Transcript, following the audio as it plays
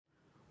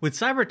With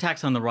cyber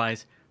attacks on the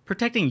rise,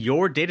 protecting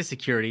your data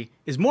security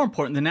is more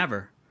important than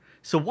ever.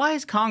 So why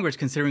is Congress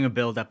considering a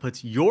bill that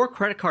puts your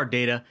credit card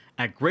data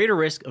at greater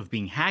risk of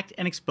being hacked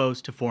and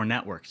exposed to foreign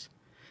networks?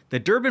 The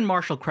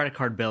Durbin-Marshall credit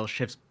card bill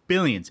shifts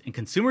billions in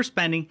consumer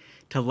spending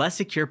to less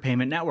secure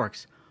payment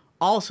networks,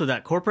 all so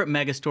that corporate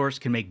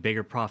megastores can make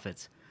bigger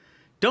profits.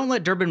 Don't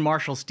let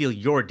Durbin-Marshall steal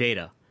your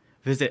data.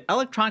 Visit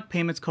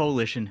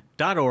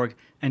electronicpaymentscoalition.org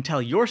and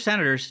tell your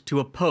senators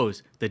to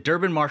oppose the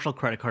Durbin-Marshall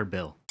credit card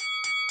bill.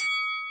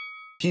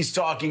 He's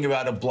talking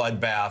about a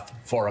bloodbath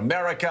for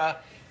America.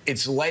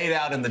 It's laid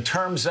out in the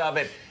terms of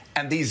it.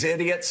 And these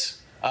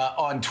idiots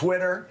on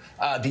Twitter,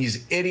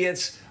 these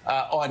idiots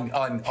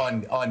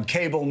on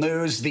cable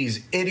news,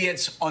 these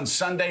idiots on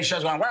Sunday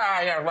shows going,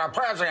 well,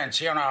 presidents,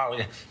 he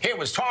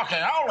was talking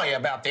only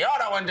about the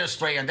auto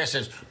industry, and this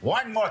is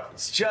one more.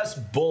 It's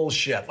just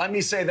bullshit. Let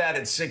me say that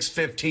at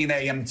 6:15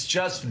 a.m. It's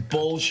just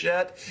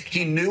bullshit.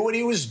 He knew what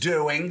he was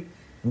doing.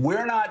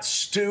 We're not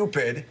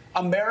stupid.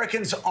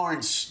 Americans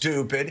aren't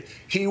stupid.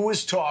 He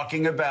was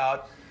talking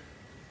about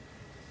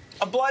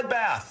a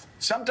bloodbath.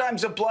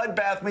 Sometimes a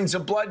bloodbath means a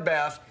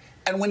bloodbath.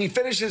 And when he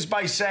finishes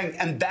by saying,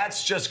 and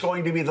that's just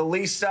going to be the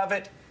least of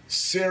it,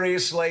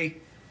 seriously,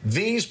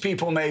 these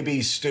people may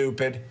be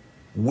stupid.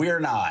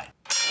 We're not.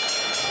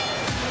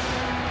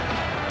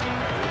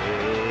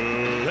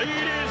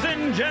 Ladies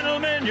and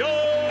gentlemen,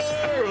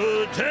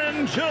 your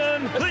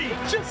attention, please.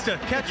 Just a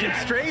catching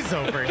strays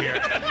over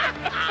here.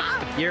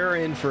 You're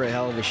in for a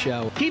hell of a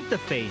show. Keep the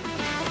faith,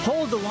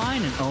 hold the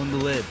line, and own the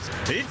libs.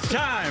 It's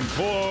time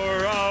for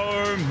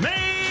our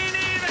main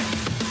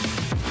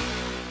event.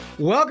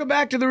 Welcome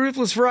back to the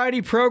Ruthless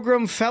Variety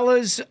Program,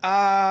 fellas.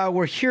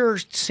 We're here,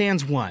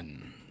 sans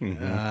one.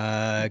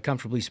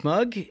 Comfortably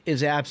Smug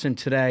is absent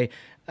today.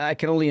 I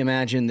can only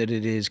imagine that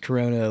it is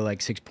Corona like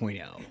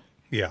 6.0.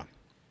 Yeah.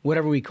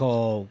 Whatever we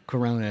call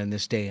Corona in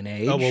this day and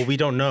age. Oh, well, we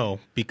don't know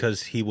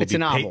because he will It's a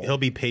novel. he'll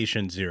be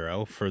patient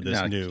zero for this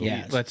new.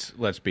 Yes.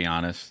 Let's be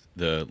honest.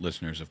 The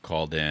listeners have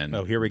called in.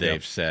 Oh, here we go.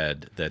 They've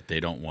said that they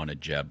don't want a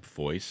Jeb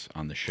voice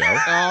on the show.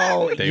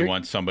 Oh, They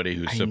want somebody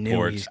who I knew he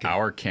supports was gonna-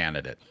 our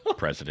candidate,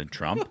 President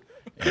Trump,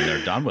 and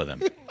they're done with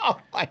him. Oh,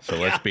 my So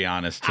let's be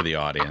honest to the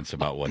audience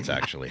about what's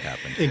actually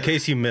happened. In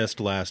case you missed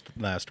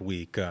last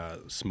week,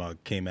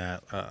 Smug came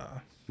at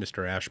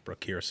Mr.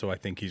 Ashbrook here, so I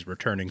think he's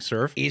returning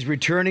serve. He's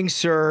returning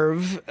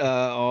serve,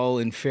 all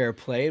in fair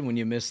play. And when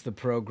you miss the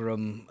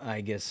program,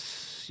 I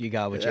guess you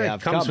got what you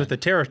have It comes coming. with the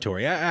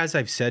territory. As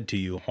I've said to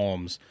you,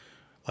 Holmes,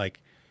 like,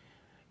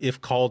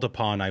 if called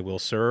upon, I will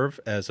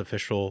serve as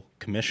official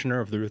commissioner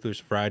of the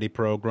Ruthless Variety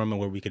Program,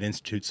 where we could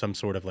institute some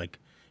sort of like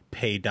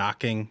pay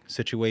docking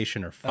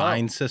situation or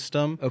fine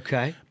system.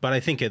 Okay. But I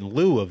think in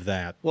lieu of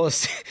that, Well,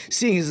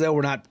 seeing as though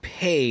we're not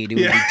paid, it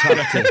would be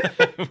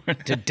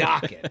tough to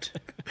dock it.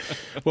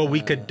 well, we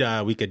could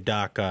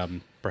dock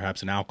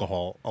perhaps an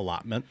alcohol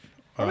allotment.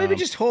 Or maybe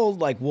just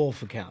hold, like,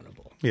 Wolf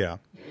accountable. Yeah.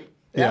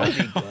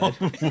 That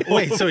would be good.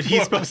 Wait, so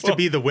he's supposed to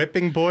be the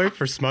whipping boy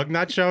for Smug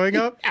not showing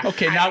up?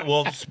 Okay, not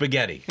wolf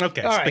spaghetti.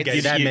 Okay, All right, spaghetti.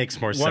 That makes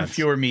more sense. One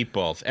fewer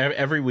meatballs.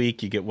 Every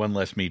week you get one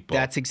less meatball.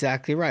 That's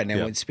exactly right. Now,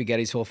 Yeah. when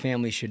Spaghetti's whole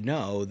family should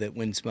know that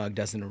when Smug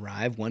doesn't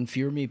arrive, one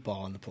fewer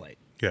meatball on the plate.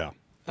 Yeah.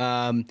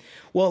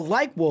 Well,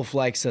 like Wolf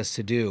likes us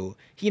to do,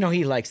 he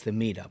likes the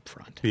meat up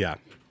front. Yeah.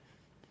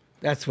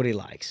 That's what he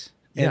likes.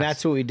 And Yes.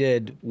 that's what we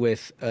did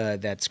with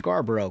that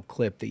Scarborough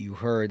clip that you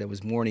heard that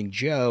was Morning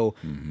Joe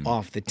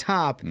off the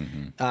top.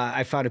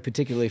 I found it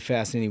particularly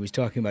fascinating. He was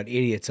talking about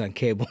idiots on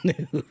cable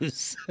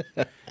news.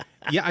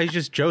 Yeah,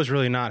 Joe's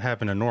really not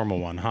having a normal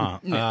one, huh?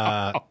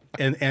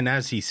 And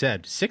as he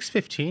said,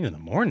 6:15 in the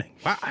morning.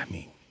 Wow, I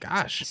mean,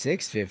 gosh.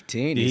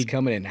 6:15. He's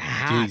coming in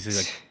hot. He's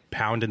like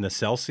pounding the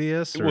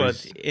Celsius? Or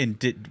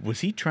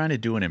was he trying to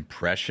do an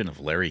impression of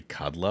Larry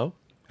Kudlow?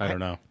 I don't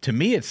know. To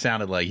me, it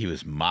sounded like he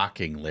was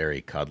mocking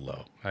Larry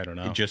Kudlow. I don't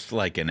know. Just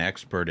like an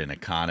expert in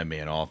economy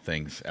and all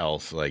things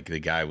else. Like the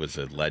guy was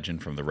a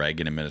legend from the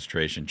Reagan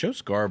administration. Joe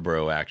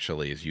Scarborough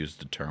actually has used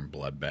the term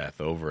bloodbath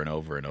over and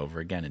over and over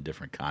again in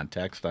different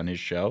contexts on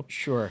his show.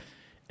 Sure.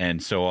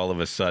 And so all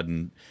of a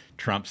sudden,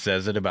 Trump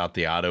says it about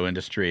the auto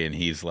industry, and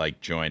he's like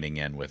joining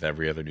in with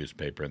every other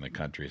newspaper in the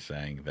country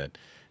saying that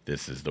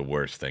this is the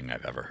worst thing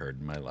I've ever heard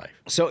in my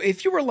life. So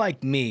if you were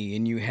like me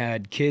and you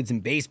had kids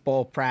in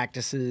baseball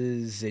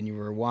practices and you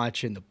were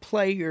watching the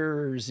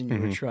players and you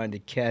were trying to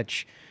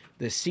catch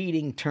the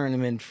seeding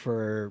tournament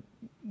for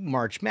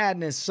March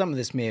Madness, some of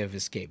this may have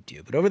escaped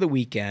you. But over the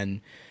weekend,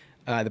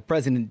 the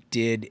president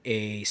did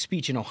a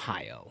speech in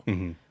Ohio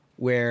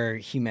where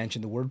he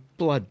mentioned the word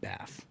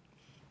bloodbath.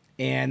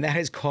 And that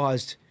has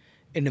caused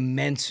an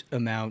immense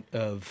amount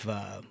of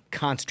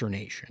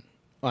consternation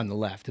on the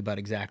left about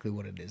exactly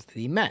what it is that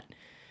he meant.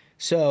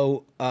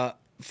 So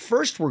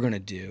first we're going to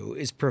do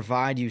is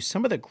provide you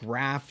some of the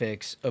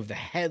graphics of the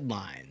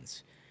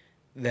headlines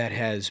that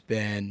has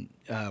been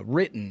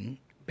written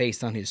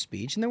based on his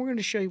speech, and then we're going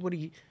to show you what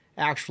he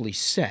actually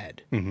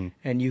said.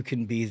 And you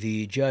can be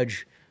the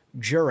judge,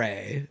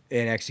 jury,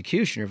 and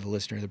executioner of the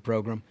listener of the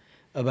program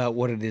about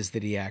what it is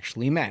that he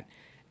actually meant.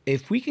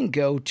 If we can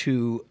go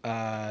to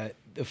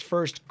the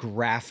first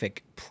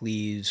graphic,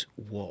 please,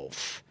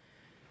 Wolf.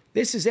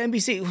 This is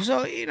NBC.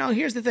 So,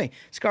 here's the thing.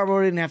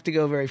 Scarborough didn't have to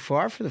go very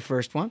far for the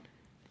first one.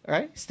 All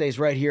right? Stays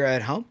right here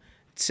at home.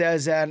 It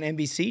says on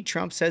NBC,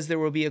 Trump says there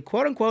will be a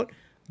quote-unquote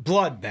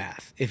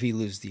bloodbath if he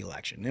loses the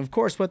election. And, of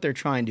course, what they're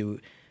trying to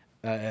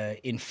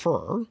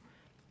infer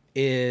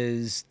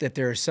is that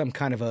there's some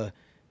kind of a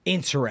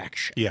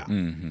insurrection. Yeah.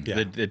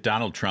 That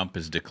Donald Trump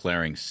is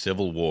declaring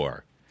civil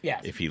war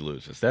if he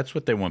loses. That's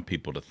what they want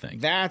people to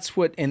think.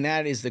 And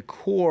that is the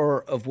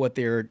core of what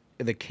the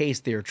case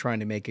they're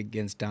trying to make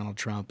against Donald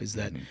Trump is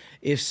that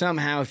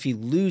if he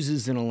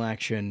loses an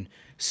election,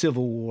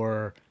 civil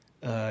war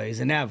is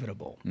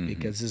inevitable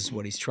because this is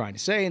what he's trying to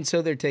say. And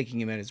so they're taking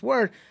him at his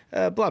word.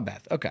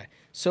 Bloodbath. Okay.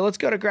 So let's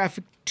go to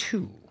graphic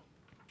 2.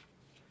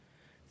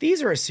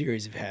 These are a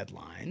series of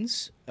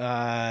headlines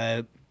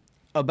about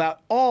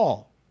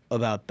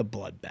the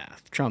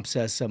bloodbath. Trump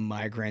says some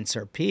migrants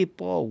are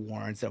people,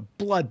 warns a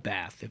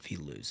bloodbath if he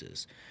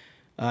loses.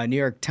 New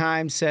York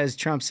Times says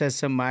Trump says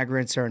some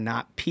migrants are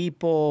not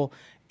people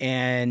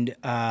and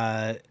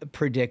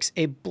predicts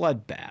a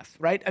bloodbath,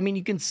 right? I mean,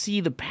 you can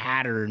see the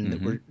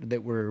pattern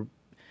that we're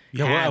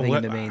having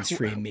in the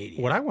mainstream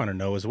media. What I want to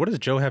know is, what does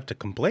Joe have to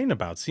complain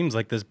about? Seems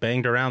like this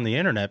banged around the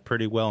internet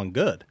pretty well and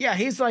good. Yeah,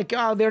 he's like,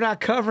 oh, they're not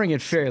covering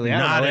it fairly.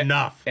 Not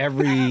enough.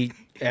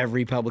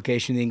 Every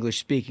publication in the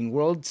English-speaking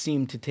world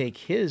seemed to take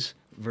his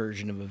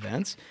version of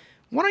events.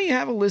 Why don't you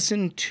have a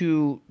listen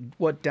to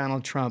what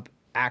Donald Trump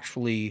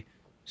actually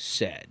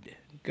said?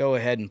 Go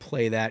ahead and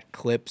play that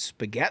clip,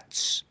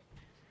 spaghettis.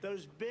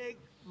 Those big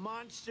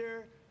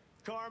monster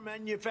car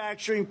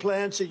manufacturing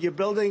plants that you're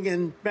building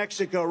in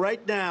Mexico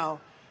right now,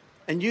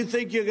 and you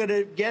think you're going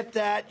to get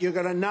that, you're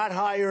going to not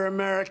hire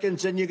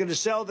Americans, and you're going to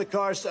sell the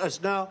cars to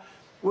us. Now,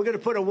 we're going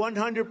to put a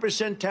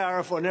 100%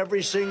 tariff on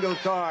every single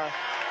car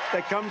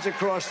that comes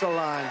across the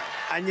line,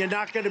 and you're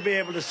not going to be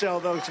able to sell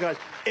those cars.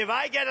 If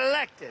I get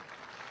elected,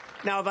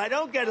 now, if I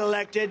don't get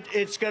elected,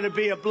 it's going to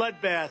be a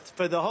bloodbath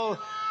for the whole,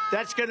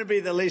 that's going to be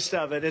the least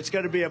of it. It's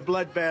going to be a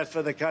bloodbath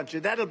for the country.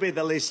 That'll be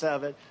the least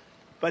of it.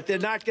 But they're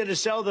not going to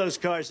sell those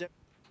cars.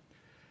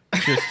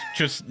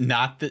 Just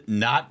not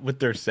what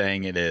they're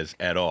saying it is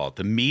at all.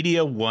 The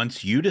media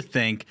wants you to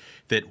think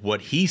that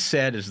what he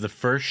said is the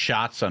first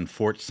shots on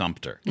Fort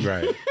Sumter.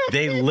 Right.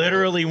 They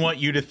literally want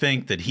you to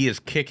think that he is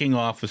kicking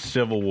off a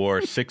civil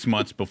war 6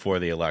 months before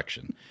the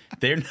election.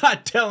 They're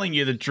not telling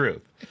you the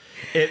truth.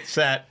 It's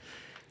that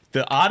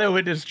the auto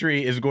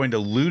industry is going to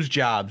lose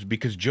jobs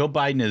because Joe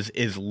Biden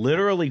is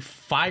literally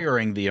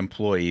firing the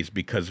employees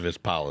because of his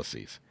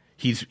policies.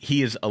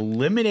 He is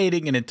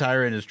eliminating an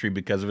entire industry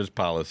because of his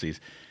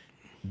policies.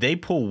 They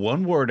pull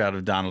one word out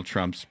of Donald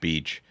Trump's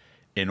speech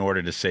in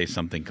order to say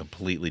something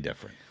completely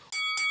different.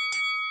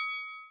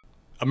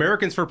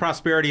 Americans for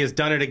Prosperity has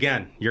done it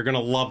again. You're going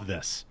to love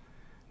this.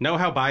 Know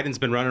how Biden's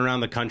been running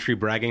around the country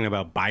bragging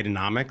about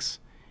Bidenomics?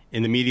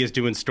 And the media's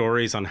doing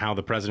stories on how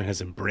the president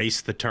has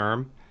embraced the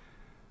term?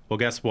 Well,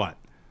 guess what?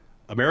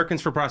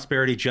 Americans for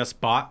Prosperity just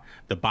bought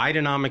the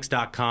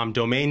Bidenomics.com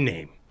domain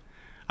name.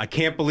 I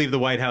can't believe the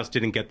White House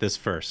didn't get this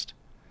first.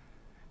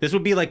 This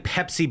would be like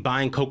Pepsi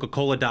buying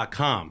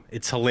Coca-Cola.com.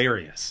 It's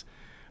hilarious.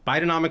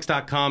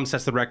 Bidenomics.com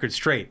sets the record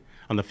straight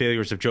on the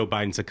failures of Joe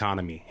Biden's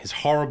economy, his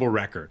horrible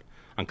record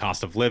on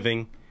cost of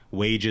living,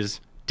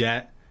 wages,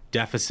 debt,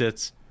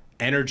 deficits,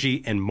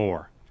 energy, and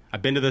more.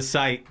 I've been to the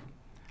site.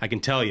 I can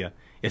tell you,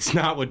 it's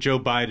not what Joe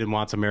Biden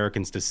wants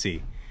Americans to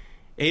see.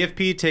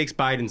 AFP takes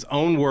Biden's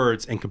own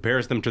words and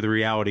compares them to the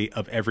reality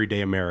of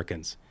everyday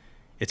Americans.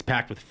 It's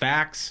packed with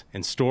facts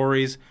and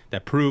stories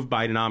that prove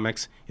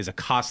Bidenomics is a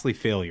costly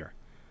failure.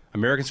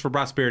 Americans for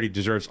Prosperity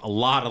deserves a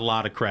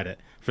lot of credit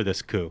for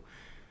this coup.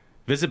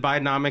 Visit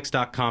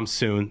Bidenomics.com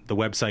soon, the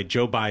website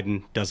Joe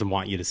Biden doesn't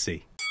want you to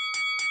see.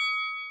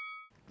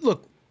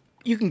 Look,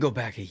 you can go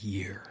back a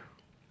year,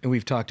 and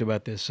we've talked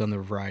about this on the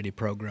Variety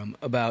program,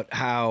 about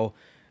how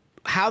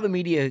the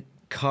media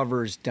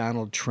covers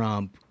Donald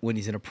Trump when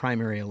he's in a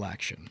primary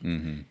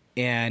election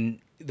and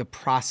the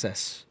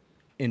process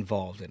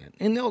involved in it.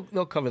 And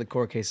they'll cover the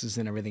court cases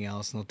and everything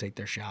else, and they'll take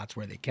their shots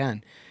where they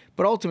can.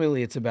 But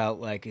ultimately, it's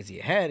about, like, is he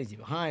ahead? Is he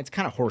behind? It's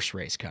kind of horse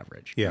race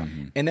coverage. Yeah.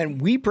 And then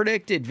we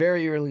predicted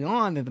very early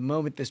on that the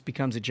moment this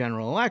becomes a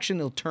general election,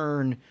 they'll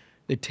turn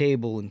the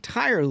table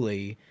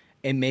entirely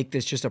and make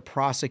this just a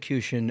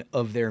prosecution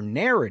of their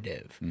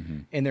narrative.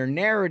 And their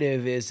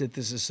narrative is that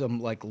this is some,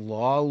 like,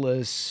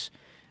 lawless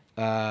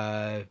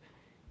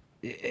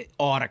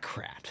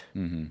autocrat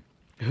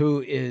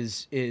who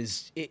is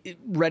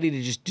ready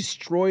to just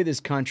destroy this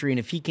country. And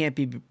if he can't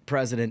be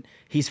president,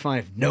 he's fine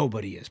if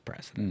nobody is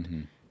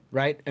president.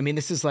 Right? I mean,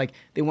 this is like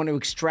they want to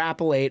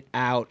extrapolate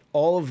out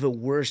all of the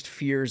worst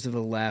fears of the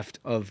left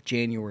of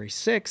January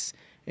 6th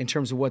in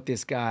terms of what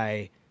this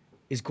guy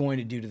is going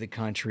to do to the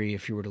country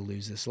if he were to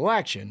lose this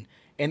election.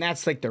 And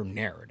that's like their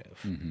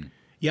narrative.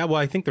 Yeah, well,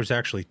 I think there's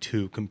actually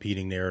two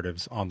competing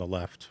narratives on the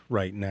left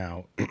right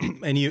now.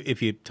 And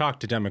if you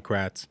talk to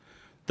Democrats,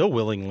 they'll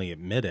willingly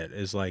admit it,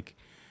 is like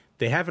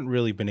they haven't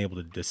really been able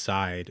to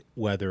decide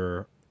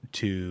whether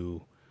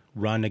to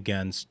run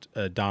against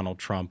Donald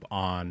Trump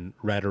on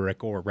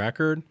rhetoric or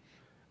record.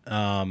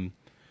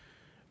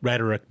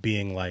 Rhetoric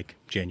being like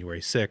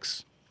January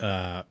 6th,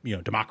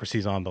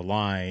 democracy's on the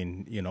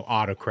line,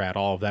 autocrat,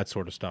 all of that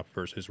sort of stuff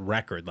versus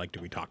record. Like, do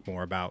we talk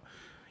more about,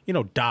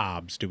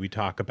 Dobbs? Do we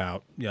talk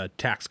about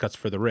tax cuts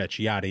for the rich?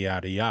 Yada,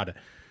 yada, yada.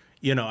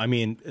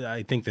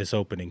 I think this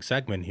opening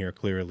segment here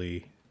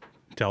clearly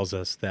tells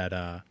us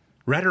that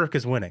rhetoric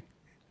is winning.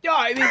 Yeah,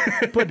 I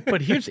mean,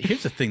 but here's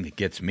the thing that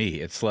gets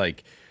me. It's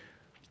like,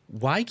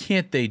 why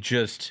can't they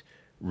just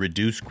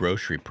reduce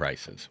grocery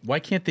prices? Why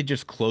can't they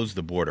just close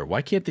the border?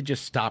 Why can't they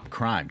just stop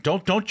crime?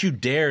 Don't you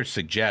dare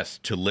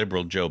suggest to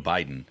liberal Joe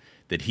Biden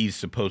that he's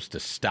supposed to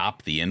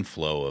stop the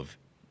inflow of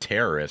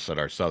terrorists at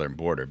our southern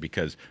border,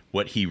 because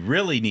what he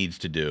really needs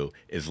to do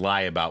is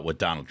lie about what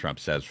Donald Trump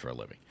says for a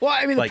living. Well,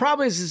 I mean, the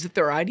problem is that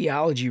their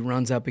ideology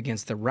runs up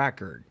against the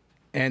record.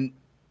 And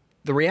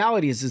the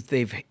reality is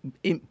they've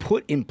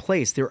put in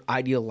place their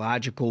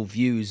ideological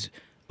views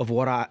of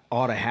what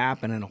ought to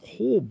happen in a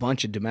whole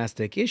bunch of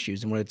domestic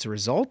issues. And what it's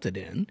resulted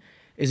in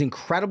is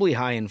incredibly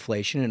high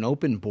inflation, an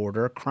open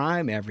border,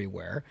 crime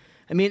everywhere.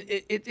 I mean,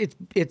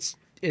 it's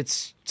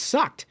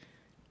sucked.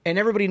 And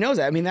everybody knows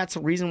that. I mean, that's the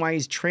reason why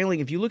he's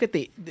trailing. If you look at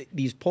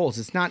these polls,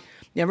 it's not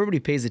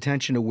everybody pays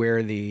attention to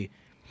where the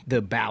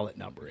ballot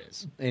number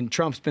is. And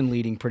Trump's been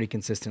leading pretty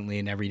consistently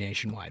in every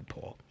nationwide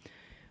poll.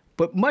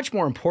 But much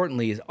more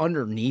importantly is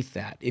underneath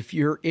that. If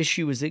your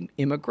issue is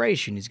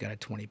immigration, he's got a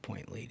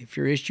 20-point lead. If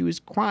your issue is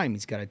crime,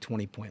 he's got a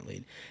 20-point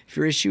lead. If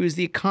your issue is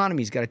the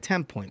economy, he's got a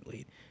 10-point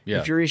lead. Yeah.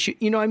 If your issue,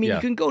 you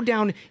can go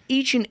down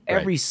each and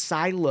every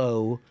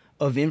silo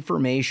of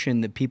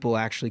information that people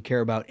actually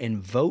care about and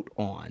vote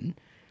on.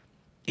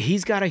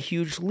 He's got a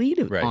huge lead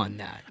on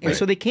that. And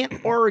so they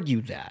can't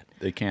argue that.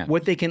 They can't.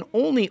 What they can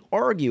only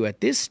argue at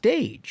this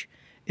stage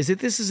is that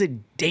this is a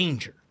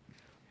danger.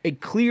 A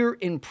clear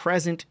and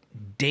present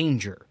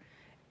danger.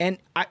 And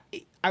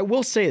I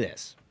will say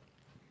this.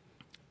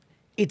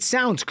 It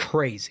sounds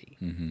crazy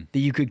that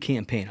you could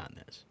campaign on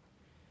this.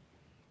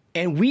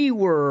 And we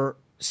were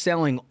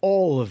selling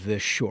all of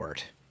this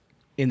short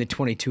in the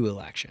 22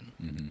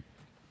 election.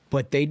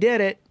 But they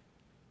did it.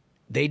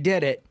 They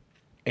did it.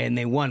 And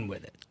they won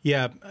with it.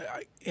 Yeah,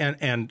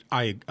 and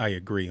I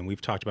agree. And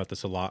we've talked about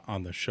this a lot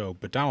on the show.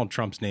 But Donald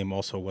Trump's name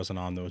also wasn't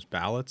on those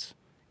ballots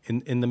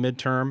in the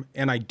midterm.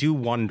 And I do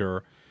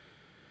wonder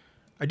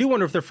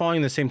if they're falling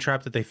in the same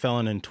trap that they fell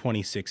in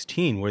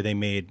 2016, where they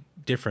made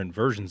different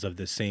versions of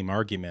the same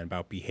argument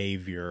about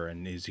behavior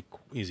and is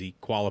he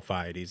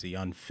qualified, is he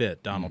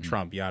unfit, Donald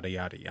Trump, yada,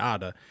 yada,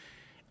 yada.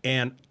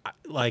 And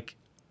like,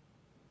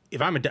 if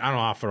I don't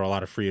offer a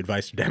lot of free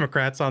advice to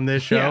Democrats on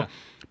this show,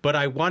 but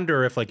I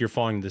wonder if like you're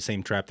falling into the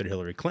same trap that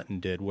Hillary Clinton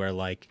did, where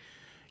like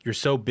you're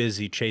so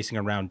busy chasing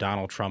around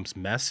Donald Trump's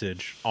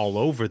message all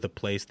over the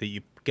place that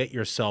you get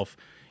yourself,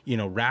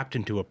 wrapped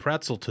into a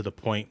pretzel to the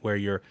point where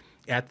you're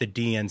at the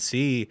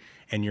DNC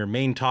and your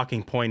main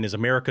talking point is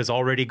America's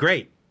already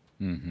great.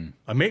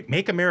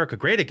 Make America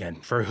great again.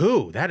 For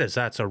who? That's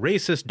a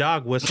racist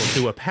dog whistle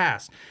to a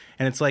past.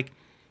 And it's like,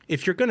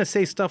 if you're going to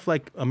say stuff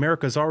like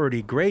America's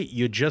already great,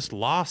 you just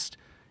lost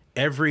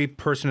every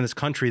person in this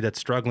country that's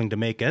struggling to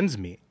make ends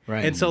meet.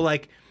 Right. And so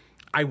like,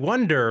 I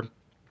wonder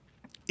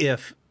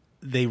if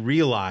they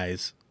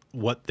realize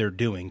what they're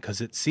doing,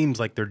 because it seems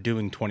like they're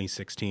doing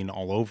 2016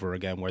 all over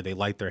again, where they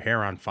light their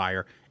hair on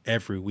fire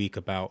every week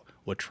about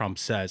what Trump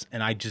says.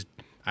 And I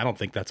don't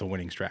think that's a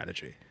winning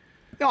strategy.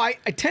 No, I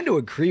tend to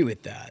agree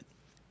with that.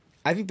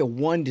 I think the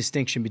one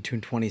distinction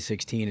between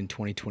 2016 and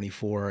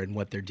 2024 and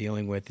what they're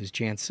dealing with is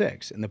Jan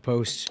 6 and the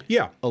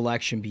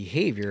post-election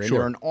behavior. And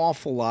there are an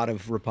awful lot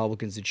of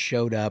Republicans that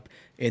showed up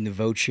in the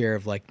vote share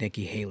of like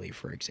Nikki Haley,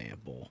 for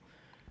example,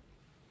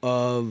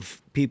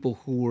 of people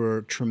who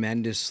were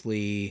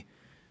tremendously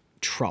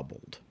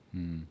troubled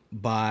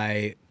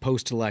by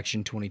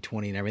post-election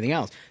 2020 and everything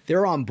else.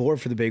 They're on board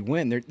for the big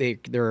win.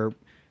 They're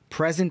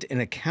present and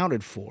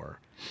accounted for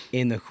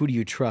in the who do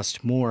you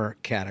trust more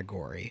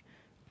category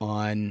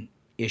on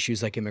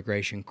issues like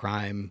immigration,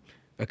 crime,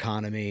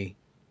 economy,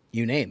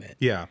 you name it.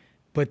 Yeah.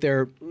 But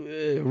they're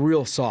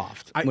real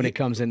soft when it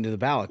comes into the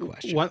ballot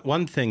question.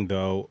 One thing,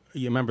 though,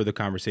 you remember the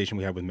conversation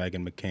we had with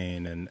Meghan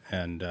McCain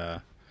and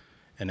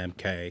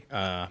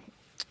MK.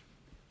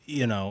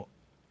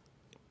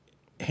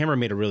 Hammer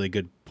made a really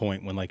good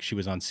point when like she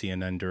was on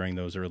CNN during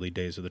those early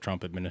days of the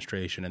Trump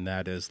administration, and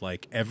that is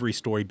like every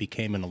story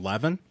became an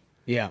 11.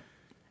 Yeah.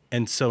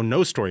 And so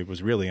no story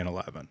was really an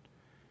 11.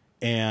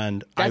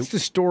 And that's the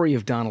story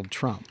of Donald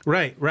Trump.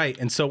 Right.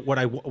 And so what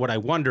I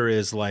wonder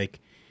is like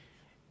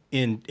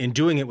in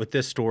doing it with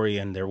this story,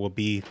 and there will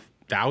be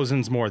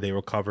thousands more they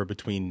will cover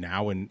between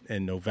now and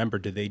November,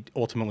 do they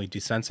ultimately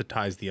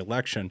desensitize the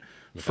election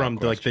from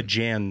the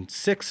Jan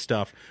 6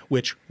 stuff,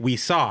 which we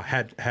saw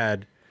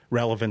had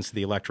relevance to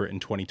the electorate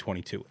in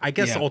 2022? I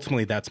guess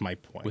ultimately that's my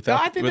point.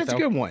 I think that's a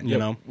good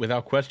one.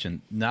 Without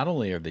question, not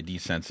only are they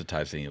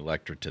desensitizing the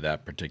electorate to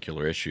that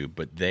particular issue,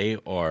 but they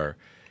are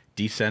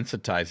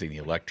desensitizing the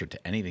electorate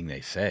to anything they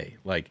say.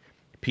 Like,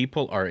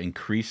 people are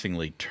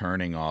increasingly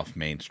turning off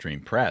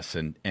mainstream press,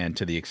 and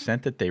to the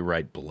extent that they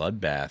write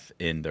Bloodbath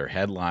in their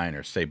headline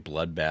or say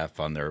Bloodbath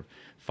on their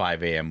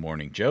 5 a.m.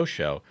 Morning Joe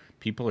show,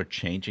 people are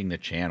changing the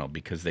channel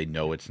because they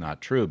know it's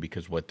not true,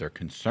 because what they're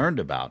concerned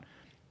about,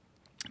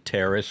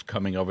 terrorists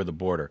coming over the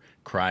border,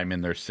 crime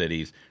in their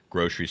cities,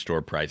 grocery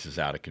store prices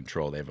out of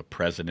control. They have a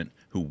president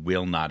who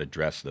will not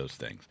address those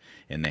things.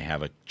 And they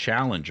have a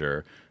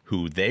challenger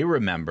who they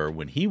remember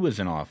when he was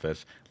in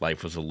office,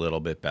 life was a little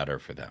bit better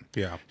for them.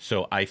 Yeah.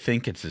 So I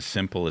think it's as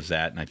simple as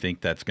that, and I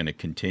think that's going to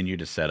continue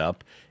to set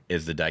up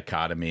as the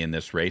dichotomy in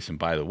this race. And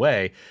by the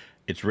way,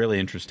 it's really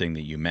interesting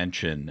that you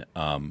mention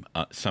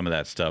some of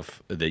that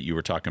stuff that you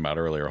were talking about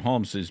earlier,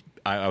 Holmes.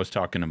 I was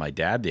talking to my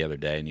dad the other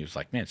day, and he was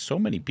like, man, so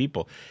many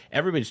people,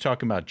 everybody's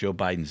talking about Joe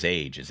Biden's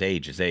age, his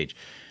age.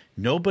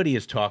 Nobody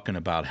is talking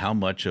about how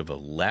much of a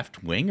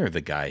left-winger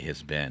the guy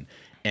has been.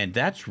 And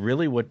that's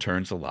really what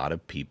turns a lot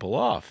of people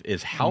off,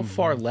 is how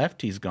far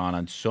left he's gone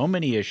on so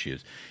many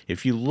issues.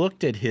 If you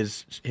looked at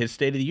his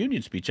State of the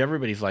Union speech,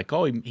 everybody's like,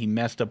 oh, he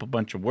messed up a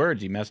bunch of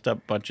words, he messed up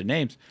a bunch of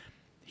names.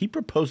 He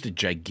proposed a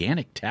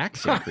gigantic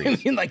tax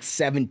increase. I mean, like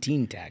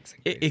 17 tax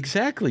increases.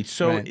 Exactly.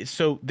 So, Right.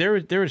 so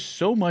there is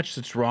so much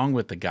that's wrong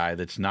with the guy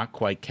that's not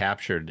quite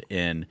captured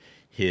in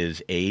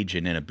his age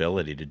and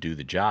inability to do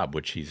the job,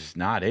 which he's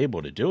not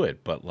able to do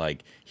it. But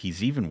like,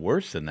 he's even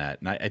worse than that.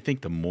 And I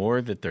think the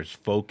more that there's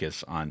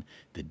focus on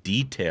the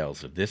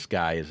details of this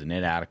guy as an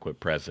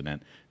inadequate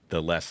president,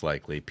 the less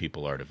likely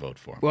people are to vote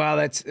for him. Well,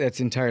 that's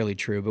entirely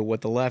true. But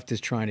what the left is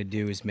trying to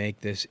do is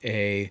make this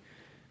a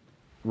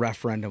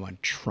referendum on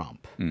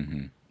Trump,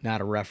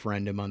 not a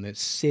referendum on the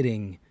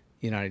sitting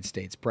United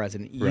States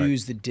president. Right.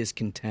 Use the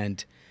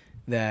discontent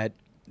that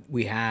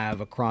we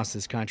have across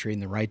this country in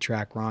the right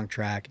track, wrong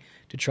track,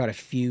 to try to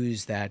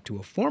fuse that to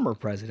a former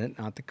president,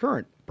 not the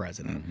current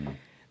president.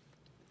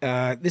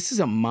 This is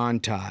a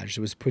montage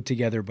that was put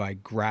together by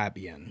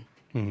Grabian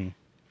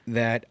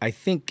that I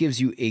think gives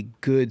you a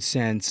good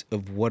sense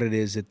of what it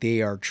is that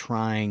they are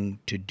trying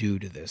to do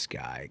to this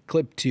guy.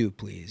 Clip 2,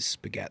 please,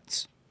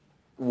 Spaghettis.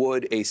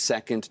 Would a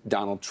second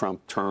Donald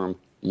Trump term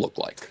look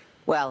like?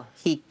 Well,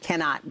 he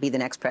cannot be the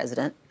next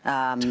president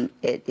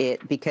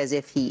because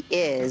if he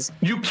is...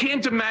 You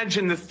can't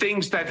imagine the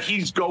things that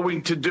he's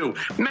going to do.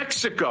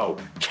 Mexico,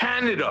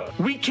 Canada.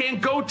 We can't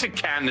go to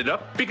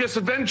Canada because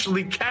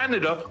eventually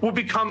Canada will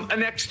become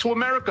annexed to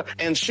America.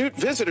 And shoot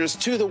visitors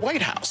to the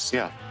White House.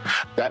 Yeah.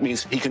 That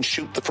means he can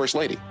shoot the First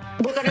Lady.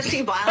 We're going to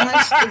see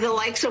violence the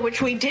likes of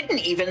which we didn't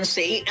even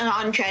see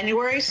on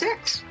January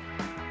 6th.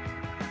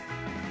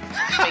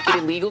 Make it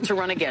illegal to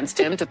run against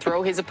him, to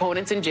throw his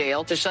opponents in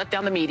jail, to shut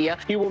down the media.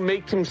 He will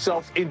make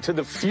himself into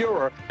the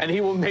Fuhrer, and he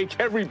will make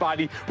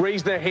everybody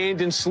raise their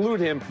hand and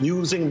salute him.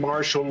 Using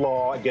martial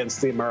law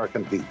against the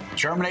American people.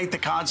 Terminate the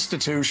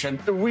Constitution.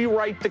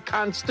 Rewrite the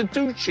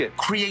Constitution.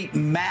 Create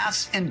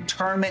mass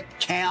internment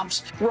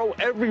camps. Throw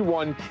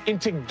everyone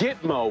into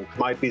Gitmo.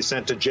 Might be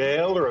sent to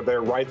jail, or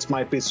their rights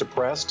might be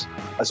suppressed,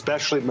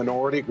 especially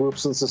minority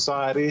groups in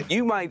society.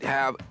 You might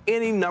have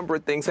any number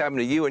of things happen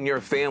to you and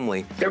your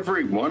family.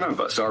 Every one of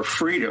us, our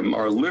freedom,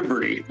 our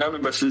liberty, none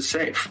of us is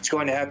safe. He's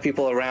going to have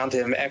people around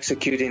him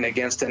executing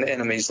against an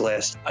enemy's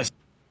list.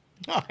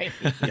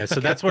 Yeah, so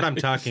that's what I'm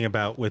talking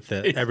about with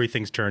the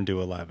everything's turned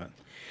to 11.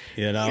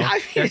 You know, I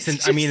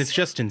mean, it's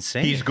just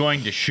insane. He's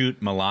going to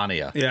shoot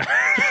Melania. Yeah,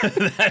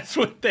 that's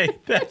what they're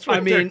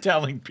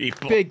telling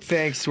people. Big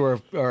thanks to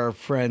our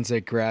friends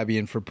at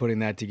Grabian for putting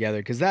that together,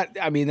 because that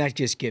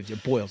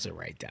just boils it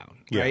right down,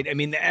 right? I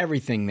mean,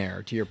 everything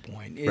there, to your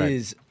point,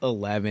 is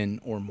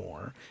 11 or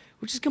more,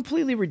 which is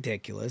completely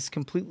ridiculous,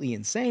 completely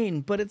insane.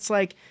 But it's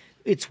like,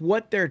 it's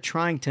what they're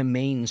trying to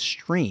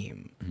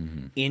mainstream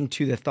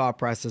into the thought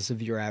process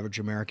of your average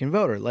American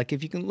voter. Like,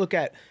 if you can look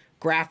at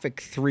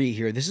graphic 3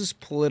 here, this is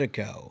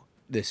Politico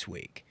this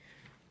week.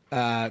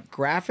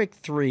 Graphic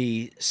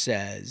 3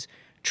 says,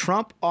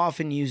 Trump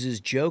often uses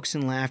jokes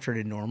and laughter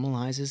to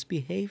normalize his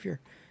behavior,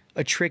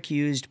 a trick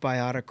used by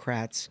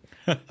autocrats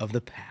of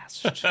the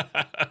past.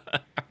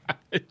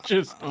 It's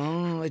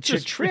a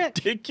trick.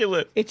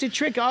 Ridiculous. It's a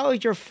trick. Oh,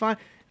 you're fun.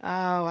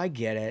 Oh, I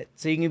get it.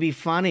 So you can be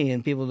funny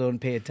and people don't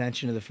pay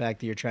attention to the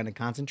fact that you're trying to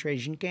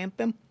concentration camp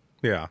them?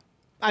 Yeah.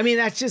 I mean,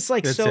 that's just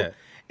like, that's so...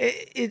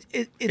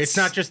 It's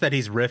not just that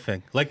he's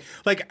riffing. Like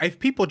if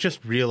people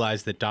just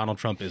realize that Donald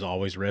Trump is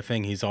always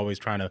riffing, he's always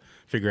trying to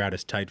figure out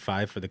his tight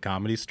five for the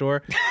Comedy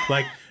Store.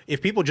 Like,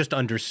 if people just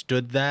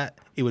understood that,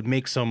 it would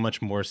make so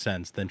much more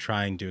sense than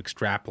trying to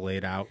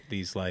extrapolate out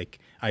these like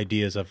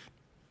ideas of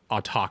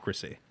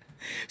autocracy.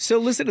 So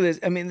listen to this.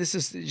 I mean,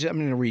 I'm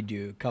going to read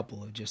you a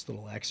couple of just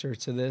little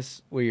excerpts of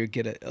this where you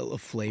get a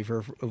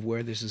flavor of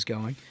where this is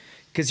going,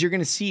 because you're going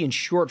to see in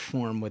short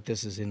form what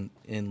this is in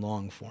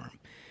long form.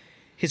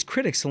 His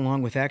critics,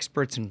 along with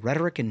experts in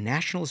rhetoric and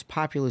nationalist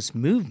populist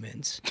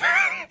movements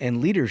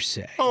and leaders,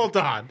 say, hold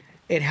on,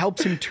 it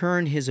helps him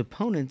turn his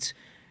opponents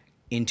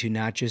into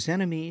not just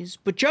enemies,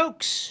 but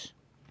jokes.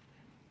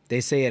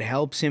 They say it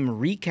helps him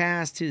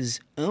recast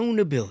his own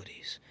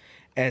abilities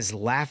as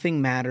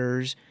laughing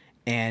matters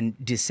and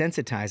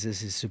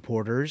desensitizes his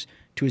supporters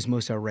to his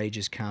most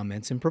outrageous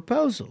comments and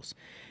proposals.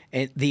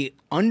 And the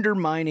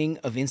undermining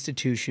of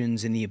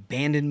institutions and the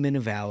abandonment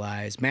of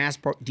allies, mass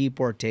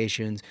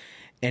deportations,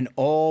 and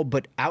all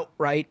but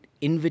outright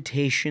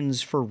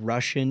invitations for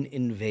Russian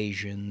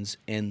invasions,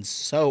 and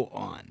so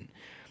on.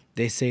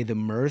 They say the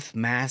mirth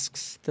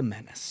masks the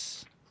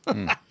menace.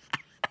 I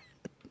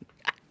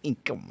mean,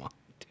 come on,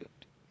 dude.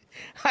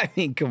 I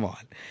mean, come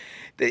on.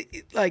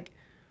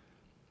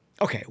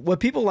 Okay, what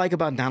people like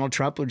about Donald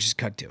Trump, we'll just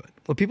cut to it.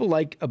 What people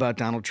like about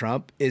Donald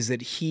Trump is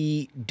that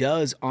he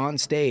does on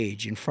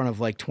stage in front of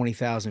like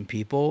 20,000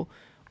 people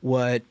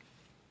what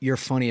your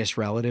funniest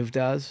relative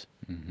does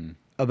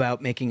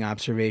about making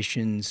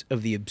observations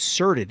of the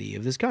absurdity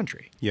of this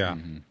country. Yeah.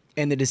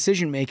 And the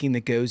decision-making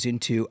that goes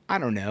into, I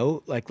don't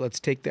know, like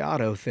let's take the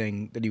auto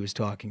thing that he was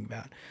talking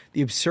about.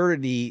 The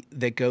absurdity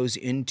that goes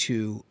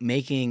into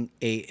making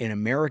an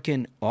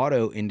American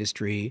auto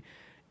industry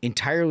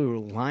entirely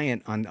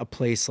reliant on a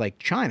place like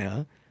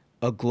China,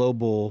 a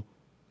global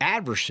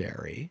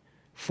adversary,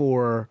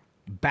 for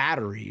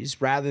batteries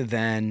rather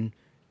than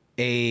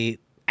a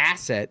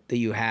asset that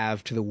you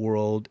have to the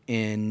world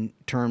in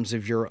terms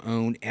of your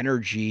own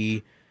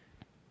energy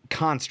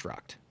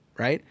construct,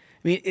 right?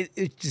 I mean,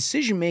 it's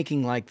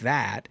decision-making like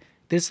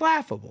that's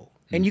laughable.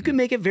 And you can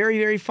make it very,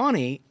 very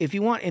funny if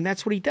you want, and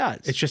that's what he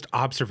does. It's just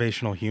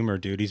observational humor,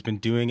 dude. He's been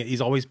doing it.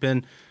 He's always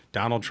been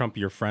Donald Trump,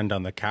 your friend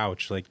on the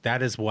couch. Like,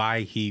 that is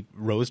why he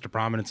rose to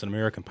prominence in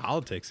American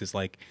politics, is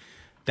like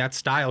that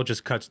style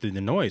just cuts through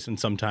the noise. And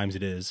sometimes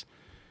it is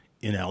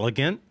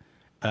inelegant,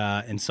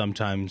 and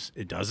sometimes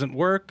it doesn't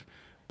work.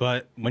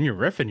 But when you're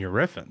riffing, you're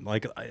riffing.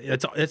 Like,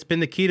 it's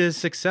been the key to his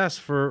success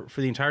for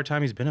the entire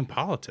time he's been in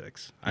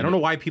politics. I don't know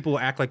why people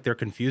act like they're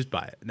confused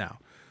by it now.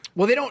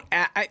 Well, they don't.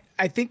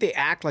 I think they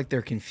act like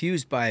they're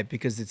confused by it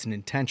because it's an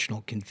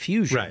intentional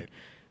confusion.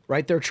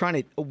 Right? They're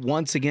trying to,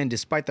 once again,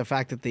 despite the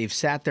fact that they've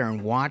sat there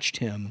and watched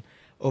him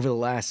over the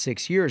last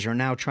 6 years, are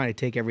now trying to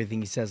take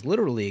everything he says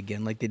literally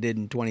again, like they did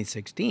in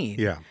 2016.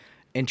 Yeah.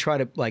 And try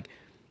to, like,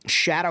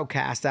 shadow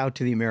cast out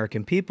to the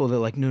American people. They're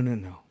like,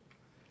 no.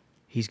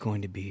 He's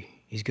going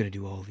to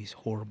do all these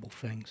horrible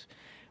things.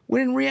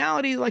 When in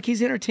reality, like,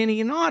 he's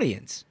entertaining an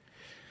audience.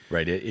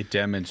 Right. It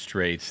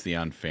demonstrates the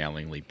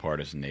unfailingly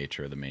partisan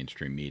nature of the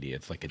mainstream media.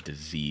 It's like a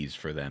disease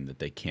for them that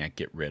they can't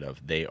get rid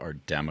of. They are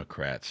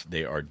Democrats.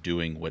 They are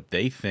doing what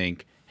they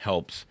think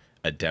helps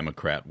a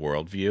Democrat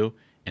worldview,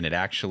 and it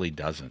actually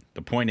doesn't.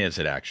 The point is,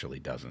 it actually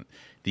doesn't.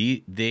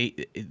 The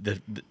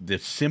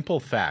simple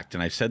fact,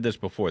 and I've said this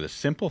before, the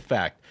simple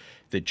fact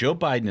that Joe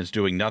Biden is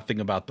doing nothing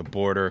about the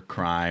border,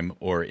 crime,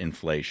 or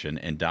inflation,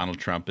 and Donald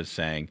Trump is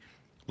saying,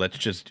 let's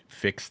just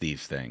fix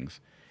these things,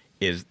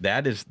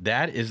 that is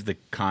the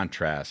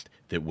contrast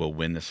that will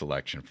win this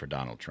election for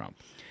Donald Trump.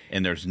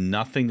 And there's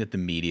nothing that the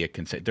media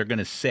can say. They're going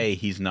to say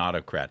he's an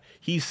autocrat.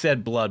 He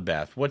said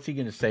bloodbath. What's he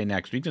going to say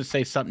next week? He's going to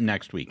say something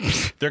next week.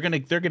 They're going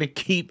to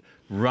keep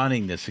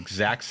running this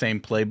exact same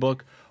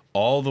playbook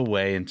all the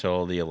way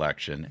until the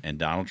election, and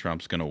Donald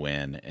Trump's going to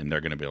win, and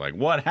they're going to be like,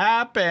 what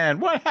happened?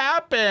 What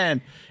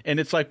happened? And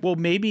it's like, well,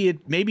 maybe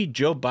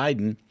Joe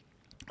Biden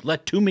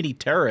let too many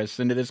terrorists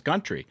into this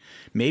country.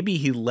 Maybe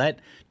he let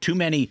too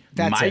many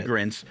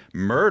migrants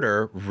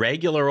murder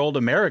regular old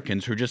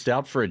Americans who are just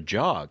out for a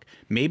jog.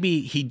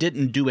 Maybe he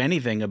didn't do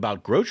anything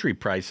about grocery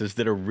prices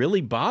that are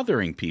really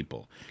bothering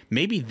people.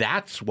 Maybe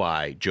that's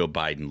why Joe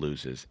Biden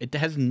loses. It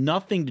has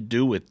nothing to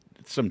do with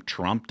some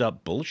trumped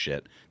up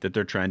bullshit that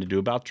they're trying to do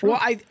about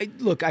Trump. Well,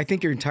 look, I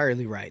think you're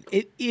entirely right.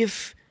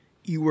 If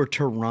you were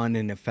to run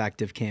an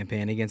effective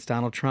campaign against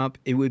Donald Trump,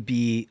 it would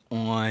be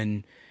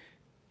on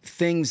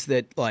things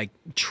that like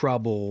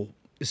trouble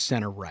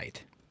center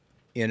right.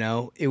 You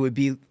know, it would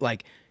be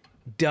like,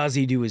 does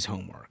he do his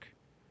homework?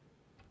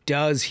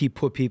 Does he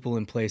put people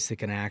in place that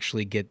can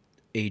actually get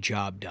a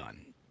job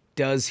done?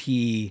 Does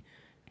he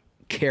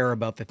care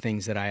about the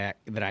things that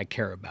I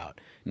care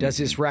about? Does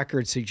his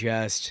record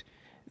suggest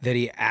that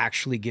he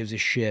actually gives a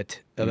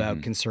shit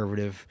about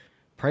conservative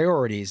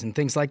priorities and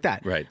things like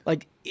that? Right.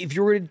 Like, if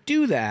you were to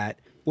do that,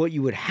 what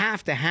you would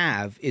have to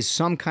have is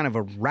some kind of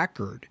a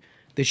record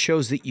that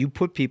shows that you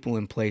put people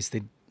in place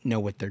that know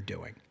what they're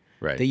doing.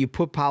 Right. That you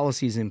put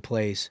policies in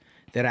place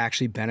that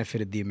actually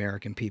benefited the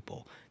American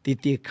people.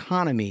 That the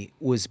economy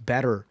was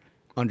better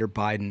under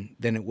Biden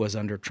than it was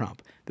under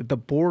Trump. That the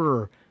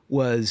border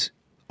was,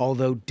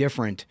 although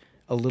different,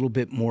 a little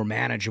bit more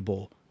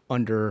manageable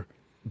under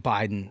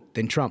Biden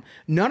than Trump.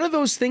 None of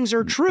those things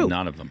are true.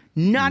 None of them.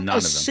 Not a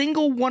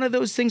single one of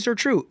those things are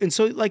true. And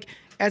so, like,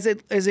 as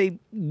a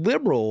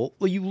liberal,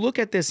 well, you look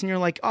at this and you're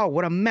like, oh,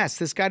 what a mess.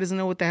 This guy doesn't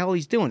know what the hell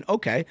he's doing.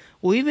 Okay.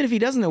 Well, even if he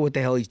doesn't know what the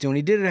hell he's doing,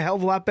 he did it a hell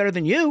of a lot better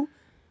than you.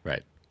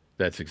 Right.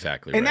 That's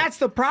exactly and right. that's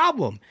the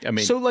problem. I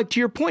mean, so, like, to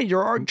your point,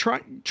 you're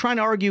trying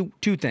to argue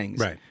two things.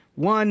 Right.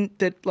 One,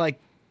 that,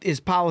 like, his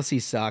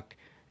policies suck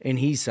and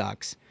he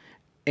sucks.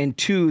 and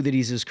 2, that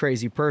he's this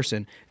crazy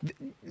person.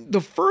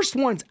 The first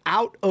one's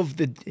out of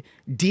the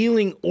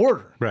dealing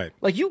order. Right.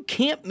 Like, you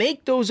can't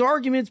make those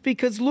arguments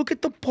because look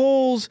at the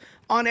polls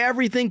on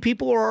everything.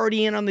 People are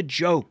already in on the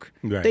joke.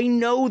 Right. They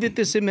know that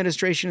this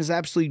administration has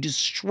absolutely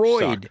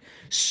destroyed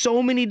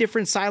so many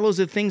different silos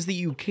of things that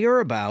you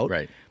care about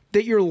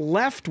that you're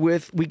left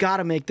with, we got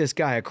to make this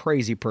guy a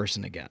crazy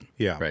person again.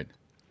 Yeah. Right.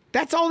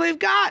 That's all they've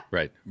got.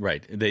 Right.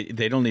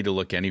 They don't need to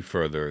look any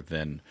further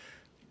than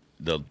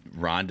the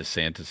Ron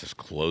DeSantis'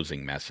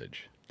 closing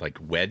message. Like,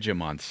 wedge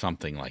him on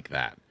something like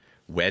that.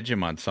 Wedge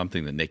him on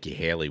something that Nikki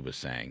Haley was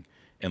saying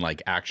and,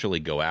 like, actually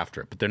go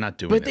after it. But they're not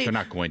doing it. They're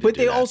not going to do that.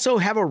 But they also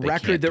have a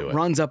record can't do that it.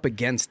 runs up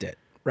against it,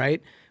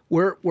 right?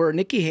 Where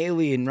Nikki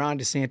Haley and Ron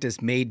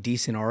DeSantis made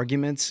decent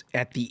arguments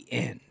at the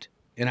end,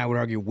 and I would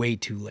argue way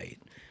too late.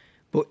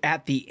 But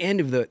at the end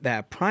of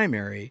that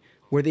primary,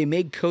 where they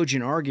made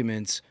cogent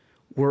arguments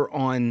were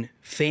on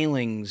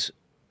failings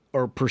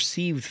or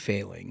perceived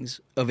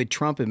failings of a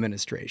Trump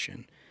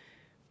administration.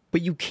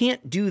 But you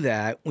can't do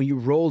that when you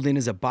rolled in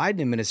as a Biden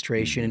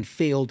administration and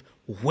failed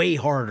way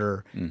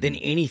harder than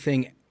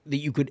anything that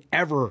you could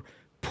ever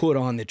put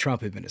on the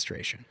Trump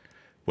administration.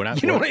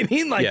 You know what I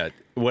mean? Like, yeah.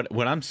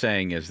 What I'm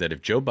saying is that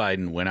if Joe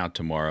Biden went out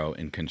tomorrow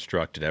and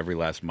constructed every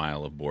last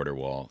mile of border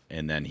wall,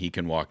 and then he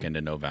can walk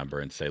into November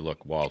and say,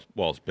 look,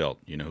 wall's built.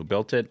 You know who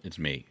built it? It's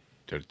me.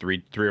 There's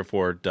three or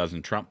four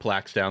dozen Trump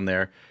plaques down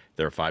there.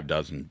 There are 5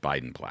 dozen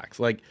Biden plaques.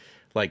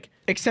 Like,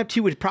 except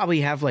he would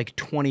probably have like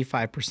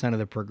 25% of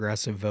the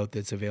progressive vote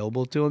that's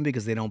available to him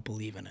because they don't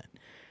believe in it.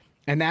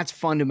 And that's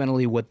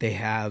fundamentally what they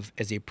have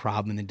as a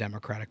problem in the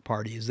Democratic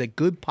Party, is that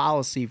good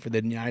policy for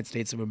the United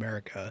States of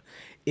America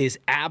is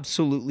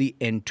absolutely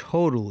and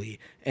totally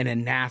an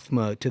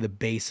anathema to the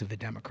base of the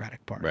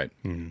Democratic Party.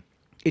 Right.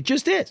 It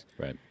just is.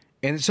 Right.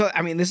 And so,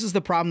 I mean, this is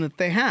the problem that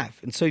they have.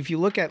 And so if you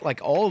look at like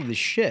all of this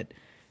shit,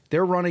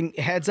 they're running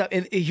heads up.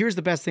 And here's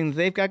the best thing that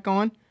they've got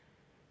going.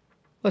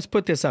 Let's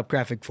put this up,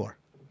 graphic 4.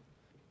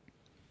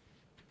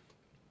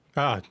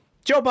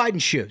 Joe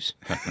Biden's shoes.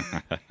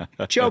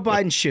 Joe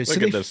Biden's shoes.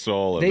 Look at the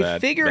soul of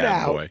that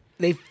bad boy.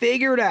 They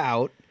figured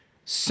out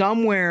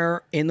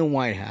somewhere in the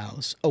White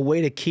House a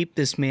way to keep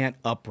this man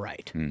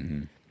upright.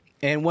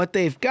 And what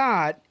they've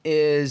got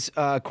is,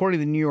 according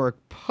to the New York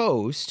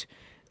Post,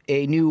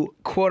 a new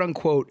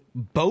quote-unquote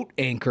boat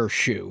anchor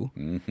shoe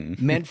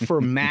meant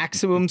for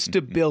maximum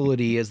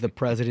stability as the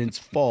president's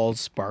falls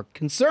spark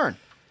concern.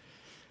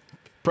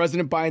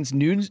 President Biden's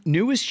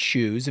newest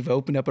shoes have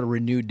opened up a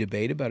renewed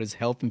debate about his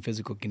health and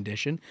physical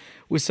condition,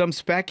 with some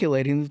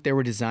speculating that they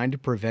were designed to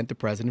prevent the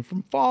president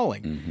from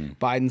falling.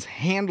 Biden's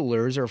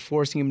handlers are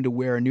forcing him to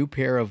wear a new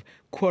pair of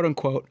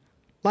quote-unquote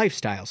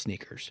lifestyle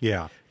sneakers.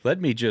 Yeah. Let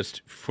me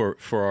just, for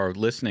our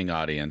listening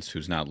audience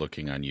who's not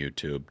looking on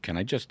YouTube, can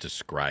I just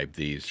describe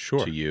these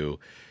to you?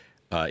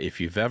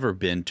 If you've ever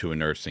been to a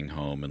nursing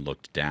home and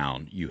looked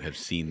down, you have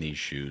seen these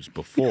shoes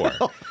before.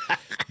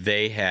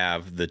 They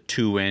have the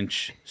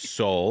 2-inch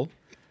sole.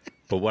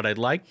 But what I'd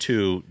like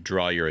to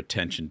draw your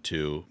attention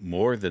to,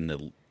 more than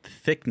the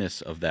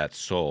thickness of that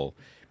sole,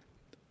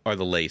 are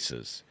the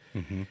laces.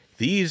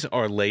 These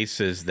are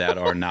laces that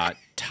are not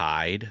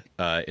tied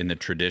in the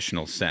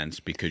traditional sense,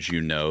 because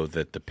you know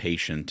that the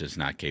patient is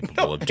not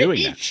capable of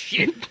doing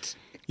that.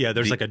 Yeah,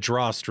 there's like a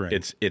drawstring.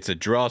 It's a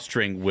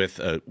drawstring with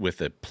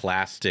a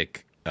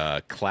plastic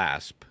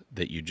clasp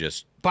that you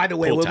just. By the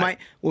way,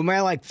 when my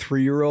like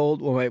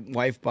 3-year-old, when my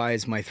wife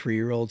buys my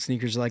 3-year-old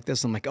sneakers like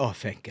this, I'm like, oh,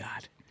 thank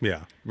God.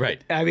 Yeah.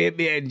 Right. I mean,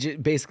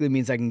 it basically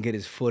means I can get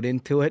his foot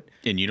into it.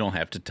 And you don't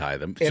have to tie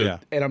them.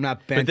 And I'm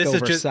not bent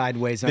over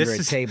sideways under a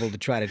table to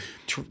try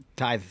to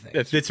tie the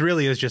thing. This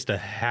really is just a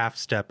half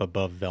step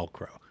above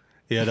Velcro.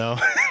 You know?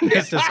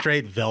 Just a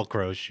straight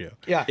Velcro shoe.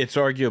 Yeah. It's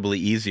arguably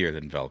easier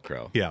than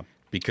Velcro. Yeah.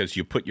 Because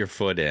you put your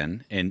foot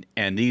in,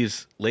 and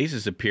these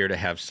laces appear to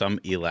have some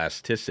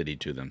elasticity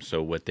to them.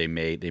 So what there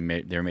may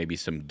be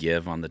some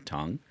give on the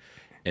tongue,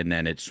 and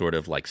then it sort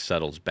of like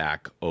settles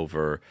back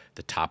over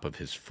the top of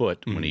his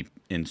foot when he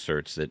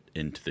inserts it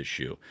into the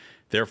shoe.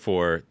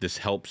 Therefore, this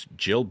helps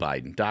Jill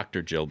Biden,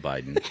 Dr. Jill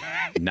Biden,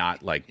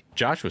 not like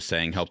Josh was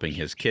saying, helping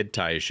his kid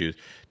tie his shoes.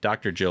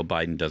 Dr. Jill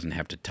Biden doesn't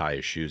have to tie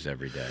his shoes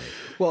every day.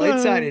 Well,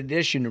 Inside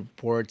Edition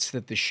reports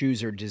that the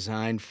shoes are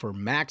designed for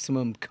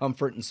maximum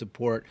comfort and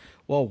support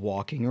while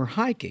walking or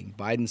hiking.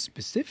 Biden's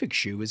specific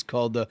shoe is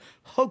called the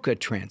Hoka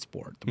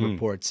Transport, the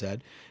report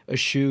said, a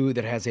shoe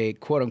that has a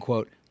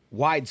quote-unquote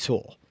wide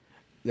sole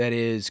that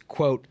is,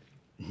 quote,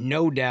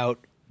 no doubt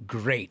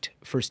great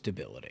for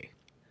stability.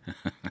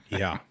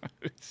 Yeah.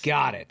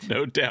 Got it.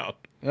 No doubt.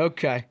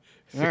 Okay.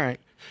 All right.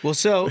 Well,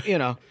 so, you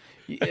know,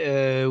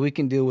 we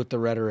can deal with the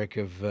rhetoric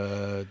of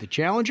the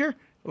challenger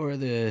or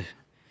the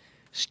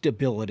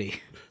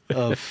stability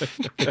of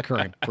the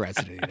current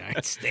president of the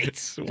United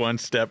States. One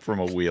step from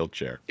a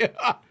wheelchair.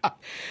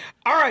 All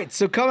right.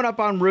 So coming up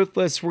on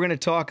Ruthless, we're going to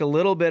talk a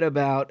little bit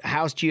about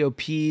House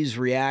GOP's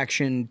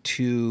reaction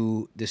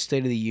to the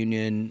State of the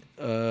Union,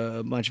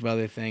 a bunch of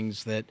other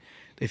things that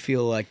they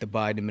feel like the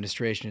Biden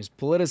administration is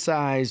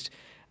politicized.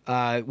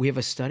 We have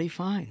a Study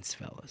Finds,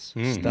 fellas.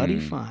 Study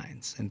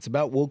Finds. And it's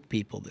about woke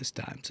people this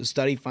time. So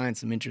Study finds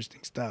some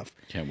interesting stuff.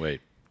 Can't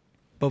wait.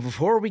 But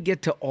before we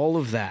get to all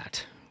of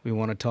that, we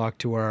want to talk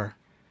to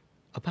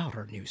about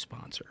our new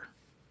sponsor.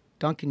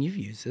 Duncan, you've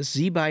used this,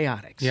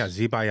 ZBiotics. Yeah,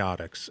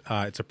 ZBiotics.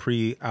 It's a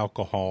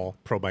pre-alcohol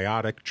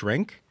probiotic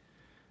drink.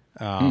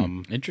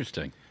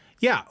 Interesting.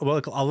 Yeah,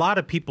 well, a lot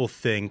of people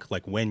think,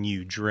 like, when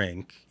you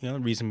drink, the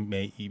reason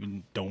you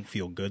even don't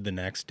feel good the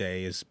next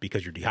day is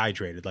because you're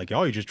dehydrated. Like,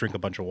 you just drink a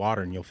bunch of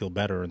water and you'll feel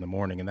better in the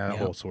morning and that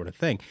whole sort of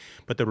thing.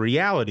 But the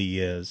reality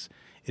is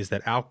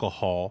that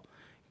alcohol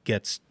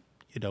gets,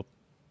 it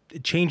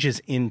changes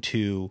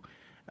into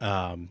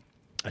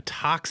a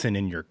toxin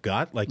in your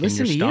gut, like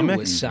Listen in your to stomach. You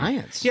with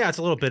science. Yeah, it's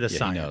a little bit of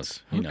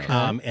science. He knows.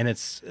 And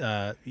it's,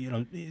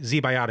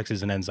 ZBiotics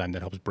is an enzyme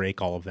that helps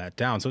break all of that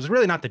down. So it's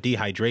really not the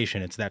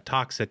dehydration. It's that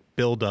toxic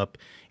buildup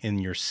in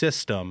your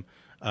system,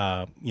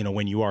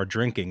 when you are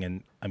drinking.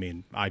 And, I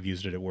mean, I've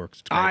used it. It works.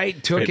 It's great. I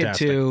took it,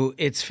 too.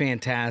 It's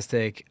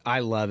fantastic.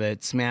 I love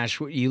it.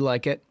 Smash, you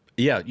like it?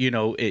 Yeah,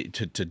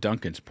 to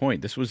Duncan's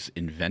point, this was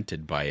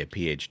invented by a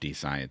PhD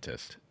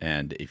scientist.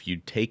 And if you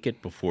take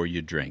it before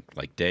you drink,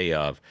 like day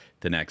of,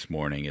 the next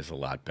morning is a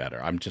lot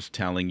better. I'm just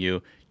telling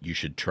you, you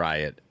should try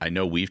it. I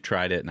know we've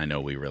tried it, and I know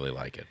we really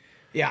like it.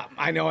 Yeah,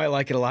 I know I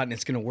like it a lot, and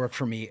it's going to work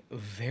for me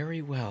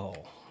very well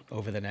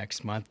over the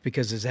next month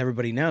because, as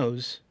everybody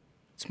knows,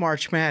 it's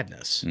March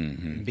Madness.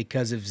 And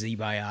because of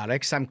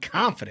ZBiotics, I'm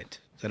confident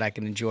that I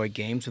can enjoy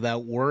games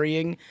without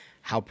worrying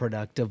how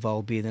productive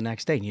I'll be the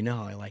next day. And you know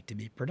how I like to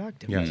be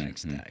productive the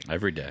next day.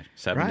 Every day,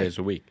 7 days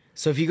a week.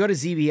 So if you go to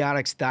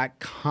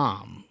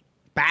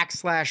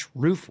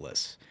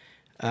zbiotics.com/ruthless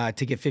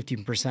to get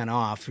 15%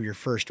 off for your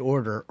first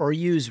order, or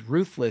use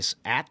Ruthless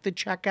at the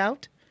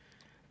checkout,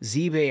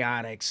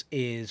 ZBiotics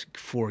is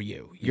for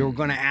you. You're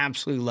going to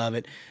absolutely love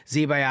it.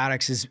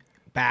 ZBiotics is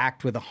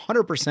backed with a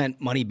 100%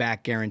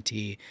 money-back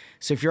guarantee.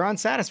 So if you're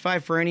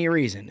unsatisfied for any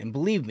reason, and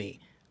believe me,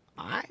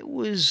 I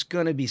was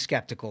going to be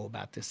skeptical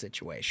about this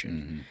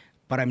situation,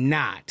 but I'm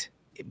not.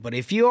 But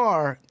if you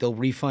are, they'll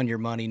refund your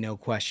money, no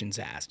questions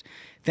asked.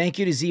 Thank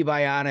you to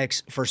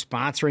ZBiotics for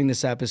sponsoring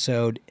this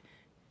episode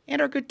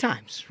and our good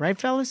times. Right,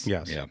 fellas?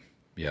 Yes.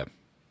 Yeah.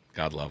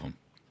 God love them.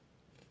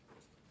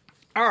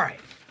 All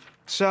right.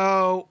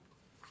 So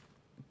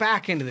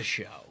back into the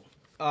show.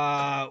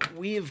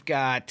 We've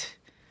got,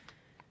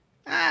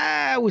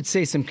 I would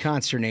say, some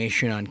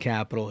consternation on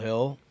Capitol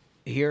Hill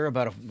here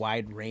about a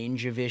wide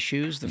range of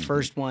issues. The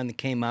first one that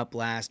came up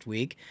last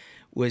week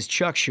was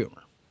Chuck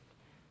Schumer.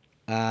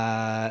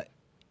 And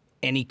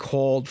he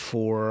called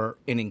for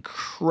an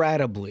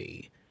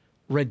incredibly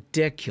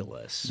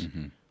ridiculous,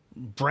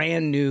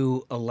 brand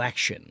new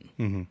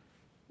election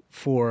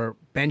for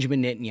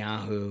Benjamin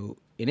Netanyahu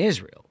in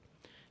Israel.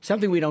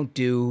 Something we don't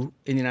do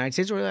in the United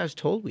States, or I was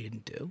told we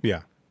didn't do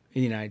in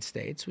the United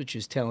States, which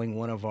is telling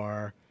one of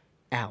our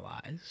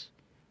allies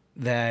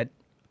that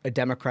a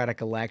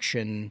democratic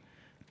election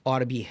ought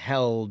to be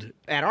held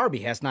at our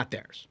behest, not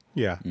theirs.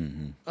 Yeah.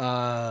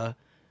 Now,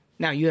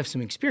 you have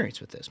some experience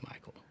with this,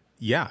 Michael.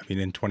 Yeah. I mean,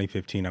 in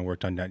 2015, I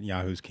worked on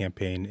Netanyahu's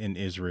campaign in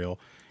Israel,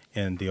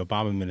 and the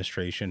Obama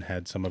administration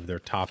had some of their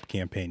top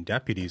campaign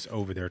deputies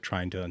over there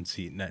trying to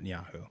unseat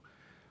Netanyahu.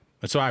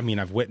 So, I mean,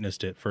 I've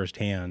witnessed it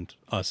firsthand,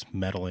 us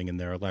meddling in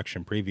their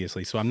election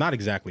previously. So I'm not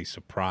exactly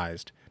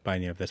surprised by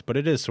any of this, but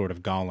it is sort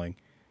of galling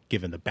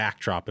given the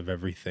backdrop of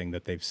everything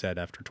that they've said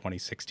after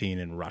 2016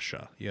 in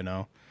Russia,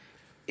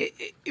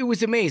 It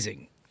was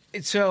amazing.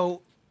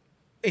 So,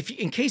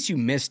 in case you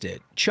missed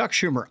it, Chuck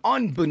Schumer,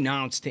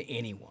 unbeknownst to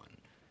anyone,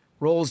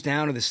 rolls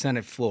down to the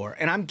Senate floor.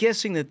 And I'm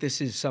guessing that this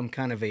is some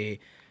kind of a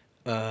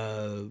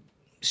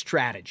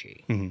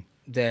strategy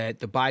that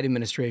the Biden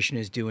administration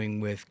is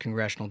doing with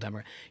congressional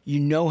Democrats. You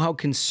know how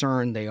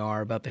concerned they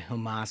are about the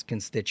Hamas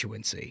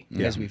constituency,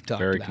 as we've talked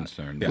very about,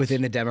 concerned,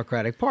 within the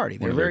Democratic Party.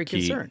 They're very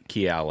concerned.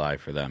 Key ally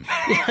for them.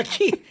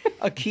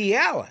 A key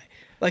ally.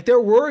 Like,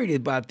 they're worried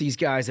about these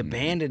guys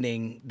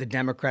abandoning the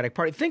Democratic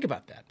Party. Think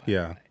about that, by the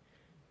way.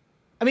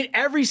 I mean,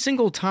 every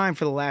single time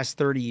for the last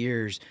 30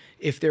 years,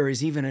 if there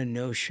is even a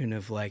notion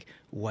of, like,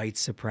 white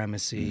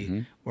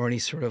supremacy or any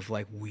sort of,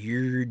 like,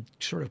 weird,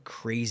 sort of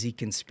crazy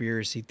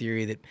conspiracy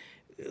theory that,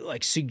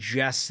 like,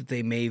 suggests that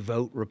they may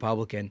vote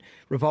Republican,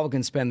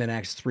 Republicans spend the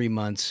next 3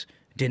 months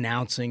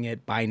denouncing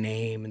it by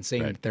name and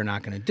saying that they're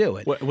not going to do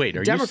it. Wait,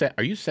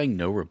 are you saying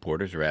no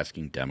reporters are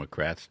asking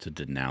Democrats to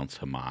denounce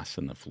Hamas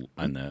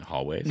in the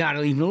hallways? Not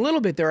even a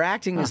little bit. They're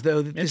acting as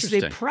though this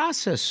is a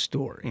process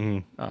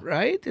story,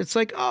 right? It's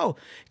like,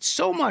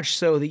 so much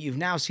so that you've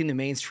now seen the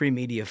mainstream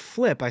media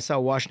flip. I saw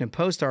a Washington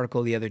Post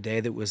article the other day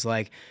that was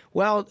like,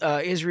 well,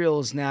 Israel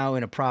is now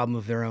in a problem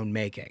of their own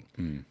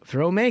making. Of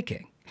their own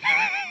making.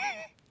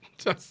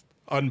 Just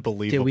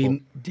unbelievable.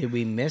 Did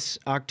we miss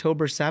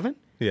October 7th?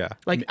 Yeah.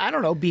 Like, I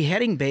don't know,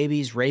 beheading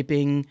babies,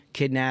 raping,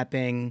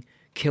 kidnapping,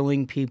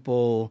 killing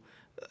people.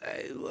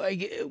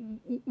 Like,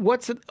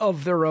 what's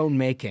of their own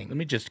making?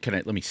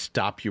 Let me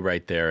stop you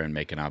right there and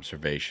make an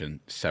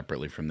observation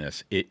separately from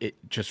this. It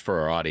just for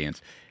our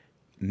audience.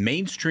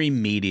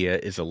 mainstream media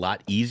is a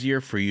lot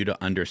easier for you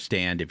to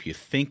understand if you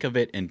think of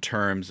it in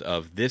terms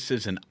of this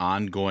is an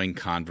ongoing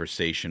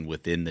conversation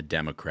within the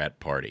Democrat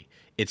Party.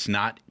 It's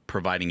not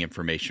providing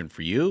information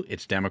for you.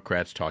 It's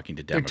Democrats talking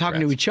to Democrats. They're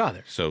talking to each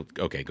other. So,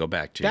 okay, go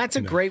back to... That's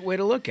a great way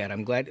to look at it.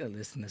 I'm glad.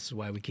 Listen, this is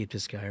why we keep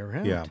this guy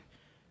around. Yeah.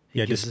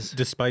 Yeah,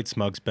 despite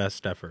Smug's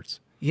best efforts.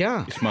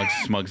 Yeah.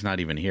 Smug's not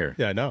even here.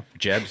 Yeah, I know.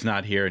 Jeb's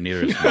not here, and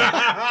neither is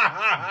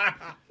Smug.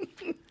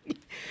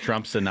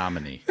 Trump's the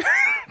nominee.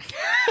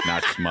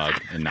 Not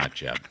Smug and not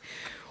Jeb.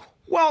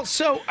 Well,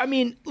 so, I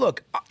mean,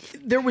 look,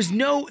 there was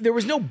no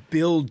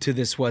build to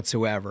this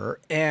whatsoever,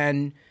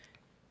 and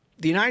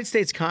the United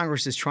States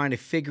Congress is trying to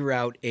figure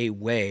out a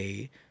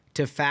way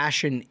to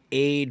fashion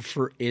aid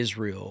for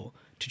Israel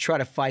to try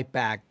to fight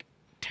back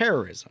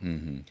terrorism.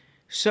 Mm-hmm.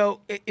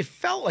 So it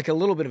felt like a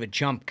little bit of a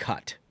jump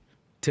cut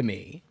to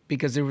me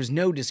because there was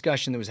no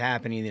discussion that was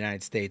happening in the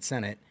United States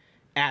Senate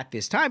at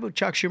this time. But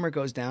Chuck Schumer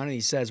goes down and he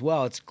says,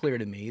 well, it's clear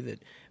to me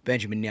that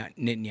Benjamin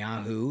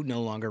Netanyahu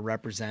no longer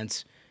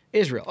represents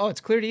Israel. Oh,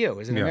 it's clear to you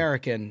as an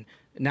American,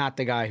 not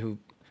the guy who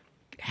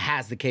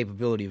has the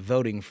capability of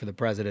voting for the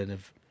president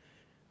of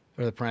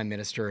or the prime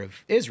minister of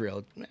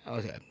Israel.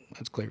 Okay,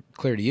 that's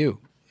clear to you.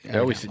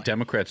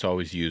 Democrats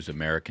always use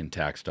American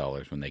tax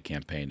dollars when they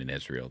campaigned in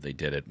Israel. They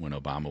did it when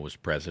Obama was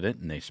president,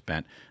 and they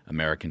spent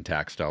American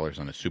tax dollars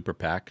on a super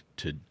PAC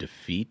to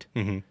defeat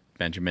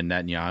Benjamin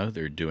Netanyahu.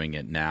 They're doing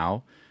it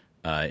now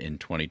in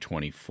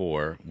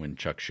 2024 when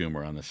Chuck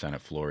Schumer on the Senate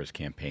floor is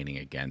campaigning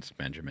against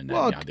Benjamin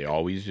Netanyahu. They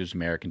always use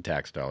American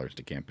tax dollars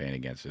to campaign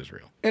against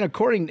Israel. And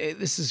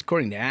this is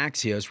according to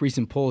Axios,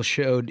 recent polls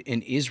showed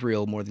in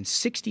Israel more than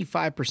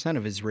 65%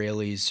 of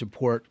Israelis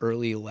support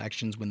early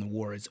elections when the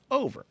war is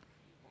over.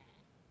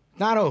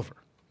 Not over.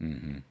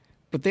 Mm-hmm.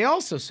 But they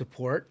also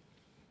support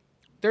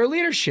their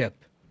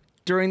leadership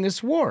during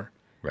this war.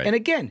 Right. And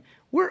again,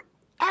 we're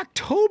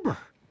October.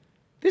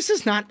 This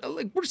is not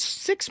like we're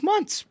 6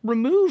 months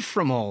removed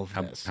from all of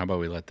this. How about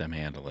we let them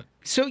handle it?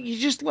 So you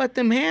just let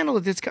them handle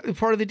it. That's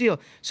part of the deal.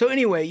 So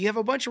anyway, you have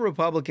a bunch of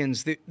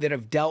Republicans that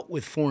have dealt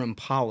with foreign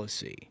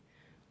policy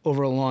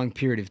over a long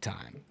period of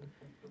time.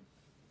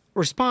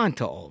 Respond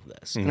to all of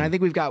this. And I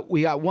think we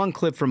got one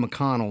clip from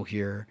McConnell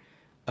here.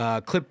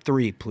 Clip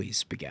 3,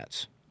 please,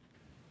 Spaghetts.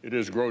 It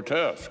is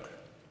grotesque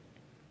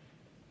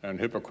and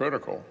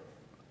hypocritical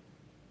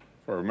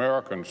for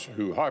Americans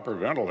who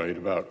hyperventilate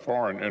about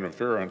foreign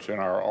interference in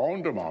our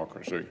own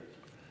democracy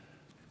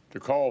to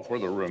call for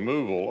the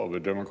removal of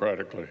a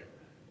democratically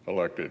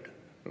elected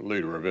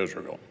leader of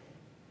Israel.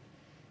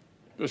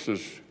 This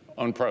is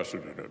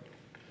unprecedented.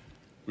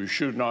 We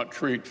should not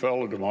treat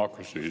fellow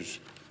democracies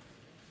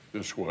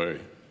this way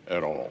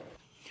at all.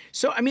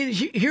 So, I mean,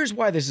 here's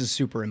why this is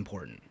super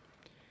important.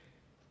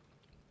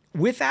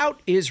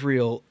 Without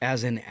Israel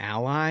as an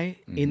ally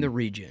in the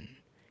region,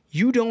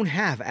 you don't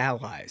have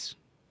allies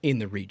in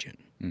the region.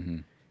 Mm-hmm.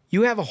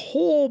 You have a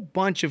whole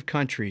bunch of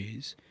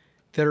countries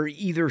that are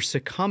either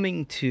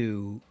succumbing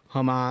to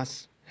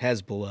Hamas,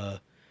 Hezbollah,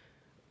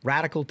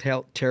 radical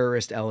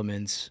terrorist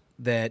elements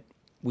that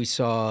we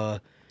saw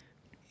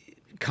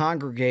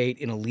congregate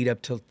in a lead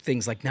up to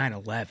things like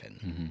 9/11.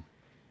 Mm-hmm.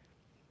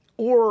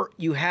 Or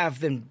you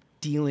have them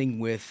dealing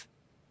with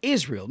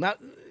Israel. Now,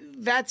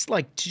 that's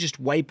like to just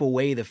wipe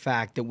away the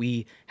fact that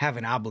we have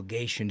an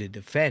obligation to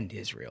defend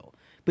Israel.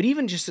 But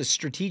even just a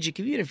strategic,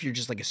 even if you're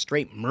just like a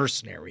straight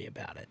mercenary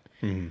about it,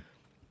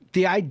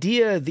 the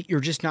idea that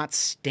you're just not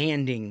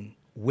standing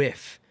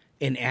with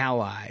an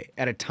ally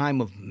at a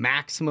time of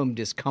maximum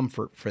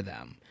discomfort for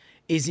them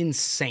is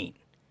insane.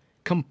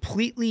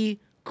 Completely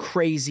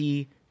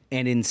crazy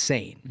and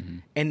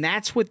insane. And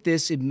that's what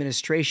this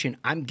administration,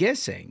 I'm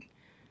guessing,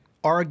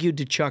 argued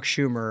to Chuck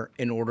Schumer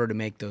in order to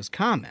make those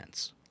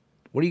comments.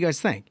 What do you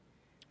guys think?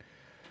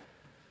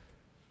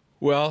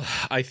 Well,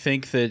 I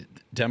think that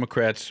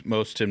Democrats'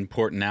 most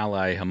important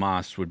ally,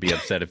 Hamas, would be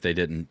upset if they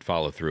didn't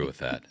follow through with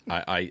that.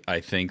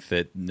 I think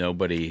that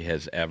nobody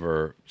has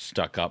ever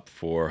stuck up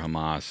for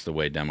Hamas the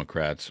way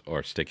Democrats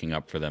are sticking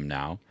up for them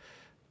now.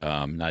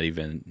 Not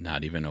even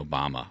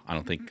Obama. I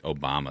don't think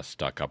Obama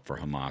stuck up for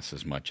Hamas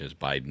as much as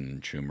Biden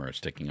and Schumer are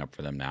sticking up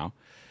for them now.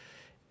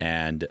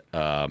 And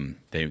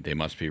they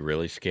must be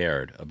really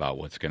scared about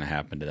what's going to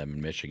happen to them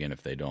in Michigan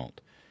if they don't,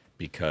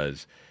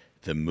 because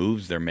the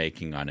moves they're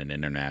making on an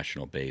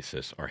international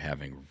basis are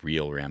having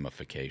real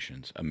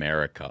ramifications.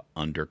 America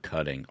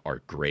undercutting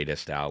our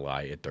greatest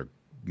ally at their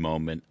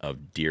moment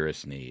of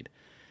dearest need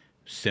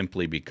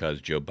simply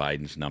because Joe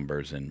Biden's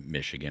numbers in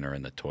Michigan are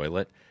in the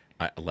toilet.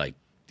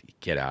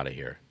 Get out of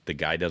here. The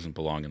guy doesn't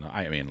belong in the...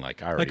 I mean,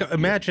 like, I already... Like,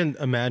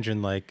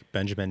 imagine like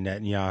Benjamin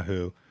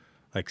Netanyahu,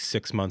 like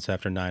 6 months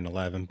after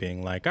 9/11,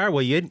 being like, all right,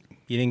 well, you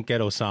didn't get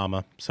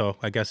Osama, so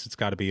I guess it's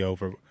got to be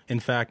over.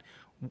 In fact,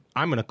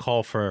 I'm going to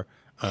call for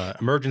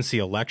emergency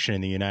election in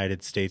the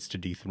United States to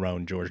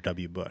dethrone George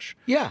W. Bush.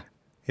 Yeah.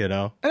 You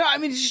know? I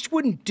mean, it just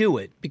wouldn't do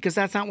it because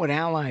that's not what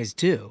allies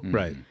do.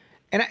 Right.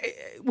 And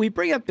we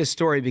bring up this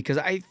story because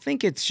I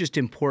think it's just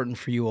important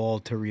for you all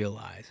to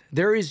realize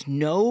there is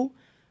no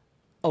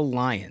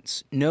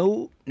alliance,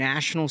 no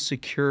national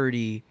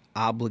security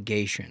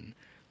obligation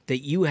that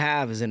you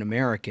have as an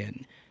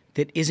American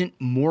that isn't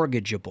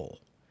mortgageable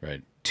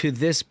to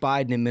this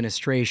Biden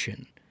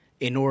administration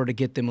in order to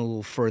get them a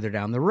little further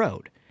down the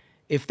road.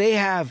 If they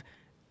have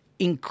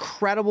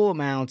incredible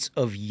amounts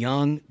of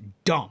young,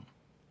 dumb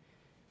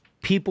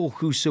people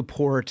who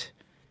support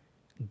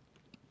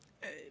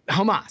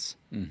Hamas,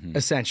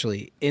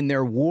 essentially, in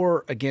their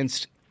war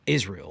against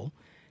Israel,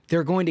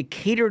 they're going to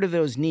cater to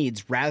those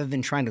needs rather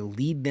than trying to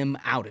lead them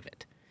out of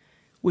it,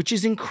 which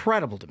is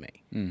incredible to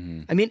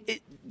me. I mean,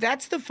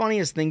 that's the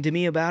funniest thing to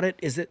me about it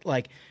is that,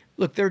 like,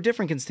 look, there are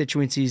different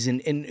constituencies,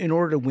 and in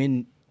order to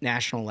win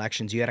national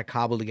elections, you got to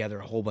cobble together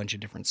a whole bunch of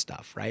different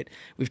stuff, right?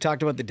 We've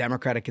talked about the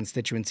Democratic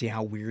constituency,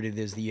 how weird it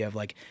is that you have,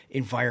 like,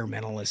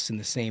 environmentalists in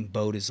the same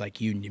boat as,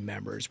 like, union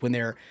members when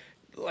they're,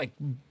 like,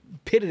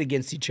 pitted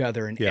against each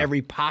other in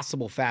every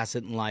possible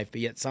facet in life,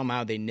 but yet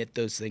somehow they knit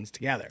those things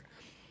together.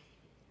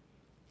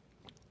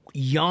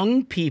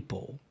 Young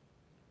people,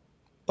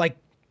 like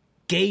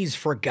Gays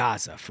for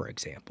Gaza, for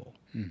example,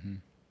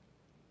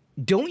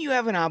 don't you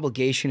have an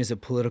obligation as a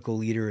political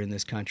leader in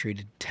this country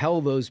to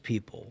tell those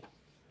people,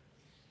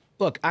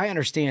 look, I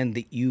understand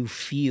that you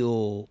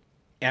feel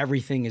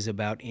everything is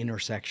about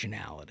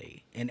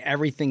intersectionality and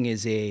everything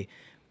is a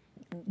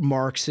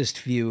Marxist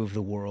view of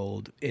the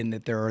world in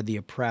that there are the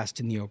oppressed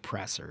and the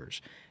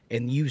oppressors,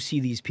 and you see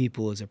these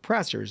people as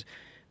oppressors.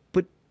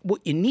 But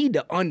what you need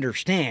to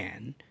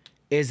understand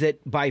is that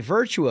by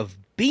virtue of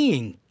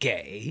being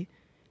gay,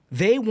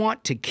 they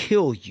want to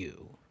kill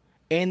you,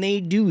 and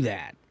they do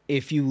that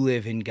if you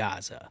live in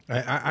Gaza.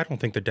 I don't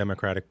think the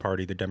Democratic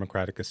Party, the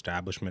Democratic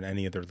establishment,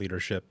 any of their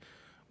leadership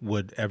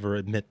would ever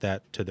admit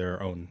that to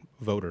their own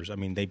voters. I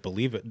mean, they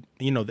believe it.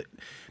 You know,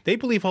 they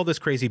believe all this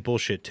crazy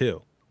bullshit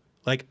too.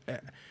 Like,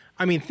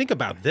 I mean, think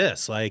about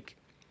this. Like,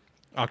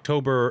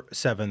 October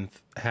 7th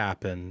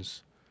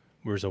happens.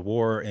 There's a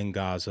war in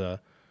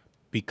Gaza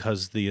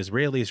because the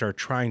Israelis are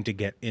trying to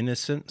get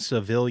innocent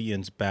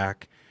civilians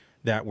back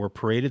that were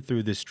paraded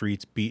through the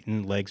streets,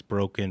 beaten, legs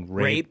broken,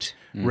 raped.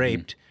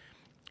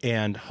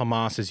 And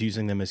Hamas is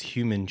using them as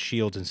human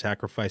shields and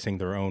sacrificing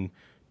their own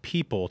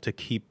people to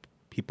keep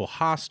people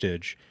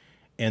hostage.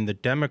 And the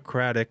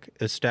Democratic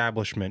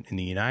establishment in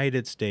the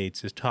United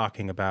States is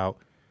talking about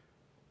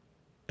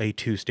a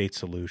two-state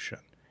solution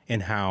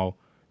and how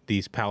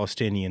these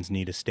Palestinians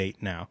need a state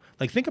now.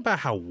 Like, think about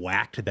how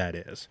whacked that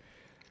is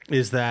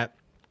that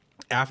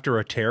after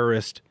a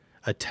terrorist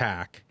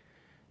attack,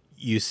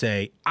 you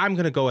say, I'm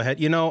going to go ahead.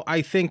 You know,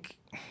 I think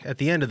at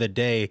the end of the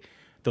day,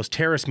 those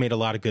terrorists made a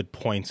lot of good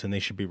points and they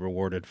should be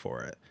rewarded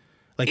for it.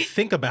 Like,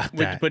 think about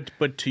that.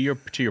 But to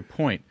your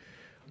point,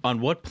 on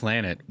what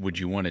planet would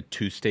you want a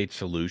two-state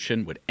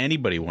solution? Would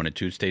anybody want a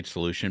two-state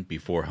solution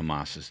before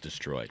Hamas is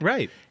destroyed?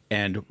 Right.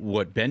 And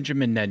what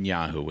Benjamin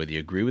Netanyahu, whether you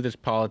agree with his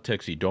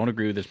politics, you don't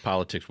agree with his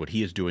politics, what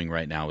he is doing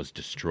right now is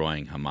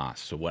destroying Hamas.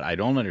 So what I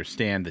don't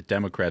understand that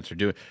Democrats are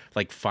doing,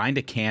 like, find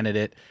a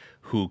candidate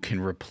who can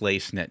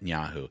replace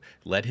Netanyahu.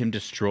 Let him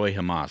destroy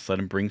Hamas. Let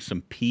him bring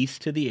some peace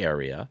to the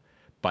area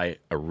by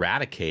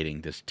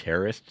eradicating this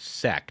terrorist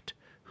sect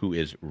who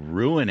is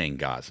ruining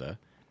Gaza.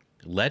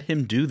 Let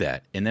him do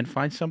that and then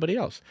find somebody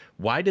else.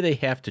 Why do they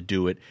have to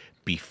do it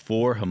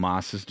before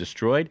Hamas is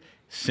destroyed?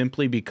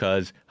 Simply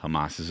because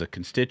Hamas is a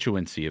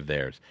constituency of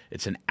theirs.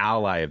 It's an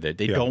ally of theirs.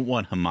 They don't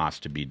want Hamas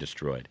to be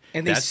destroyed.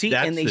 And that's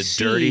the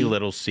dirty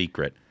little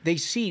secret. They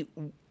see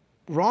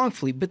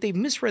wrongfully, but they've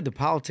misread the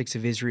politics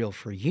of Israel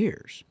for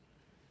years.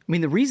 I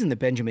mean, the reason that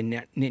Benjamin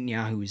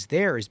Netanyahu is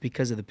there is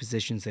because of the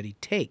positions that he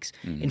takes.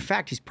 In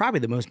fact, he's probably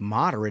the most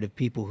moderate of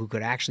people who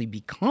could actually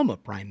become a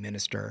prime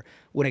minister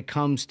when it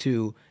comes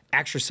to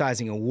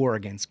exercising a war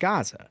against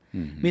Gaza. I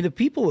mean, the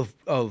people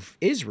of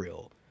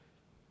Israel,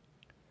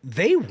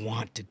 they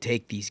want to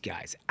take these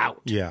guys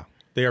out. Yeah.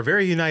 They are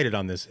very united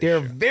on this issue. They're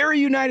very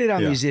united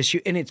on this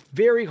issue, and it's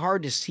very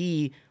hard to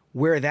see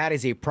where that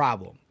is a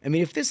problem. I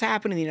mean, if this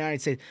happened in the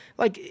United States,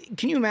 like,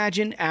 can you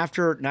imagine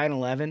after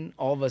 9/11,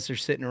 all of us are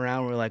sitting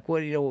around, we're like,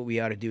 well, you know what we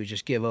ought to do is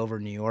just give over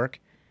New York.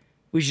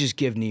 We should just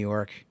give New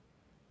York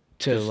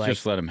to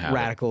just let them have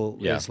radical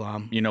it.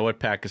 Islam. You know what,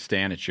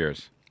 Pakistan, it's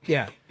yours.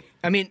 Yeah.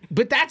 I mean,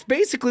 but that's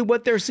basically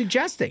what they're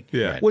suggesting.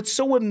 Yeah. What's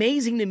so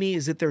amazing to me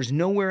is that there's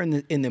nowhere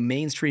in the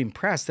mainstream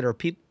press that are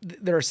people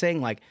that are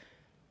saying, like,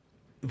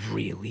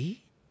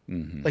 really?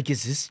 Like,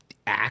 is this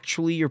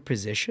actually your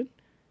position?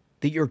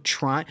 That you're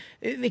trying?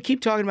 They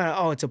keep talking about,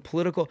 oh, it's a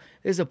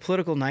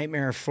political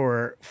nightmare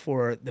for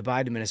the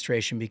Biden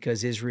administration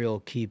because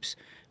Israel keeps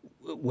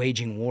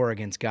waging war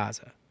against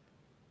Gaza.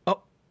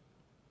 Oh,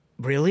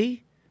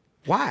 really?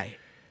 Why?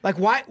 Like,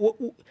 why?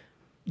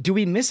 Do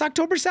we miss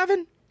October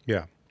 7?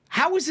 Yeah.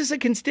 How is this a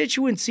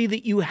constituency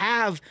that you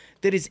have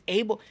that is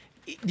able?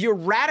 The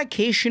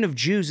eradication of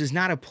Jews is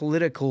not a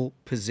political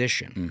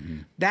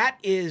position. That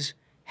is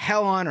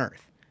hell on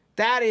earth.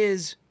 That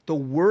is the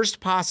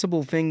worst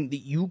possible thing that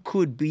you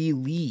could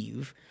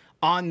believe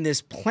on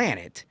this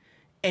planet.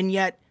 And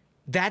yet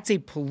that's a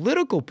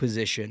political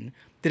position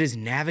that is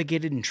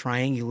navigated and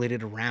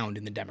triangulated around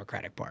in the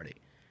Democratic Party.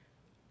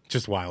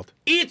 Just wild.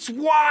 It's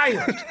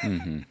wild.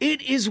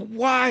 It is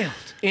wild.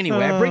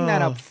 Anyway, I bring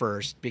that up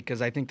first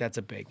because I think that's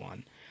a big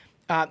one.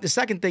 The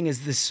second thing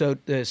is the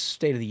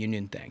State of the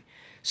Union thing.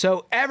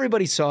 So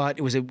everybody saw it.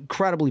 It was an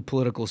incredibly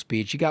political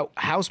speech. You got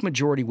House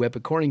Majority Whip,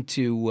 according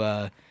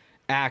to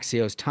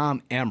Axios,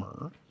 Tom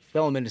Emmer,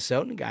 fellow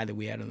Minnesotan, a guy that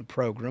we had on the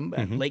program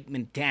at Lake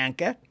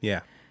Minnetonka. Yeah.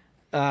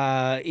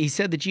 He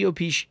said the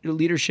GOP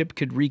leadership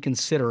could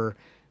reconsider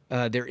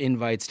their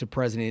invites to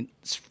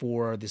presidents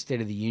for the State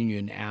of the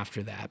Union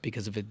after that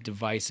because of a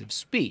divisive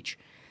speech.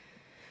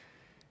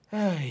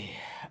 Look,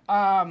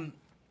 I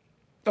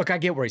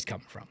get where he's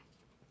coming from.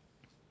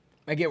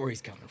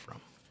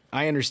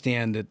 I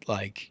understand that,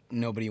 like,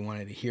 nobody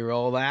wanted to hear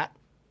all that,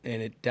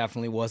 and it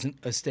definitely wasn't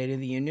a State of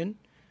the Union.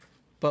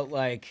 But,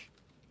 like,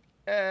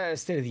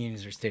 State of the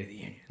Unions are State of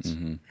the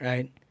Unions,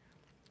 right?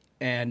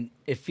 And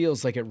it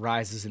feels like it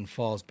rises and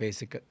falls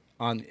basic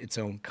on its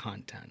own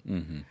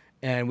content.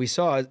 And we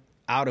saw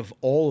out of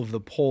all of the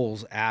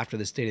polls after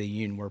the State of the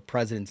Union where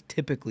presidents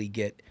typically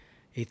get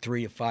a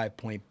 3 to 5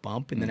 point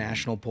bump in the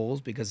national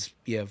polls because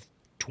you have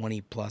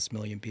 20+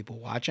 million people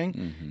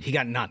watching, he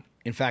got none.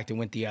 In fact, it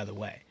went the other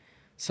way.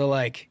 So,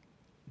 like,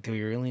 do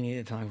we really need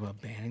to talk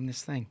about banning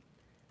this thing?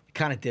 It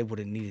kind of did what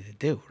it needed to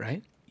do,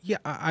 right? Yeah,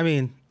 I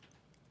mean,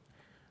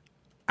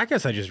 I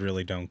guess I just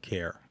really don't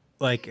care.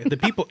 Like the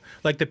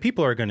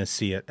people are going to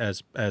see it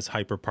as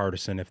hyper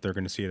partisan if they're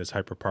going to see it as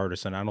hyper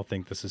partisan. I don't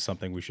think this is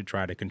something we should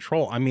try to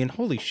control. I mean,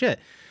 holy shit,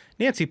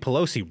 Nancy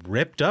Pelosi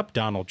ripped up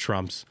Donald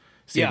Trump's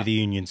State of the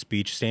Union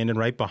speech, standing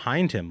right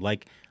behind him.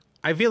 Like,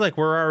 I feel like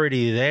we're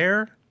already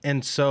there,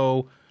 and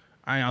so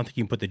I don't think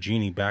you can put the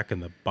genie back in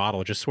the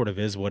bottle. It just sort of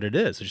is what it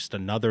is. It's just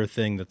another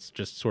thing that's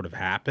just sort of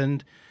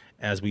happened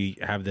as we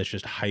have this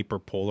just hyper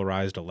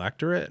polarized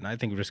electorate, and I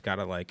think we just got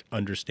to like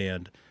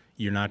understand.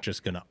 You're not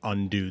just going to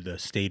undo the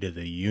State of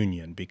the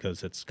Union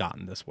because it's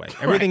gotten this way.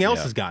 Everything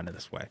else has gotten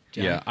this way.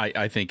 Yeah,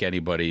 I think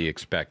anybody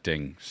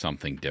expecting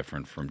something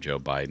different from Joe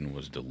Biden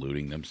was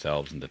deluding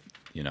themselves in the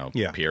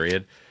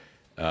period.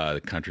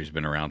 The country's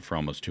been around for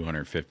almost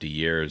 250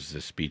 years.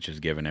 The speech is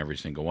given every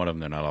single one of them.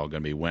 They're not all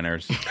going to be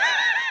winners.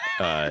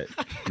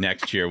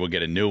 Next year we'll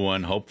get a new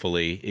one.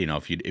 Hopefully,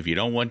 if you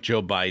don't want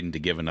Joe Biden to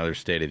give another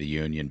State of the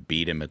Union,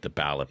 beat him at the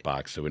ballot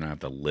box so we don't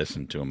have to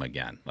listen to him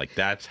again. Like,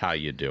 that's how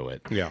you do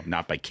it. Yeah.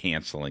 Not by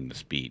canceling the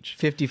speech.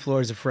 50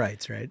 floors of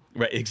frights, right?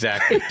 Right,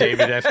 exactly.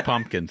 David S.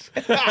 Pumpkins.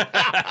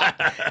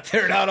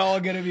 They're not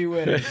all going to be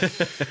winners.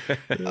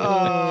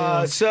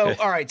 So,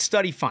 all right,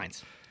 study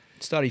finds.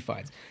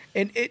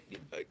 And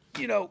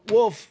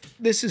Wolf,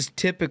 this has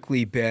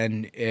typically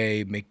been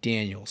a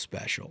McDaniel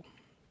special.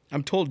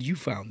 I'm told you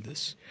found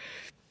this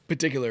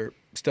particular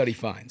study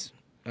finds,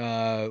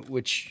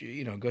 which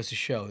goes to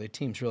show that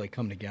teams really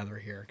come together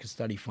here because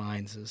study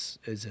finds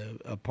is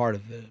a part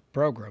of the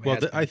program. Well,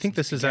 I think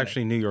this is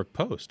actually New York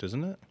Post,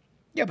 isn't it?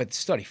 Yeah, but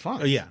study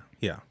finds. Yeah.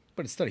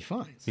 But it's study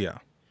finds. Yeah.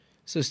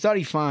 So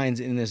study finds,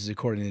 and this is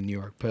according to the New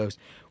York Post,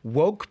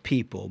 woke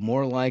people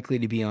more likely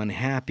to be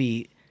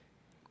unhappy,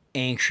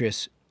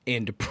 anxious,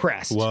 and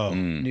depressed. Whoa.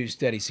 New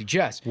study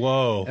suggests.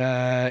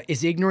 Whoa.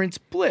 Is ignorance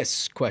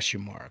bliss? ?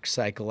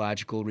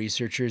 Psychological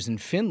researchers in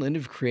Finland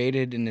have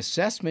created an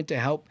assessment to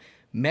help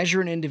measure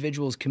an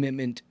individual's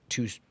commitment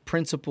to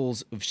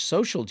principles of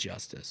social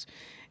justice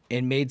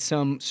and made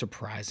some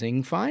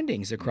surprising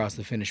findings across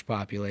the Finnish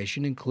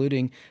population,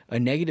 including a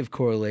negative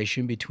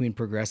correlation between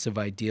progressive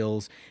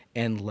ideals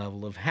and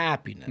level of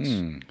happiness.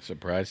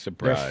 Surprise,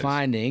 Their surprise.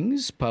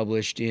 findings,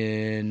 published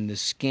in the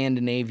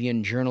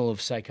Scandinavian Journal of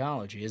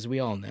Psychology, as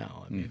we all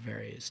know, a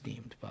very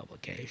esteemed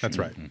publication. That's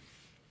right.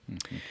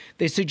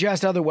 They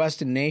suggest other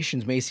Western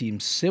nations may see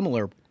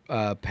similar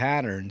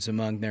patterns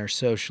among their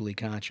socially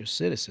conscious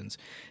citizens.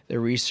 Their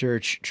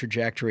research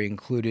trajectory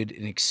included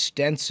an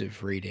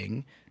extensive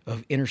reading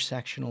of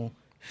intersectional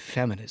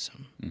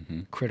feminism,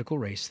 critical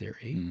race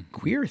theory,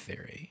 queer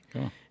theory,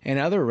 and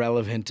other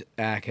relevant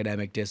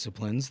academic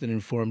disciplines that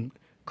inform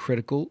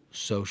critical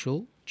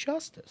social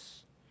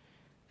justice.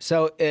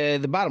 So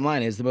the bottom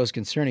line is the most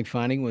concerning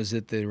finding was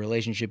that the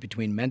relationship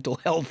between mental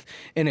health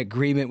and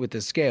agreement with the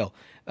scale.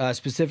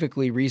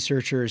 Specifically,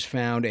 researchers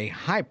found a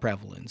high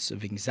prevalence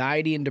of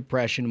anxiety and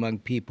depression among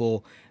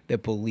people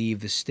that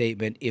believe the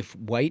statement, if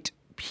white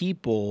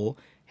people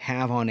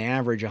have on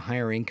average a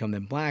higher income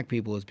than black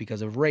people, is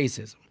because of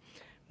racism.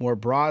 More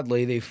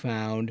broadly, they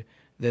found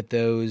that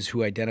those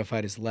who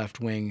identified as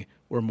left-wing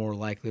were more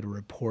likely to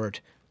report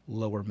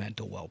lower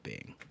mental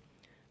well-being.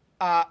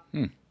 I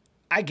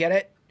get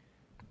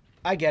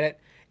it.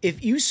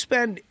 If you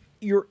spend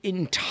your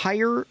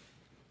entire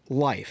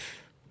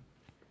life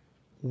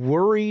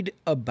worried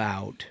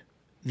about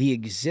the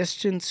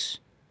existence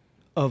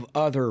of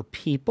other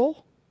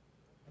people,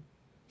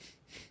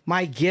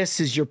 my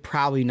guess is you're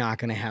probably not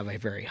going to have a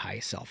very high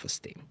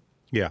self-esteem.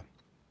 Yeah.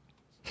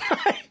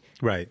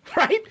 Right.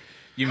 Right?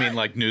 You mean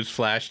like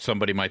newsflash,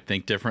 somebody might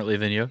think differently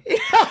than you?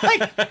 Yeah,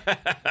 like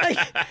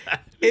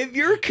if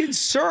you're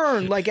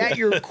concerned, like at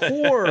your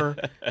core,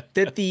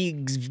 that the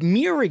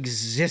mere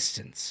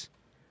existence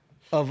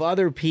of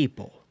other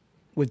people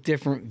with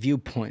different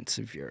viewpoints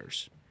of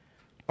yours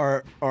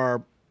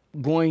are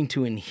going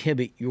to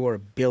inhibit your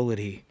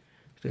ability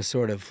to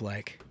sort of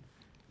like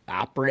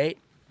operate,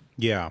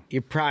 you're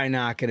probably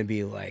not going to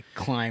be like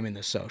climbing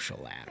the social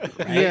ladder,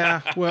 right?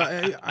 Yeah,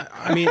 well,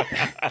 I mean,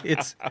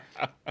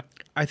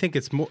 I think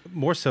it's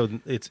more so.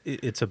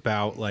 It's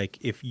about like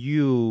if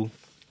you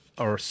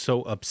are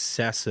so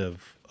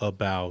obsessive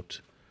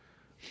about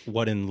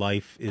what in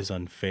life is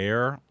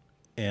unfair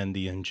and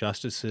the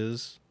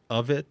injustices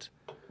of it,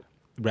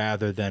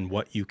 rather than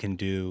what you can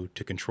do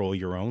to control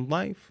your own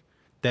life,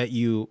 that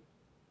you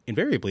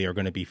invariably are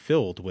going to be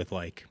filled with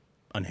like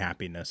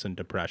unhappiness and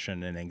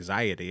depression and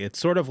anxiety. It's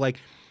sort of like,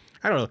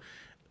 I don't know,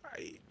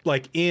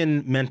 like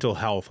in mental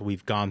health,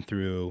 we've gone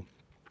through,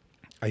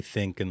 I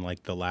think in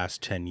like the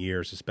last 10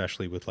 years,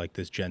 especially with like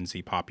this Gen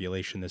Z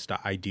population, this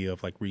idea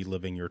of like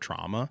reliving your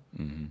trauma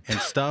and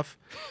stuff.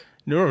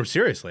 No,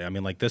 seriously. I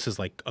mean, like this is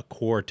like a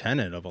core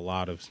tenet of a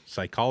lot of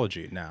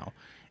psychology now.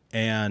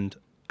 And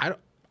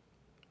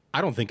I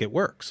don't think it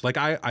works. Like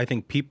I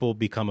think people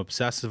become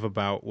obsessive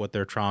about what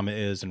their trauma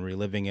is and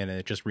reliving it, and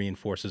it just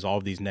reinforces all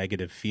of these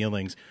negative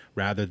feelings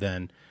rather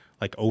than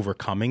like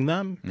overcoming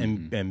them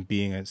and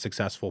being a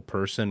successful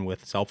person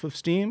with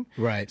self-esteem.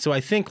 Right. So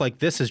I think like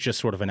this is just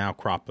sort of an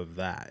outcrop of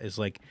that. Is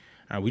like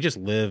we just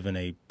live in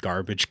a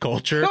garbage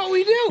culture. Oh,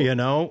 we do. You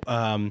know,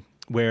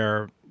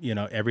 where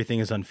everything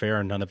is unfair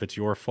and none of it's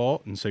your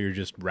fault, and so you're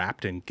just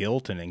wrapped in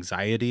guilt and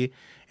anxiety,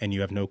 and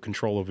you have no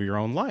control over your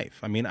own life.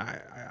 I mean,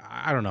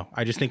 I don't know.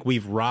 I just think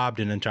we've robbed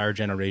an entire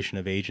generation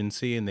of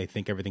agency, and they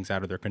think everything's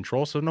out of their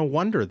control. So no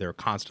wonder they're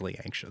constantly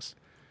anxious.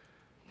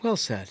 Well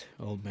said,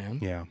 old man.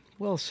 Yeah.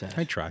 Well said.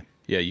 I try.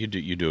 Yeah, you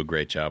do a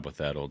great job with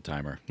that, old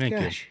timer. Thank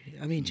you.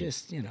 I mean,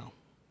 just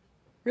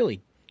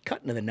really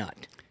cutting to the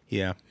nut.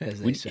 Yeah.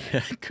 As they say.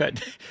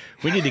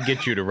 We need to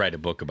get you to write a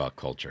book about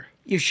culture.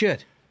 You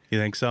should. You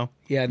think so?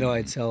 Yeah, no,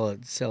 I'd sell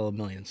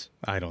millions.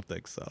 I don't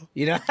think so.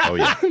 You know? Oh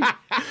yeah.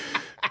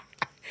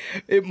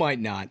 It might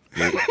not.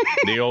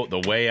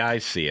 The way I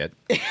see it,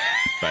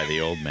 by the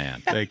old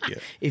man. Thank you.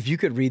 If you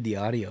could read the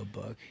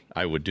audiobook.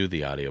 I would do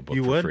the audiobook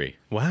You for would? free.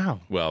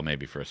 Wow. Well,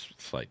 maybe for a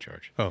slight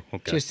charge. Oh,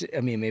 okay.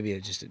 Maybe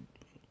just a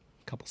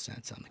couple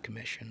cents on the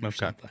commission or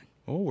something.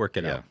 We'll work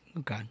it out.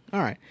 Okay.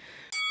 All right.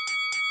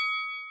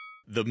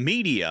 The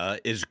media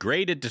is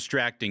great at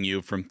distracting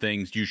you from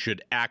things you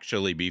should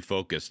actually be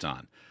focused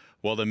on.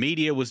 While the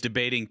media was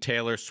debating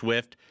Taylor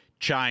Swift,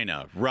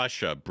 China,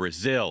 Russia,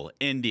 Brazil,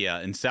 India,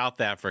 and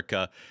South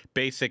Africa,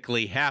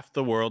 basically half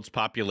the world's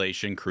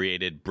population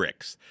created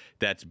BRICS.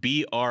 That's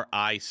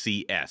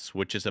BRICS,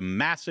 which is a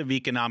massive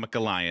economic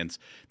alliance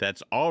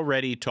that's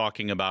already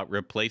talking about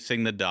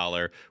replacing the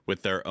dollar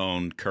with their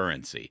own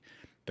currency.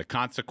 The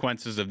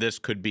consequences of this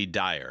could be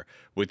dire,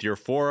 with your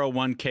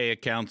 401k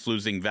accounts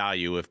losing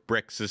value if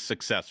BRICS is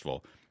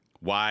successful.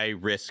 Why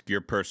risk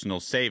your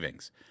personal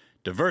savings?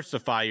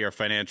 Diversify your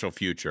financial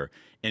future.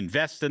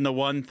 Invest in the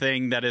one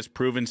thing that has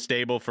proven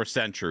stable for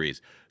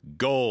centuries.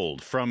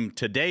 Gold from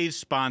today's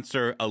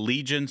sponsor,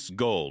 Allegiance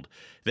Gold.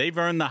 They've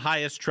earned the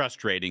highest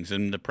trust ratings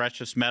in the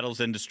precious metals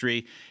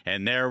industry,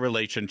 and their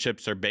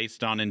relationships are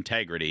based on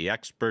integrity,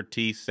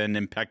 expertise, and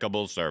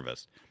impeccable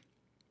service.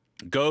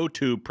 Go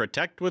to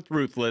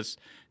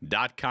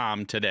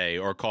protectwithruthless.com today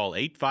or call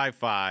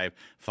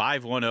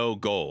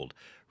 855-510-GOLD.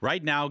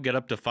 Right now, get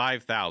up to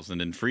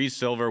 $5,000 in free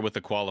silver with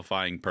a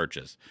qualifying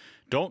purchase.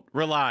 Don't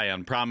rely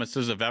on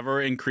promises of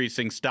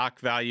ever-increasing stock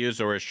values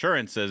or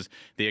assurances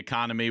the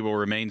economy will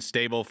remain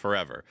stable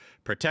forever.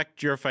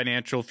 Protect your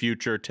financial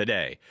future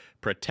today.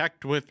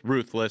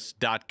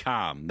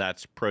 Protectwithruthless.com.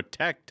 That's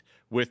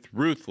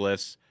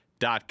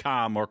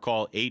protectwithruthless.com or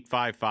call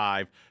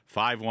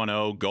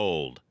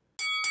 855-510-GOLD.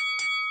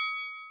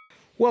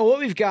 Well, what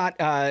we've got,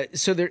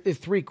 so there are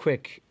three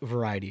quick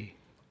variety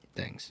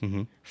things.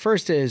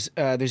 First is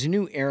there's a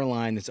new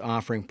airline that's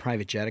offering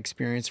private jet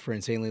experience for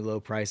insanely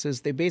low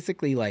prices. They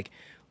basically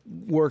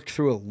worked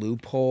through a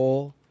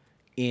loophole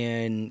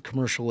in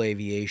commercial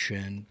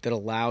aviation that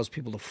allows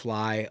people to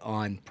fly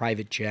on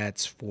private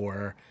jets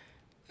for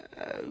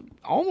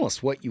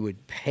almost what you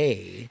would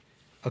pay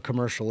a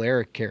commercial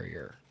air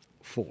carrier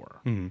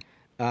for. And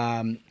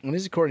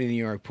this is according to the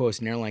New York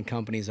Post. An airline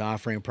company is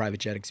offering a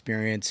private jet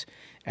experience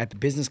at the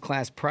business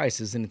class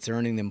prices, and it's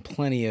earning them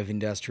plenty of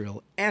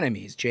industrial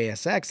enemies.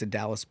 JSX, a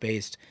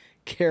Dallas-based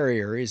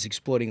carrier, is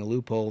exploiting a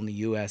loophole in the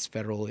U.S.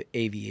 Federal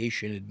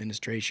Aviation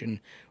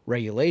Administration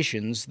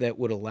regulations that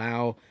would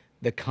allow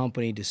the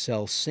company to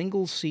sell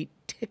single-seat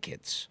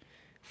tickets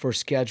for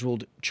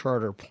scheduled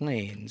charter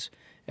planes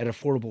at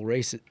affordable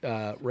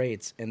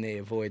rates, and they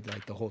avoid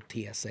the whole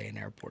TSA and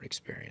airport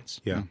experience.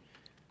 Yeah.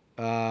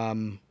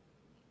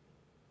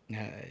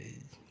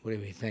 What do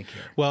we think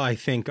here? Well, I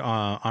think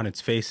on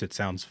its face it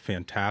sounds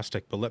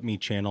fantastic, but let me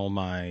channel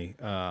my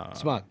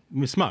Smug.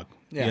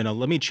 Yeah.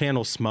 Let me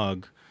channel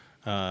Smug,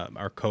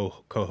 our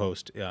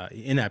co-host,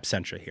 in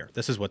absentia here.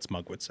 This is what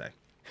Smug would say.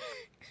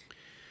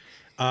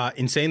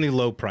 Insanely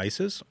low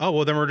prices. Oh,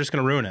 well, then we're just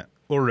going to ruin it.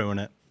 We'll ruin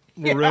it.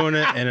 We'll ruin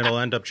it, and it'll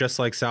end up just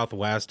like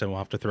Southwest, and we'll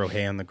have to throw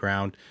hay on the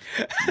ground.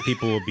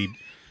 People will be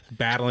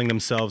battling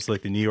themselves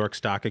like the New York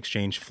Stock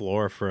Exchange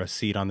floor for a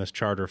seat on this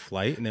charter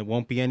flight, and it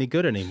won't be any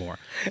good anymore.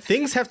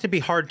 Things have to be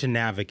hard to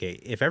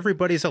navigate. If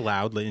everybody's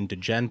allowed into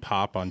Gen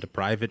Pop onto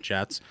private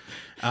jets,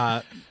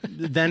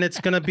 then it's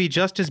going to be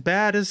just as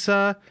bad as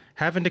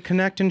having to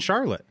connect in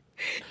Charlotte.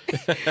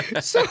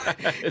 So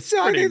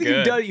I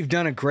think you've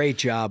done a great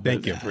job.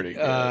 Thank you. Pretty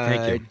good.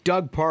 Thank you.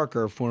 Doug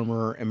Parker,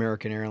 former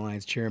American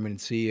Airlines chairman and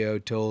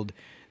CEO, told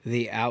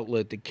the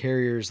outlet that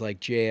carriers like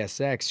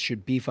JSX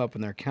should beef up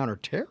on their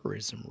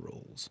counterterrorism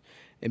rules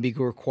and be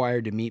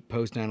required to meet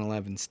post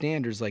 9/11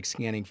 standards like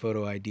scanning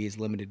photo IDs,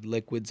 limited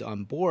liquids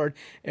on board,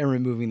 and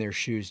removing their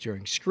shoes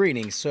during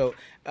screening. So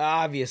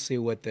obviously,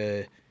 what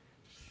the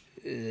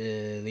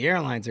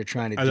airlines are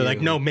trying to do, they're like,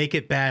 no, make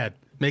it bad.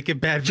 Make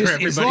it bad for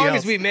everybody else. As long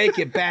as we make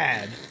it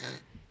bad.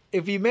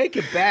 If you make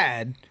it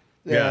bad,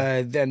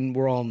 then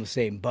we're all in the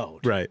same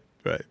boat. Right.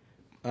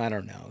 I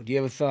don't know. Do you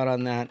have a thought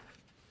on that?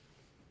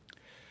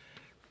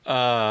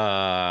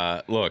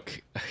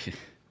 Look,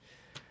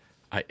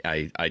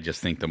 I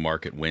just think the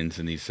market wins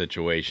in these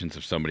situations.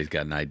 If somebody's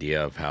got an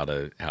idea of how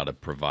to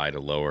provide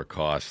a lower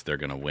cost, they're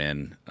going to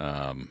win.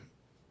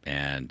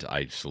 And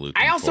I salute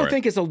them. I also for it.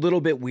 think it's a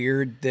little bit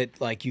weird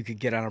that like you could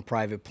get on a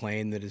private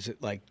plane that is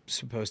like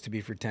supposed to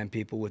be for 10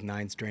 people with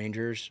 9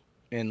 strangers,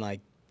 and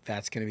like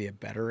that's going to be a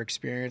better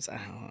experience. I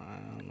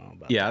don't know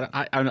about that.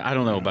 I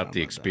don't know about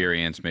the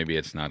experience. Maybe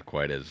it's not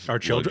quite as Are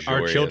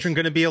children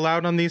going to be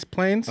allowed on these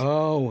planes?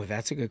 Oh,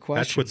 that's a good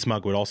question. That's what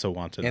Smug would also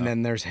want to know. And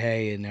then there's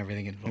hay and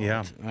everything involved.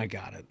 Yeah. I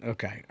got it.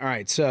 Okay. All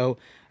right. So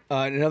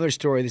another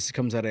story, this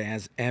comes out of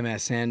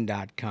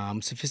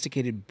MSN.com.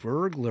 Sophisticated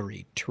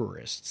burglary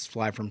tourists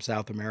fly from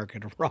South America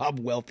to rob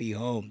wealthy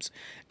homes,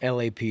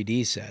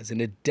 LAPD says.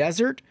 In a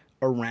desert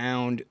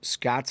around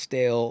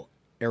Scottsdale,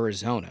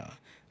 Arizona,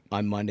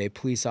 on Monday,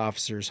 police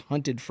officers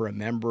hunted for a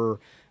member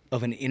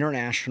of an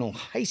international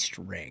heist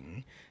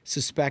ring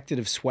suspected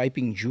of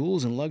swiping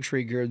jewels and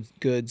luxury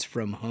goods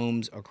from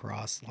homes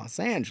across Los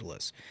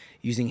Angeles.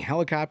 Using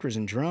helicopters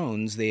and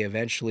drones, they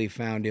eventually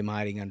found him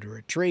hiding under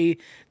a tree.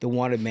 The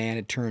wanted man,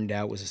 it turned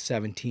out, was a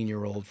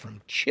 17-year-old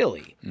from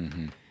Chile.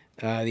 Mm-hmm.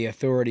 The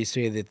authorities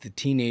say that the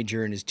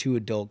teenager and his 2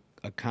 adult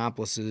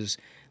accomplices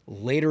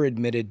later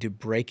admitted to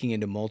breaking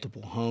into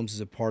multiple homes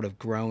as a part of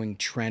growing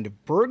trend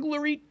of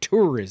burglary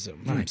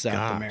tourism from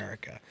South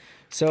America.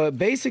 So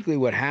basically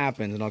what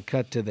happens, and I'll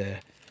cut to the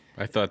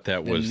I thought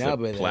that was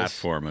the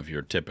platform of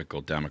your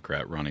typical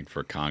Democrat running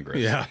for Congress.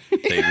 Yeah.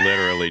 They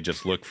literally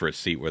just look for a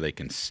seat where they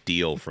can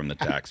steal from the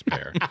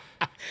taxpayer.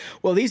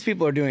 Well, these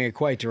people are doing it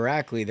quite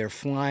directly. They're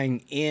flying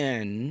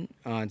in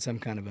on some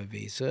kind of a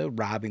visa,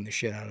 robbing the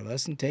shit out of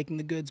us, and taking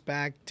the goods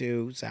back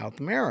to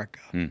South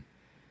America.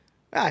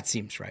 That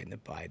seems right in the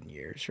Biden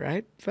years,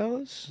 right,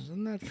 fellas?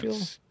 Doesn't that feel?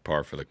 It's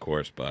par for the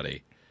course,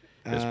 buddy.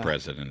 This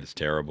president is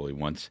terrible.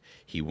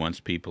 He wants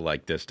people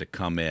like this to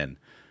come in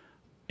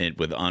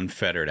with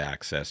unfettered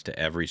access to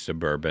every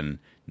suburban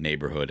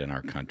neighborhood in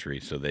our country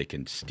so they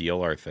can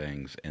steal our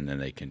things and then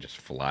they can just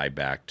fly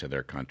back to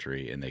their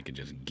country and they can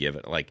just give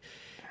it. Like,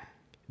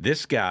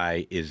 this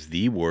guy is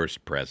the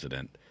worst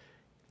president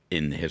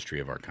in the history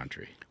of our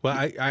country.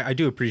 Well, I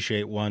do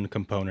appreciate one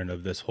component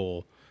of this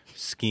whole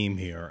scheme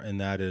here,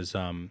 and that is,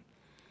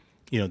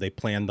 they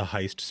planned the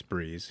heist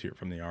sprees here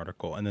from the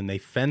article, and then they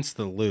fenced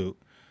the loot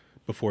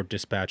before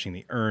dispatching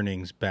the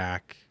earnings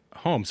back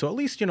home. So at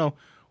least,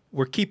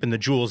 we're keeping the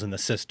jewels in the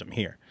system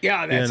here.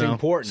 Yeah, that's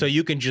important. So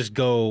you can just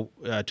go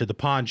to the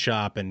pawn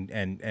shop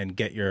and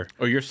get your.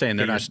 Oh, you're saying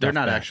they're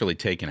not actually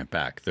taking it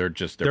back. They're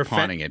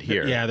pawning it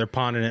here. Yeah, they're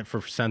pawning it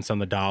for cents on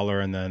the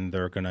dollar, and then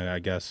they're gonna, I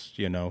guess,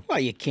 Well,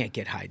 you can't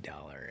get high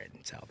dollar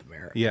in South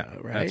America. Yeah,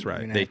 right? that's right.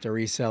 You're gonna have to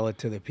resell it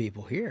to the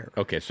people here.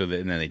 Okay, so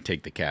then they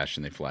take the cash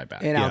and they fly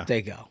back. And out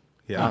they go.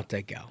 Yeah. Out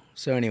they go.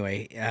 So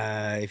anyway,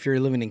 if you're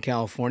living in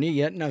California,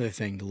 yet another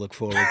thing to look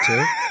forward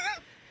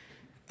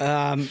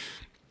to.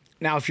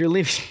 Now, if you're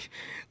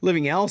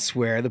living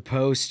elsewhere,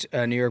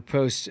 the New York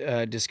Post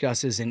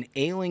discusses an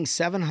ailing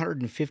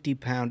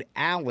 750-pound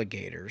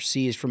alligator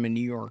seized from a New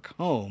York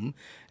home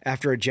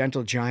after a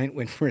gentle giant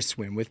went for a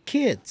swim with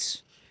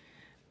kids.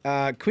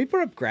 Can we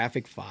put up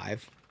graphic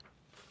 5?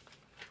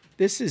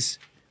 This is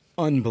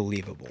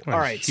unbelievable. All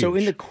right, huge. So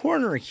in the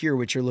corner here,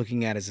 what you're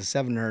looking at is a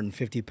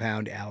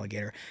 750-pound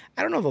alligator.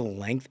 I don't know the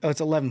length. Oh,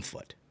 it's 11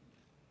 foot.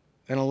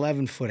 An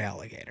 11-foot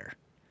alligator.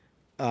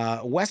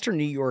 Western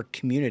New York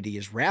community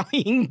is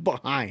rallying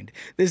behind.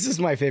 This is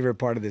my favorite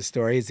part of this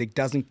story, is it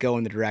doesn't go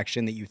in the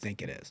direction that you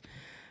think it is.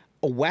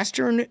 A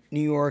Western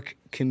New York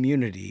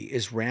community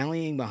is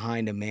rallying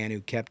behind a man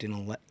who kept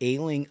an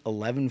ailing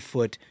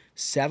 11-foot,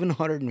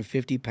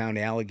 750-pound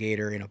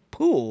alligator in a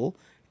pool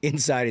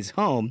inside his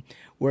home,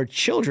 where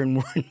children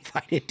were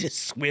invited to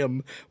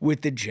swim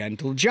with the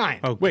gentle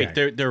giant. Okay. Wait,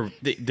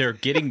 they're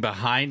getting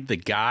behind the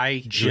guy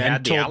who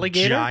had the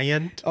alligator?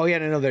 Giant? Oh, yeah,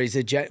 no, he's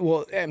a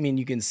well, I mean,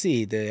 you can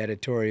see the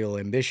editorial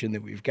ambition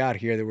that we've got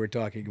here, that we're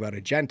talking about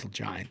a gentle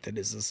giant that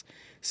is this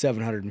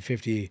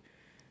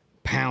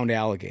 750-pound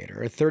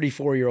alligator. A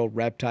 34-year-old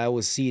reptile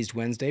was seized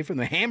Wednesday from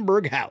the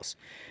Hamburg house,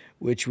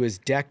 which was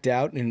decked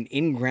out in an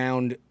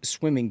in-ground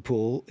swimming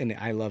pool. And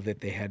I love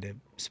that they had to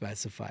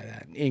specify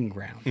that,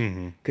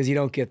 in-ground. Because you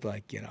don't get,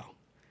 like, you know,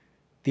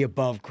 the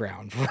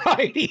above-ground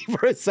variety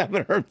for a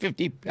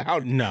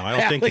 750-pound No, I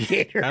don't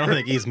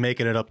think he's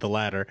making it up the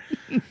ladder.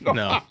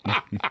 No.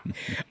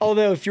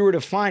 Although if you were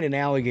to find an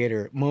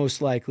alligator,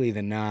 most likely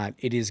than not,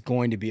 it is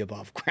going to be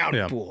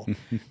above-ground pool.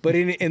 But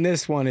in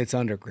this one, it's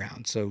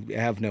underground, so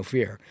have no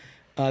fear.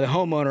 The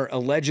homeowner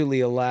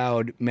allegedly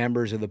allowed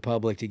members of the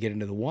public to get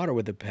into the water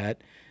with the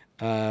pet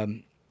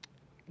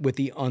with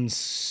the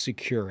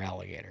unsecure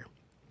alligator.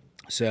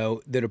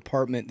 So the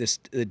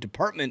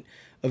Department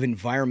of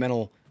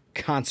Environmental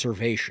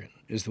Conservation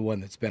is the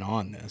one that's been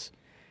on this.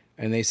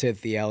 And they said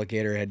that the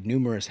alligator had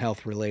numerous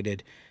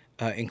health-related,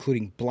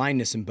 including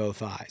blindness in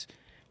both eyes.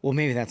 Well,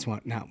 maybe that's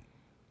what, now,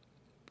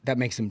 that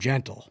makes him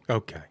gentle.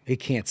 Okay. He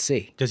can't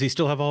see. Does he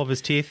still have all of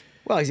his teeth?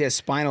 Well, he has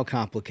spinal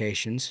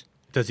complications.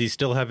 Does he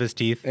still have his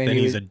teeth? And then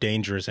he's a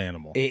dangerous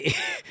animal.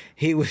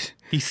 He's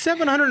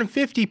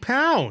 750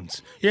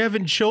 pounds. You're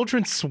having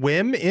children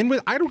swim in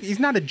with. He's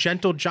not a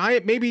gentle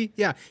giant. Maybe,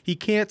 yeah. He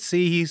can't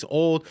see. He's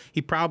old.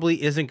 He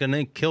probably isn't going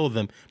to kill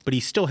them. But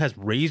he still has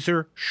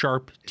razor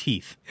sharp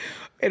teeth.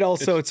 And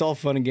also, it's all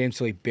fun and games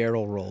till he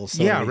barrel rolls.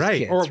 Yeah,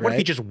 right. Kids, or what if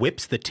he just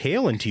whips the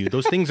tail into you?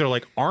 Those things are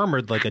like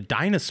armored like a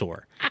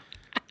dinosaur.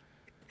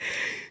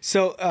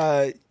 So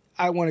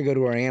I want to go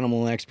to our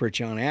animal expert,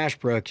 John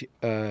Ashbrook.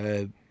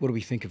 What do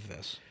we think of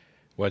this?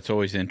 Well, it's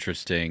always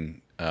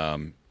interesting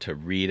to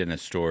read in a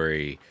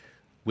story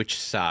which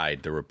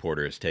side the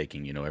reporter is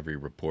taking. You know, every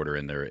reporter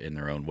in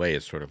their own way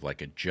is sort of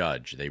like a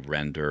judge. They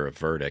render a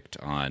verdict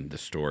on the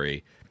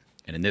story.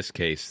 And in this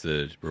case,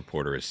 the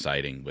reporter is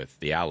siding with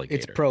the alligator.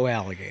 It's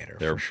pro-alligator.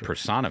 They're for sure.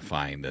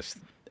 personifying this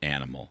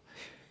animal.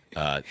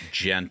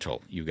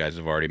 Gentle. You guys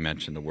have already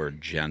mentioned the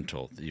word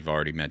gentle. You've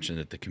already mentioned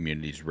that the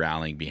community's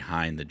rallying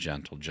behind the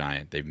gentle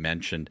giant. They've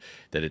mentioned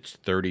that it's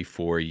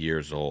 34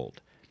 years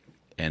old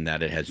and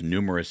that it has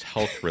numerous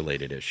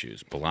health-related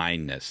issues,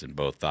 blindness in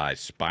both eyes,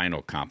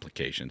 spinal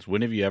complications.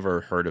 When have you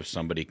ever heard of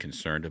somebody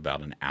concerned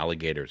about an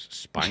alligator's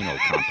spinal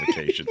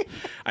complications?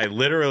 I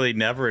literally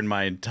never in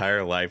my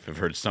entire life have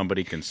heard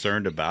somebody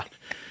concerned about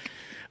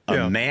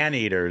a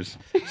man-eater's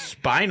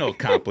spinal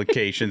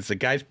complications. The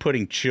guy's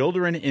putting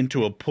children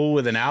into a pool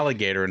with an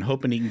alligator and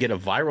hoping he can get a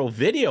viral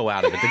video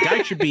out of it. The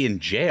guy should be in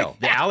jail.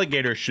 The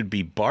alligator should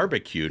be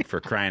barbecued,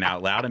 for crying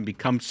out loud, and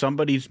become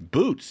somebody's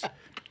boots.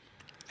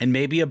 And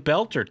maybe a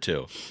belt or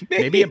two.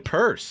 Maybe a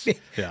purse.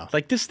 Yeah.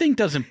 Like, this thing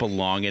doesn't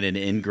belong in an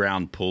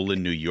in-ground pool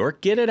in New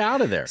York. Get it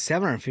out of there.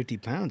 750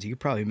 pounds. You could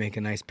probably make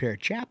a nice pair of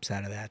chaps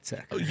out of that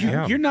sucker.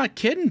 You're not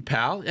kidding,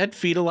 pal. That'd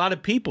feed a lot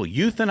of people.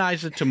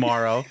 Euthanize it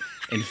tomorrow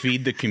and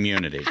feed the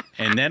community.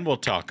 And then we'll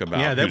talk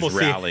about who's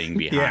rallying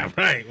behind.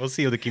 Yeah, right. We'll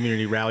see how the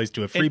community rallies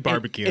to a free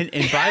barbecue.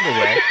 And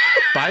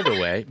by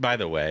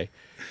the way,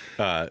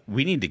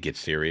 we need to get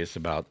serious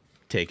about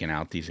taking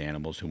out these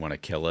animals who want to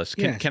kill us.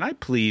 Can I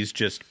please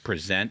just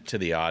present to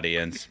the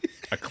audience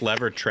a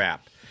clever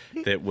trap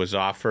that was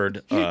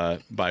offered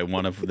by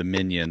one of the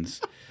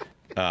minions?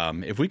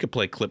 If we could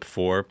play clip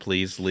 4,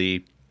 please,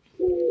 Lee.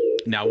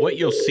 Now, what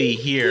you'll see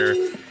here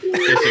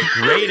is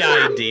a great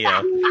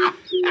idea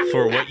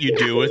for what you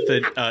do with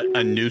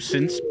a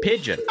nuisance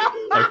pigeon,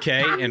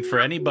 okay? And for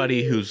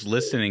anybody who's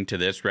listening to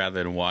this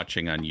rather than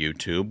watching on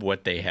YouTube,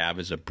 what they have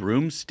is a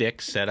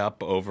broomstick set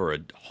up over a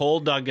hole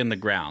dug in the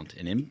ground,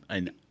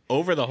 and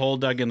over the hole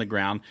dug in the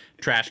ground,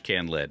 trash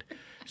can lid.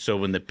 So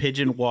when the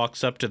pigeon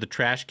walks up to the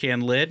trash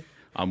can lid,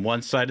 on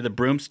one side of the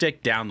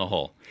broomstick, down the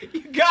hole.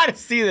 You got to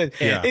see this.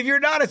 Yeah. If you're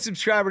not a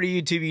subscriber to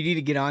YouTube, you need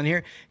to get on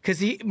here.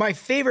 Because my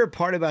favorite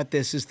part about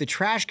this is the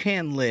trash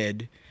can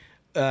lid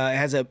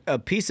has a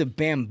piece of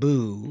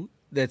bamboo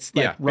that's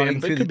like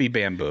running through. It could be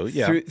bamboo,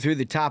 through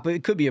the top.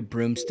 It could be a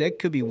broomstick,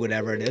 could be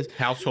whatever it is.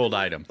 Household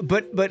item.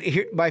 But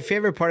here, my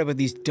favorite part about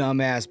these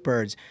dumbass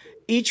birds,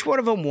 each one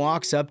of them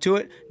walks up to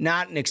it,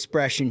 not an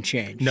expression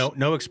change.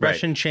 No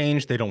expression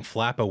change. They don't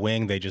flap a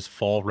wing. They just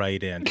fall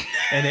right in.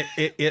 And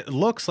it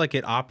looks like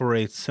it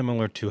operates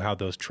similar to how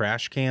those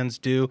trash cans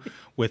do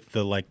with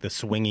the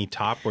swingy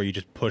top where you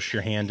just push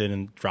your hand in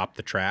and drop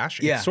the trash.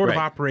 Yeah, it sort of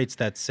operates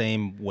that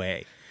same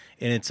way.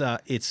 And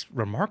it's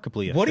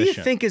remarkably efficient. What do you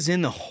think is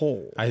in the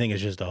hole? I think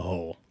it's just a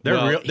hole.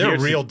 They're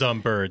real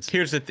dumb birds.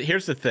 Here's the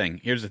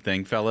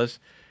thing, fellas.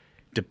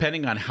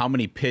 Depending on how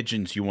many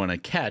pigeons you want to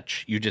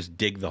catch, you just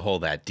dig the hole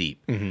that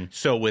deep. Mm-hmm.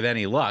 So with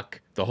any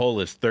luck, the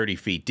hole is 30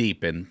 feet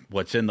deep, and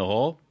what's in the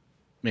hole?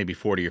 Maybe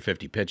 40 or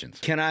 50 pigeons.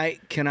 Can I?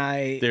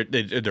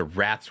 They're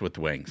rats with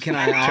wings. Can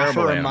I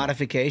offer a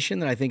modification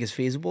that I think is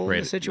feasible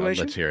in the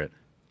situation? Let's hear it.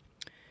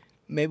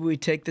 Maybe we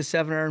take the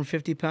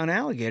 750-pound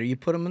alligator. You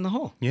put him in the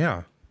hole.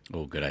 Yeah.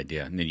 Oh, good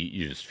idea. And then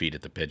you just feed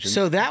it the pigeons.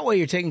 So that way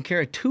you're taking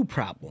care of two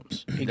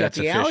problems. You got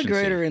the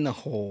alligator in the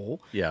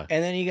hole, and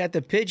then you got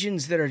the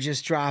pigeons that are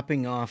just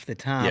dropping off the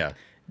top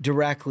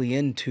directly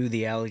into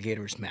the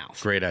alligator's mouth.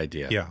 Great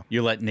idea. Yeah.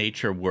 You let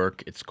nature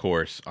work its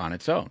course on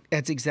its own.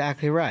 That's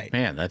exactly right.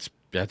 Man, that's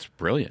That's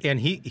brilliant. And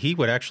he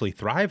would actually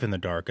thrive in the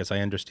dark, as I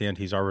understand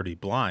he's already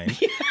blind.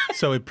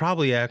 So it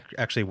probably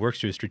actually works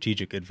to his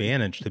strategic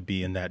advantage to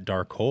be in that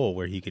dark hole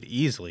where he could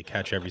easily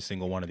catch every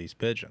single one of these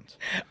pigeons.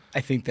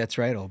 I think that's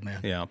right, old man.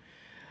 Yeah.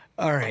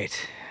 All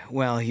right.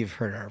 Well, you've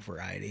heard our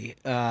variety.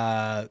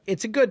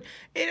 It's a good.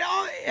 It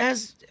all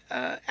has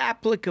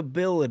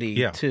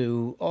applicability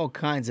to all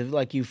kinds of,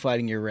 like you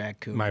fighting your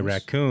raccoons. My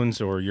raccoons,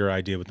 or your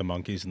idea with the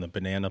monkeys and the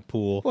banana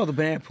pool. Well, the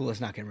banana pool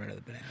is not getting rid of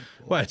the banana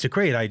pool. Well, it's a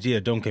great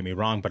idea. Don't get me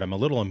wrong, but I'm a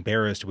little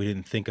embarrassed we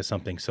didn't think of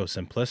something so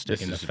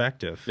simplistic and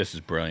effective. This is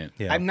brilliant.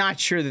 Yeah. I'm not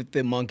sure that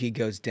the monkey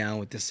goes down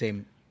with the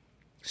same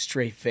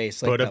straight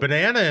face. Like Put a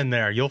banana in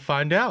there. You'll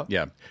find out.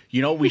 Yeah.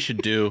 You know what we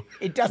should do?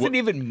 It doesn't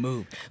even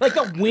move. Like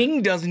the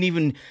wing doesn't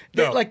even,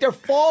 like they're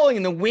falling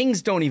and the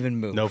wings don't even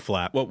move. No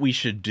flap. What we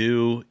should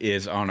do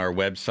is on our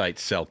website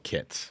sell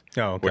kits.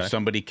 Oh, okay. Where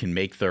somebody can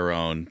make their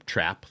own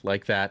trap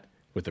like that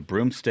with a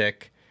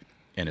broomstick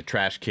and a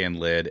trash can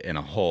lid and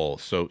a hole.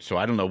 So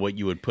I don't know what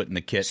you would put in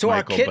the kit, So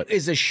Michael, our kit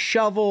is a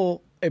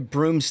shovel, a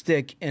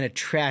broomstick, and a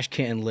trash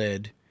can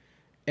lid.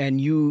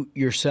 And you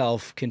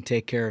yourself can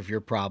take care of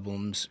your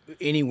problems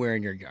anywhere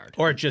in your yard.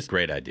 Or just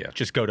great idea.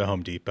 Just go to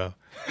Home Depot.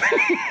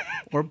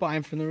 Or buy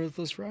them from the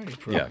Ruthless Variety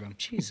program. Yeah.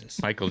 Jesus.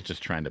 Michael's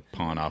just trying to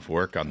pawn off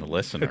work on the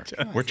listener.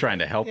 We're trying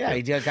to help Yeah,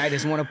 you. the guy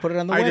doesn't want to put it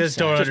on the website. I just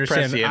don't understand.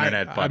 Press the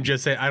internet button. I'm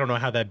just saying, I don't know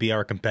how that'd be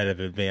our competitive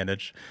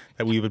advantage,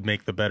 that we would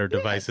make the better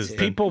devices. It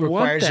People want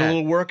requires that. a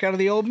little work out of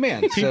the old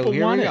man. People so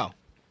here want we it. go.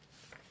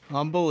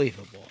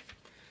 Unbelievable.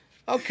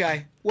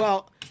 Okay,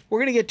 well, we're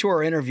going to get to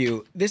our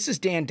interview. This is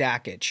Dan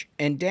Dakich.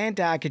 And Dan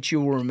Dakich, you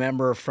will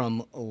remember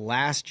from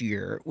last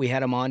year, we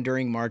had him on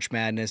during March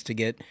Madness to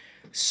get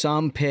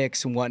some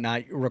picks and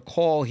whatnot.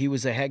 Recall, he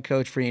was a head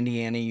coach for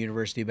Indiana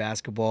University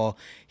basketball.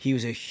 He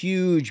was a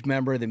huge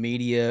member of the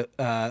media,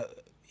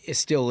 it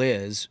still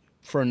is,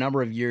 for a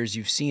number of years.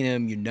 You've seen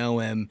him, you know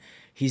him.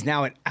 He's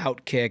now at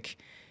Outkick.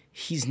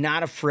 He's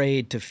not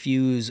afraid to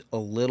fuse a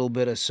little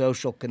bit of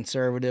social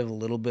conservative, a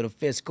little bit of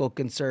fiscal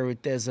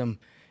conservatism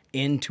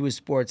into his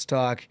sports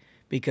talk,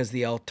 because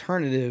the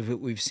alternative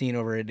that we've seen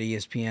over at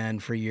ESPN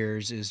for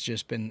years has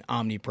just been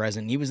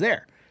omnipresent. He was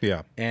there.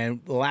 Yeah. And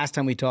the last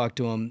time we talked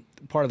to him,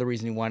 part of the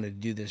reason he wanted to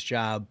do this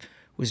job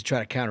was to try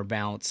to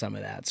counterbalance some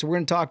of that. So we're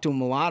going to talk to him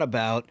a lot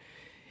about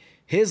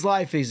his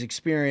life, his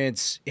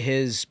experience,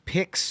 his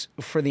picks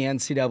for the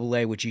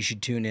NCAA, which you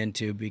should tune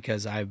into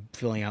because I'm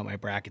filling out my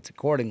brackets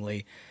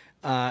accordingly.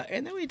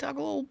 And then we talk a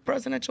little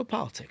presidential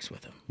politics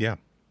with him. Yeah.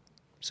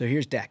 So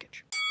here's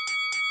Dakich.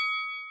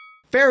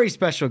 Very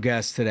special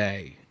guest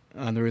today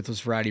on the Ruthless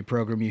Variety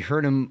program. You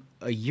heard him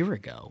a year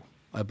ago,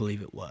 I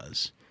believe it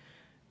was.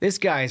 This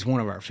guy is one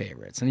of our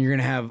favorites, and you're going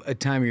to have a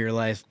time of your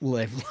life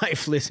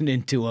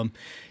listening to him.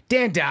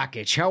 Dan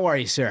Dakich, how are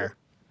you, sir?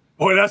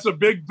 Boy, that's a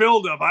big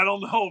buildup. I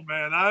don't know,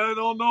 man. I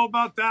don't know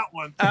about that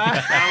one.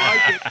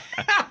 I like it.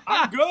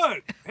 I'm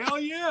good. Hell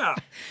yeah.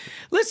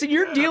 Listen,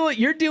 you're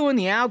doing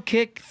the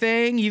Outkick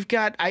thing. You've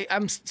got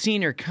I'm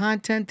seeing your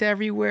content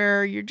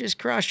everywhere. You're just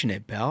crushing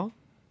it, pal.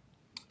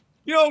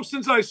 You know,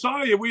 since I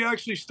saw you, we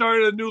actually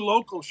started a new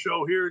local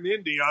show here in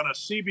Indy on a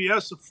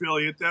CBS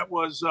affiliate that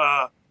was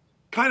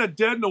kind of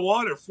dead in the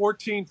water,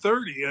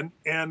 1430.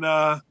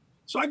 And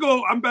so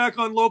I'm back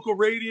on local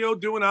radio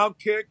doing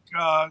Outkick,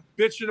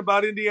 bitching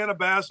about Indiana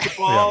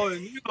basketball,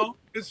 and, you know,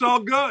 it's all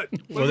good.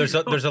 Well, there's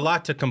a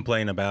lot to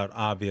complain about,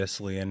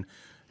 obviously, and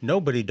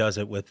nobody does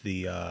it with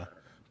the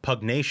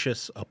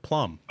pugnacious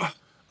aplomb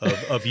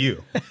of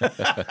you,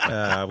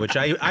 which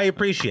I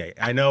appreciate.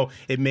 I know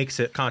it makes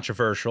it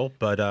controversial,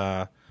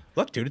 but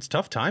look, dude, it's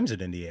tough times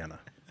in Indiana.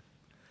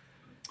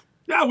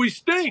 Yeah, we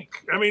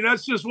stink. I mean,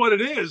 that's just what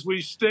it is.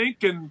 We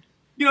stink, and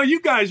you know,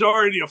 you guys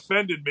already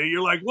offended me.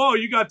 You're like, whoa,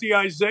 you got the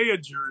Isaiah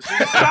jersey.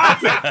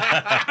 Stop it.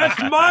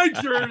 That's my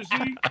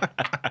jersey.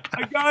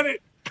 I got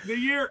it the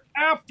year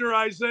after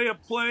Isaiah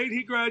played.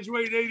 He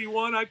graduated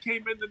 81. I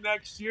came in the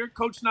next year.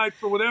 Coach Knight,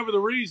 for whatever the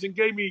reason,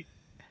 gave me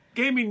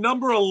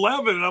number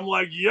 11. And I'm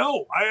like,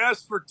 yo, I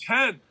asked for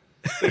 10.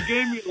 They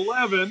gave me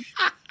 11.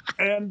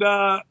 And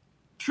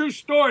true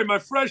story, my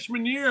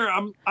freshman year,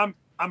 I'm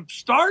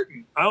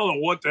starting. I don't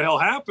know what the hell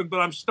happened, but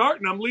I'm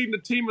starting. I'm leading the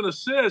team in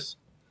assists.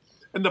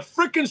 And the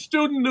frickin'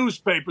 student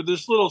newspaper,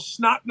 this little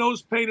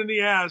snot-nosed pain in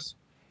the ass,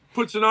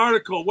 puts an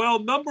article, well,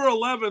 number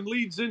 11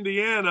 leads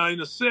Indiana in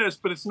assists,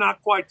 but it's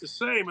not quite the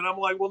same. And I'm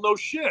like, well, no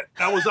shit.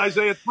 That was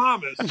Isaiah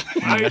Thomas,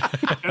 right?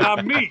 And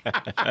I'm me,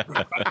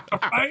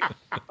 right?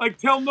 Like,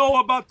 tell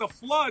Noah about the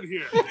flood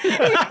here.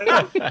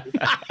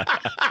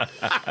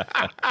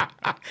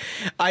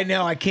 I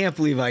know. I can't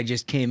believe I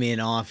just came in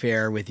off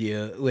air with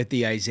you with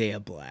the Isaiah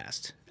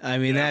blast. I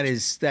mean, I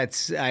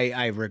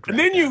regret.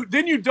 And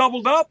then you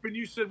doubled up and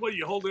you said, "Well,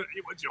 you hold it?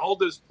 Would you hold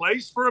this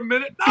place for a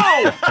minute?"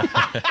 No,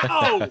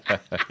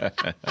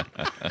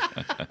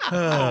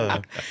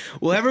 no.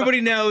 Well, everybody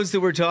knows that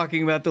we're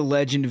talking about the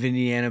legend of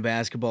Indiana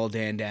basketball,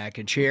 Dan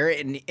Dakich here,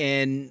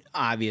 and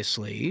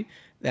obviously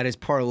that has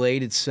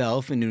parlayed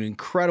itself into an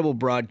incredible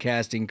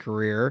broadcasting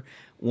career,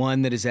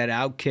 one that is at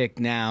Outkick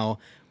now,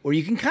 where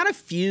you can kind of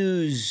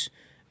fuse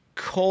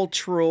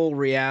cultural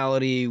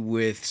reality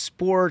with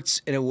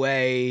sports in a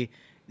way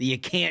that you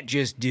can't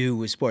just do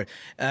with sport.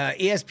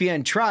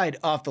 ESPN tried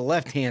off the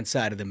left-hand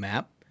side of the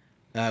map,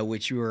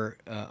 which you were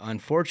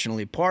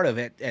unfortunately part of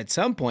it at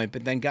some point,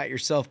 but then got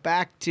yourself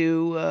back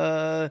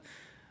to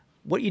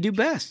what you do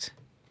best.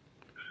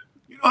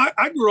 You know,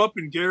 I grew up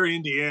in Gary,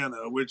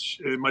 Indiana, which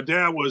my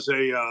dad was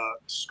a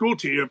school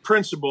teacher,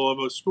 principal of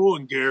a school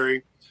in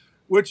Gary,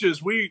 which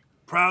is, we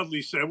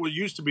proudly said, well,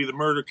 used to be the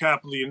murder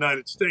capital of the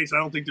United States. I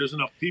don't think there's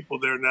enough people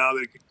there now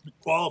that could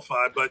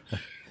qualify, but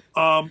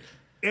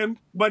and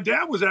my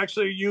dad was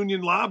actually a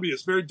union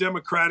lobbyist, very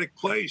democratic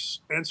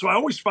place. And so I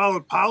always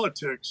followed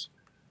politics.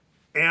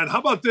 And how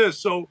about this?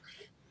 So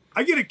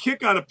I get a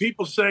kick out of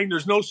people saying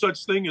there's no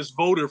such thing as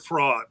voter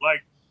fraud.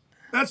 Like,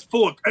 that's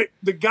full of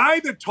 – the guy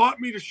that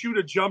taught me to shoot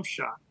a jump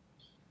shot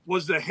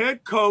was the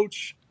head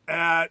coach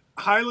at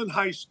Highland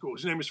High School.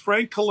 His name is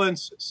Frank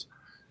Colensis.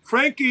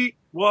 Frankie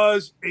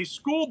was a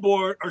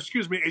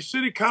a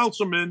city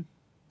councilman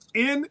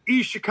in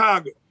East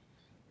Chicago.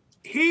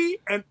 He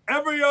and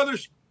every other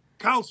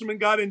councilman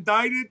got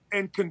indicted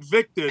and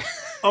convicted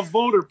of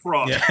voter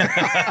fraud.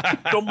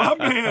 So my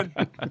man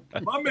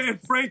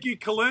Frankie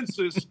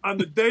Colensis, on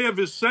the day of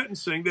his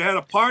sentencing, they had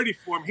a party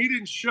for him. He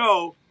didn't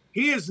show.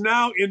 He is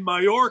now in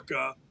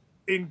Mallorca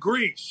in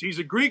Greece. He's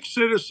a Greek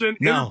citizen.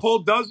 No.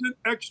 Interpol doesn't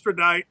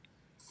extradite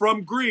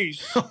from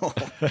Greece.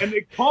 And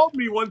they called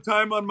me one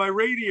time on my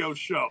radio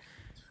show.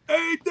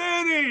 Hey,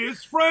 Danny,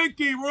 it's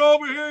Frankie. We're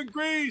over here in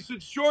Greece.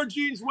 It's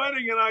Georgine's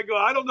wedding. And I go,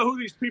 I don't know who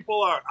these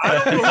people are. I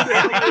don't know who they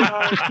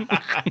are.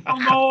 I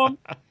don't know them.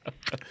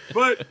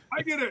 But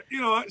I get it,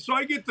 so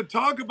I get to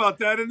talk about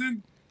that. And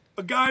then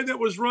a guy that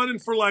was running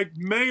for like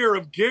mayor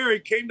of Gary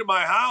came to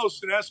my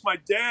house and asked my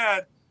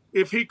dad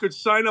if he could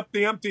sign up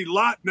the empty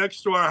lot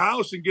next to our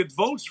house and get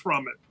votes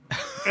from it.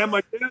 And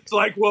my dad's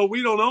like, well,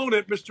 we don't own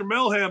it. Mr.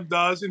 Melham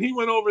does. And he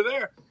went over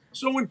there.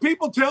 So when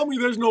people tell me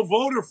there's no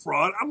voter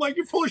fraud, I'm like,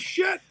 you're full of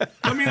shit.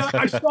 I mean,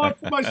 I saw it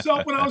for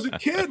myself when I was a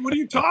kid. What are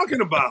you talking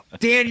about?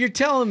 Dan, you're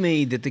telling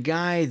me that the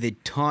guy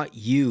that taught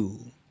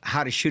you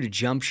how to shoot a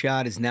jump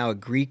shot is now a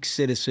Greek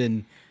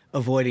citizen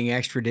avoiding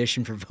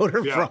extradition for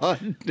voter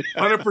fraud?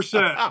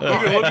 100%. You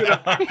can look it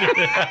up.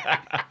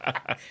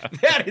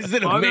 That is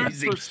an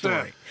amazing 100%.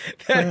 story.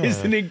 That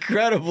is an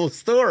incredible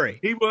story.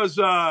 He was,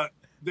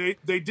 they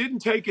didn't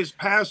take his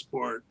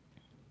passport,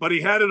 but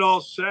he had it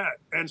all set.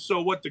 And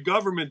so what the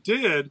government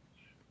did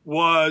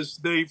was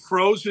they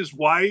froze his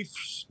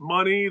wife's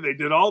money. They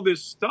did all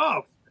this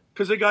stuff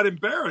because they got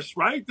embarrassed,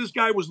 right? This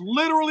guy was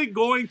literally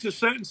going to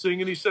sentencing,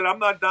 and he said, I'm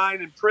not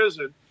dying in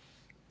prison.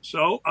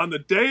 So on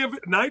the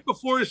night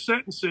before his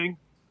sentencing,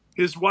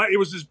 his wife, it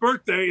was his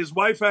birthday. His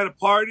wife had a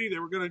party. They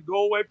were going to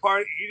go away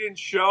party. He didn't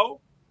show.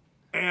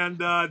 And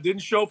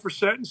didn't show for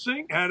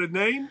sentencing, had a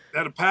name,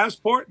 had a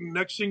passport, and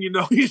next thing you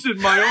know, he's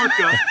in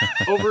Mallorca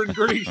over in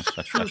Greece.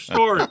 True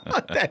story.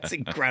 That's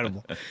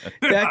incredible.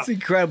 That's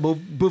incredible.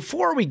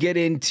 Before we get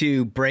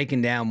into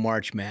breaking down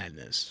March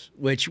Madness,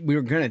 which we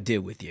were going to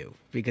do with you,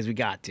 because we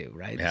got to,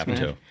 right? Have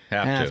to.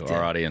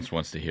 Our audience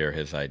wants to hear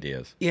his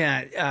ideas.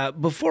 Yeah.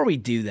 Before we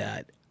do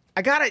that,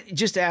 I got to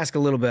just ask a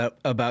little bit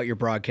about your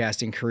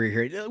broadcasting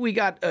career here. We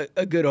got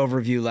a good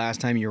overview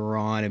last time you were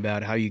on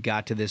about how you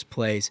got to this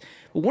place.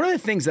 But one of the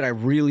things that I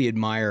really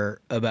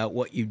admire about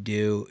what you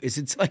do is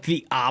it's like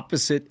the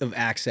opposite of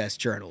access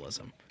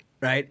journalism,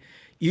 right?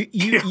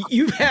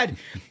 You've had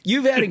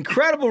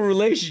incredible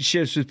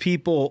relationships with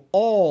people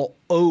all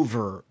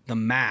over the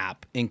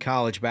map in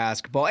college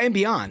basketball and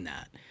beyond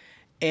that.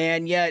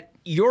 And yet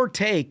your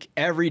take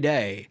every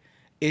day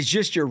is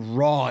just your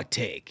raw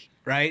take.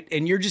 Right?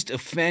 And you're just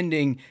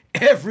offending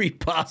every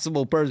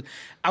possible person.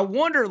 I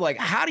wonder, like,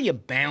 how do you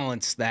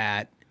balance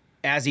that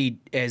as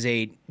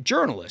a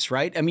journalist,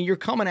 right? I mean, you're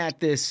coming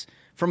at this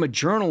from a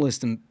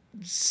journalist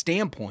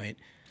standpoint.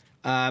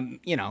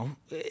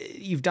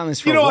 You've done this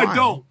for a while. I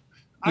don't.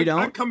 You don't?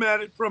 I come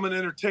at it from an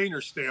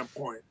entertainer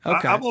standpoint.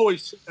 Okay. I've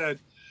always said,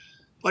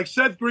 like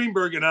Seth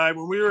Greenberg and I,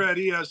 when we were at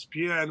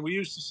ESPN, we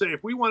used to say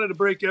if we wanted to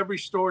break every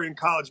story in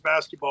college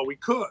basketball, we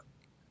could.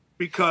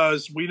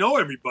 Because we know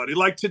everybody.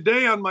 Like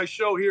today on my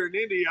show here in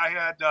Indy, I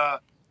had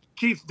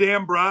Keith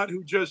Dambrot,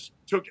 who just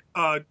took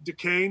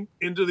Duquesne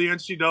into the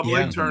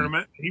NCAA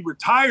tournament. He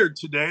retired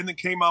today and then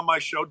came on my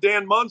show.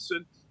 Dan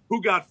Munson,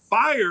 who got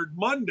fired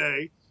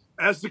Monday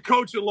as the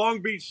coach at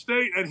Long Beach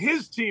State, and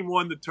his team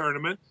won the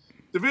tournament.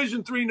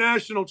 Division III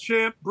national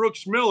champ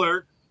Brooks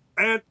Miller.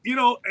 And,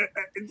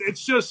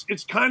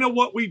 it's kind of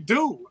what we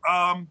do.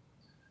 I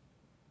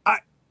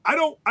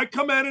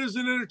come at it as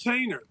an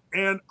entertainer.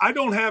 And I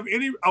don't have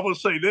any, I will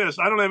say this,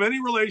 I don't have any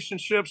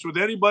relationships with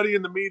anybody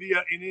in the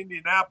media in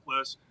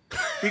Indianapolis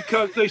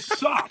because they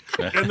suck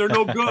and they're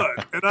no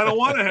good. And I don't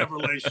want to have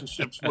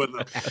relationships with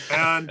them.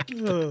 And,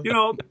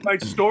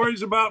 like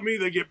stories about me,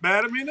 they get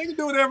mad at me and they can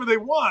do whatever they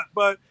want.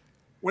 But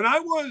when I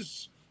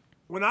was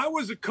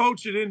a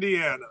coach at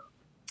Indiana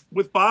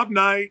with Bob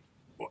Knight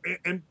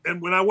and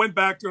when I went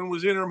back there and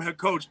was interim head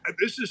coach,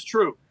 this is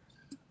true.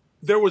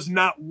 There was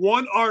not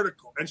one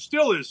article, and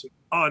still isn't,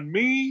 on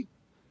me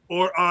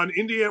or on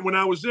Indiana when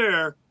I was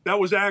there, that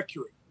was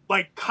accurate,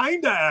 like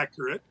kind of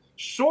accurate,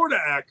 sort of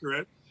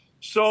accurate.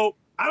 So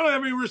I don't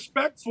have any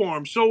respect for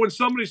him. So when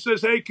somebody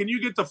says, hey, can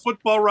you get the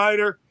football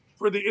writer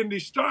for the Indy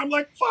Star? I'm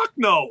like, fuck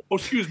no. Oh,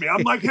 excuse me.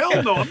 I'm like,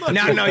 hell no. I'm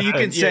not. No, you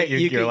can say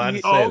you're allowed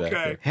to say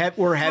okay. that.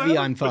 We're heavy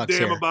on fucks fucks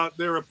here. About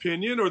their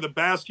opinion, or the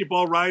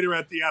basketball writer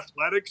at the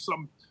Athletic,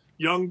 some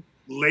young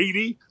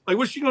lady. Like,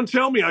 what's she going to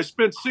tell me? I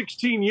spent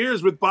 16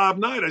 years with Bob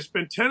Knight. I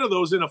spent 10 of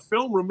those in a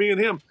film room, me and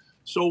him.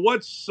 So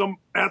what's some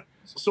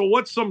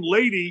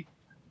lady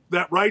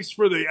that writes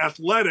for the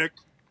Athletic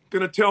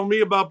going to tell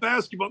me about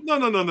basketball?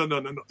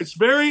 No. It's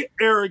very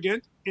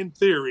arrogant in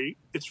theory.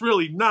 It's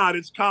really not.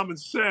 It's common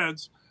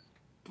sense.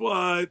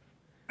 But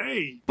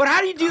hey. But how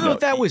do you deal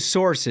with that with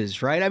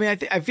sources, right? I mean,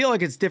 I feel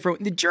like it's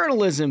different. The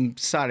journalism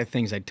side of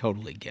things, I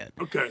totally get.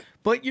 Okay.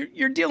 But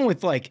you're dealing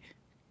with like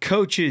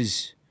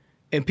coaches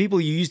and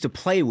people you used to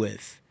play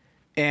with,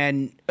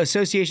 and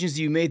associations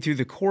that you made through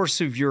the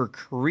course of your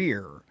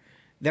career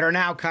that are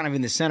now kind of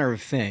in the center of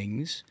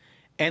things.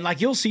 And like,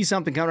 you'll see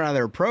something coming out of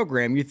their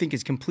program you think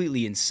is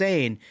completely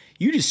insane.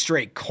 You just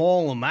straight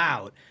call them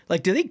out.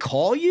 Like, do they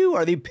call you?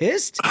 Are they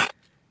pissed?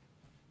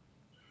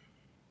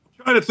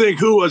 Trying to think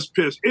who was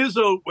pissed.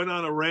 Izzo went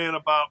on a rant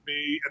about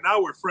me, and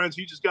now we're friends.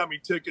 He just got me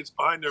tickets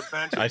behind their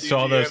bench. I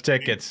saw those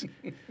tickets.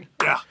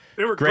 Yeah,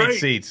 they were great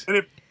seats.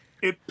 And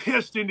it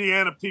pissed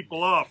Indiana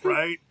people off,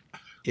 right?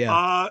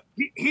 Yeah.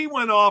 He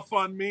went off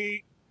on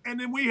me, and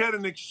then we had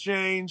an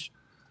exchange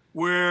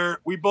where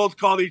we both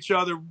called each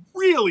other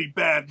really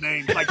bad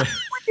names, like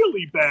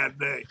really bad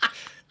names.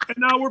 And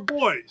now we're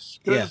boys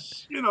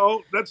because,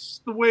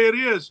 that's the way it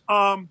is.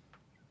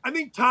 I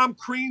think Tom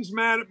Crean's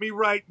mad at me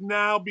right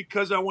now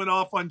because I went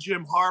off on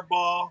Jim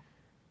Harbaugh.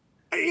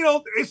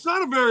 It's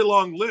not a very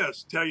long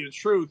list, tell you the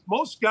truth.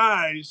 Most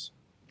guys,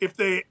 if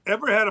they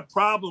ever had a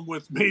problem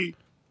with me,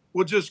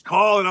 will just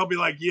call and I'll be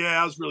like,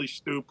 yeah, I was really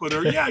stupid,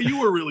 or yeah,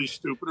 you were really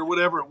stupid, or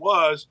whatever it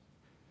was.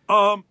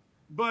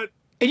 But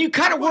and you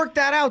kind of work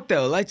that out,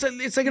 though. Like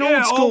it's like an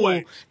old school.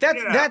 Always.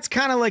 That's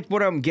kind of like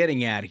what I'm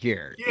getting at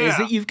here. Yeah. Is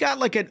that you've got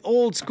like an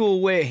old school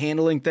way of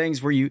handling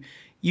things where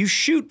you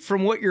shoot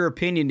from what your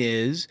opinion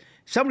is.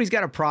 Somebody's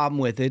got a problem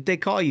with it. They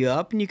call you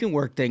up and you can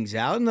work things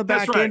out. In the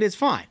back end, it's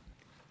fine.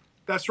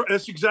 That's right.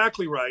 That's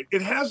exactly right.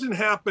 It hasn't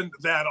happened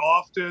that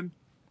often.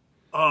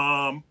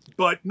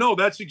 But no,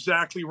 that's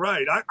exactly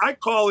right. I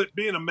call it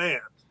being a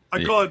man.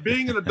 I call it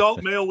being an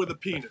adult male with a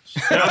penis.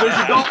 Now, there's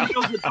adult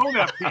males that don't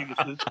have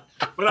penises,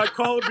 but I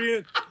call it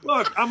being,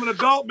 look, I'm an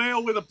adult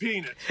male with a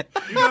penis.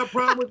 You got a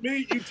problem with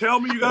me? You tell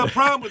me you got a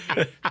problem with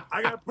me.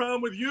 I got a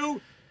problem with you.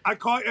 I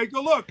go,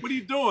 look, what are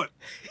you doing?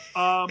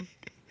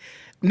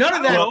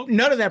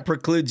 None of that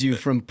precludes you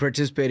from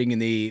participating in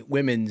the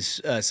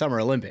women's Summer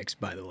Olympics,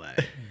 by the way.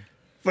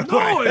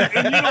 No,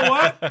 and you know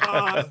what?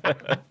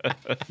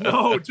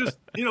 No, just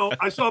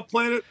I saw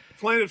Planet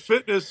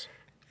Fitness.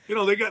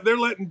 They're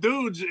letting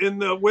dudes in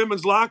the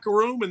women's locker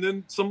room, and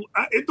then some.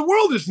 The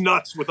world is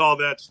nuts with all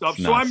that stuff.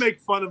 So I make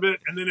fun of it,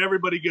 and then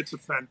everybody gets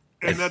offended,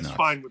 and that's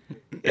fine with me.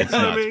 It's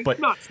nuts, nuts, I mean? but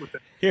Nuts with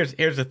it.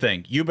 Here's the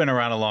thing. You've been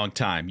around a long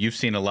time. You've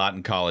seen a lot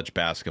in college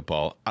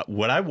basketball.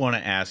 What I want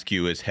to ask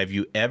you is, have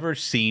you ever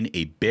seen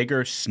a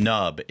bigger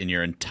snub in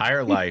your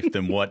entire life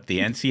than what the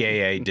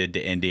NCAA did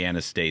to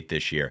Indiana State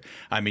this year?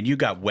 I mean, you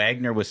got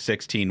Wagner with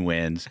 16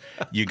 wins.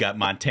 You got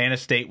Montana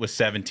State with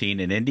 17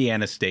 and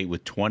Indiana State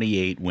with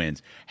 28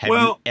 wins. Have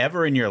you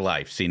ever in your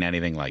life seen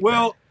anything like that?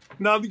 Well,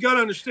 now you got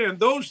to understand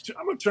those two.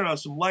 I'm going to turn on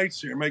some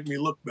lights here and make me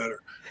look better.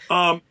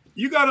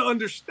 You got to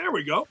understand. There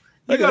we go.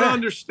 You got to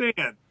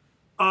understand.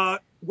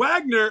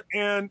 Wagner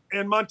and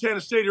Montana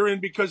State are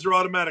in because they're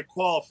automatic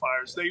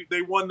qualifiers.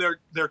 They won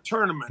their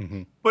tournament.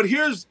 Mm-hmm. But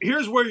here's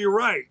where you're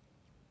right.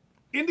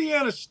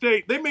 Indiana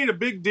State, they made a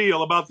big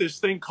deal about this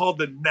thing called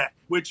the net,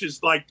 which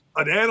is like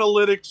an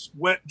analytics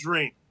wet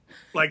dream.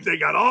 Like they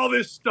got all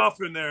this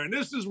stuff in there, and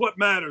this is what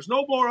matters.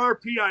 No more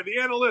RPI, the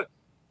analytics.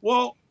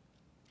 Well,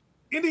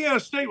 Indiana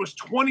State was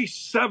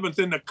 27th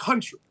in the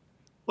country.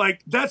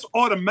 Like, that's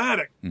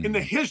automatic. Mm-hmm. In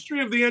the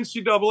history of the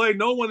NCAA,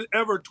 no one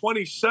ever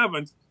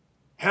 27th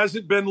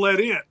hasn't been let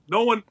in.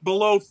 No one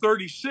below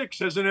 36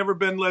 hasn't ever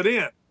been let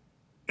in.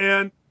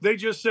 And they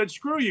just said,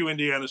 screw you,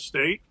 Indiana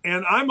State.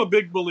 And I'm a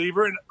big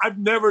believer, and I've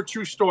never,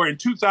 true story, in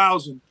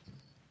 2000,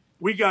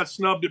 we got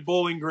snubbed at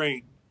Bowling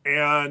Green.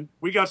 And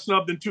we got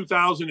snubbed in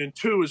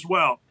 2002 as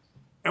well.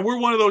 And we're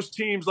one of those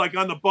teams, like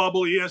on the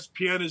bubble,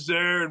 ESPN is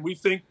there, and we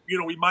think,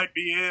 we might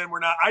be in. We're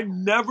not. I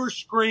never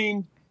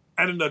screamed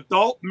at an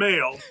adult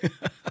male,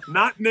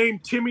 not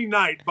named Timmy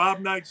Knight, Bob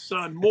Knight's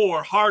son,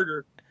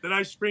 harder than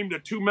I screamed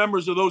at two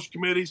members of those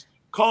committees,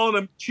 calling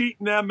them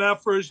cheating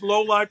MFers,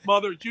 low-life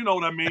mothers, you know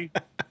what I mean.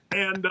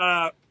 And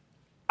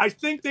I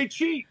think they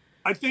cheat.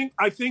 I think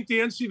the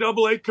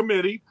NCAA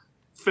committee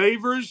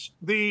favors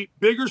the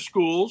bigger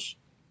schools,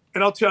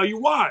 and I'll tell you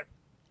why.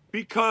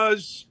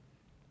 Because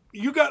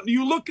you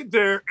look at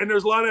and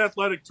there's a lot of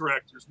athletic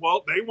directors.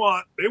 Well, they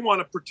want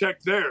to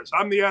protect theirs.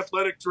 I'm the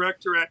athletic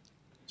director at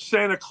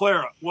Santa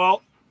Clara.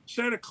 Well,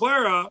 Santa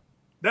Clara,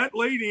 that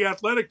lady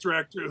athletic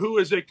director, who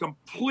is a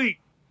complete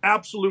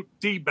absolute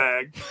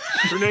D-bag.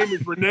 Her name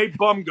is Renee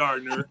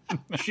Bumgardner.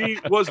 She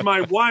was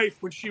my wife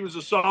when she was a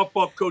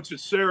softball coach at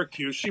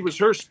Syracuse. She was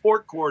her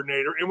sport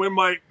coordinator. And when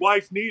my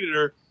wife needed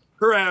her,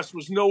 her ass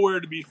was nowhere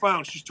to be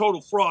found. She's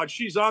total fraud.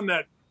 She's on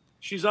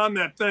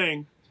that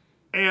thing.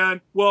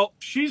 And, well,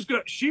 she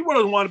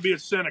doesn't want to be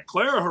at Santa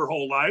Clara her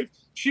whole life.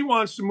 She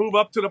wants to move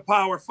up to the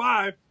Power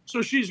Five,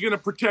 so she's going to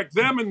protect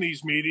them in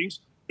these meetings.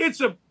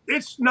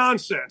 It's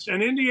nonsense.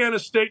 And Indiana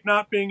State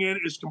not being in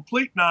is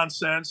complete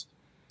nonsense.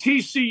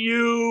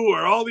 TCU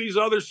or all these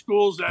other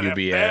schools that have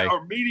bad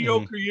or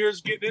mediocre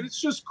years getting in,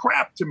 it's just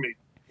crap to me.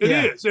 It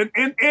is.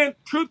 And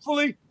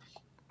truthfully,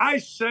 I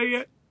say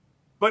it,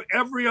 but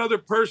every other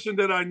person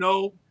that I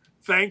know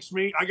thanks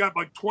me. I got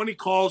like 20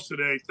 calls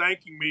today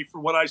thanking me for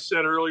what I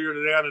said earlier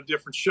today on a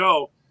different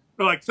show.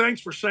 They're like,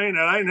 thanks for saying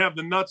that. I didn't have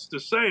the nuts to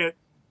say it.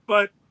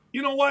 But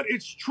you know what?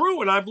 It's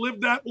true, and I've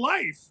lived that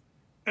life.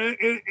 And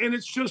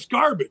it's just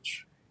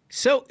garbage.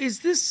 So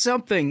is this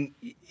something,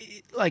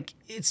 like,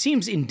 it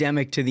seems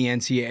endemic to the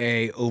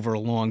NCAA over a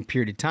long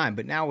period of time,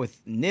 but now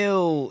with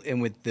NIL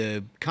and with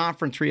the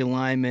conference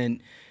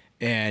realignment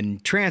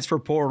and transfer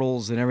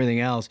portals and everything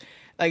else,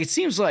 like, it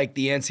seems like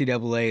the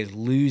NCAA is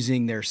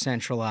losing their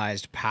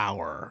centralized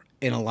power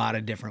in a lot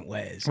of different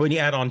ways. When you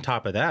add on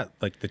top of that,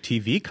 like the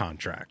TV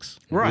contracts,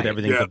 right? With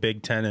everything the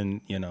Big Ten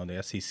and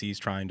the SEC is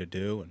trying to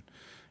do, and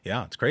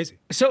it's crazy.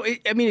 So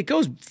it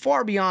goes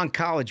far beyond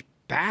college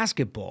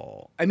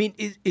basketball. I mean,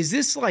 is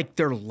this like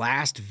their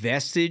last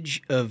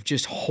vestige of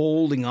just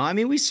holding on? I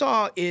mean, we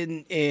saw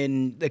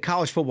in the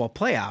college football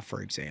playoff,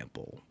 for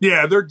example.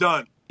 Yeah, they're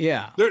done.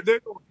 Yeah.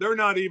 They're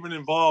not even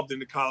involved in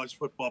the college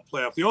football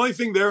playoff. The only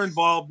thing they're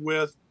involved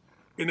with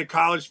in the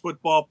college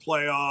football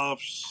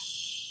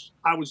playoffs,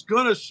 I was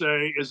going to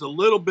say, is a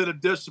little bit of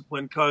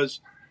discipline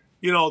because,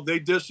 they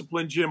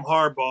discipline Jim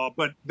Harbaugh,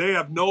 but they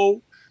have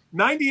 98%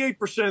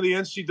 of the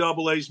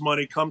NCAA's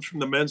money comes from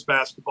the men's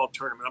basketball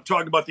tournament. I'm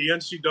talking about the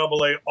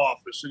NCAA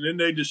office, and then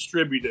they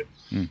distribute it.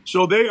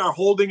 So they are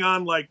holding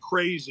on like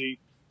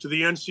crazy to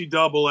the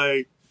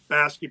NCAA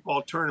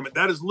basketball tournament.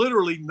 That is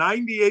literally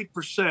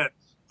 98%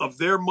 of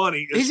their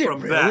money is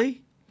from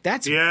really?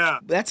 That.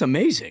 That's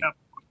amazing. Yeah.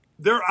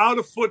 They're out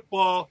of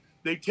football.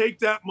 They take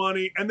that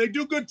money and they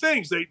do good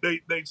things. They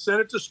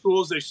send it to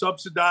schools. They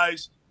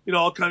subsidize,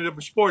 all kinds of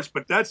different sports.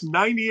 But that's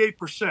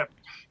 98%.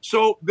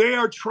 So they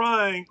are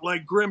trying,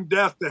 like grim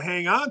death, to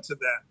hang on to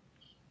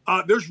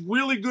that. There's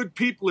really good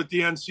people at the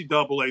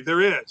NCAA.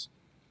 There is.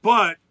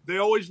 But they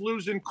always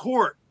lose in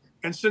court.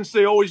 And since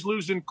they always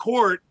lose in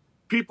court,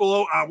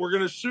 people, we're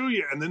going to sue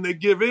you. And then they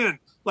give in.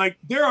 Like,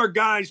 there are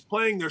guys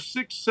playing their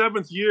 6th,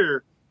 7th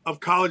year of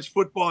college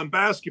football and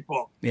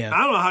basketball. Yeah.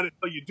 I don't know how the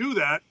hell you do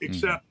that,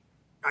 except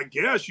I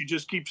guess you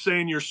just keep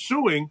saying you're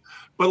suing.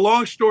 But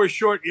long story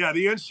short, the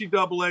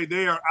NCAA,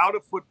 they are out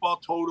of football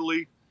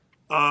totally,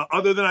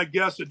 other than, I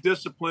guess, a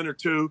discipline or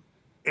two.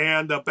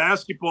 And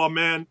basketball,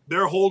 man,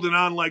 they're holding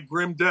on like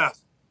grim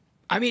death.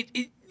 I mean,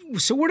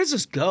 so where does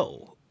this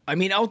go? I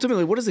mean,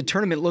 ultimately, what does the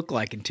tournament look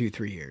like in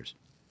 2-3 years?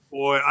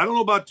 Boy, I don't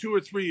know about 2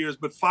 or 3 years,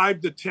 but 5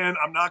 to 10,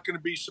 I'm not going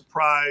to be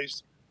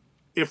surprised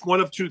if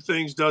one of two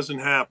things doesn't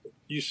happen.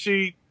 You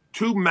see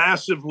two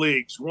massive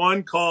leagues,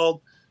 one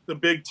called the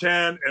Big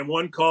Ten and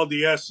one called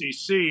the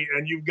SEC,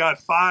 and you've got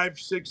 5,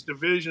 6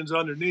 divisions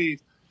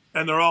underneath,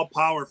 and they're all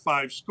Power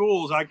 5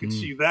 schools. I could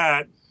see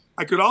that.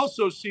 I could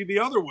also see the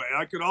other way.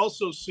 I could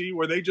also see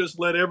where they just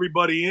let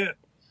everybody in.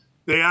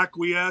 They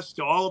acquiesce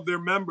to all of their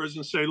members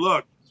and say,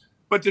 look,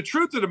 but the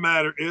truth of the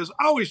matter is,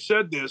 I always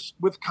said this,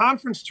 with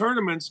conference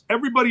tournaments,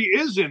 everybody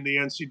is in the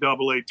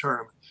NCAA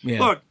tournament. Yeah.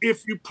 Look,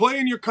 if you play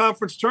in your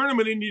conference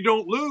tournament and you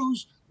don't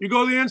lose, you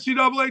go to the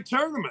NCAA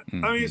tournament.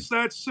 I mean, it's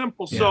that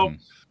simple. Yeah. So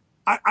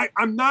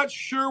I'm not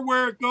sure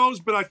where it goes,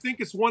 but I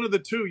think it's one of the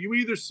two. You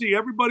either see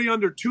everybody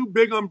under two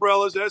big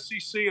umbrellas,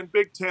 SEC and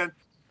Big Ten,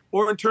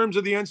 or in terms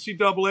of the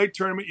NCAA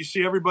tournament, you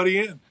see everybody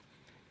in.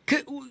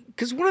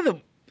 Because one of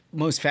the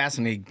most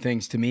fascinating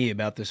things to me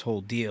about this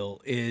whole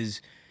deal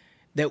is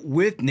that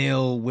with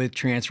NIL, with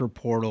transfer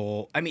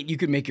portal, I mean, you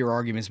could make your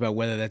arguments about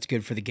whether that's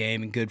good for the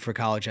game and good for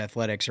college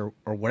athletics or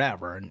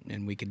whatever,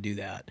 and we could do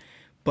that.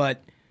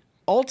 But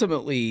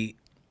ultimately,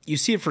 you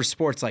see it for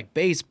sports like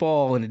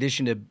baseball, in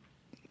addition to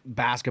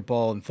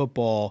basketball and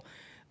football,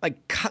 like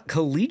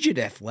collegiate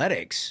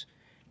athletics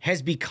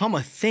has become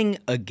a thing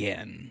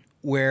again.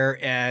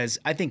 Whereas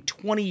I think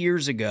 20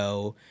 years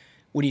ago,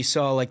 when you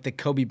saw like the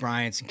Kobe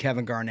Bryants and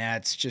Kevin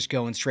Garnett's just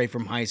going straight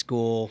from high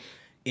school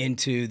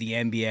into the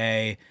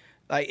NBA,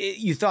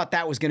 you thought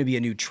that was going to be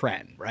a new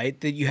trend,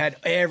 right? That you had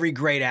every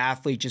great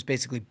athlete just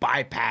basically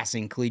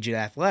bypassing collegiate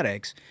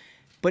athletics.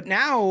 But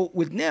now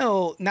with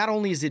NIL, not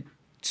only is it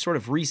sort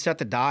of reset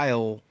the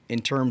dial in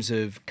terms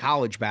of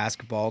college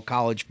basketball,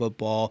 college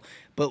football,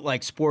 but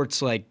like sports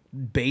like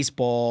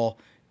baseball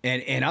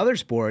and other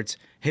sports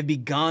have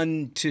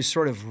begun to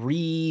sort of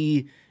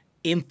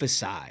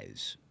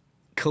re-emphasize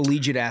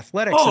collegiate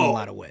athletics in a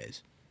lot of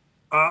ways.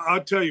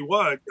 I'll tell you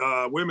what,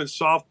 women's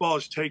softball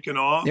has taken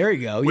off. There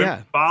you go,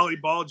 women's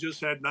volleyball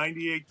just had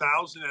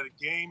 98,000 at a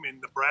game in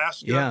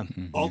Nebraska,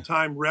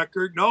 all-time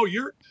record. No,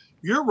 you're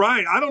you're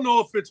right. I don't know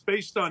if it's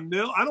based on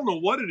nil. I don't know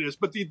what it is.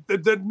 But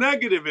the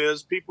negative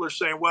is people are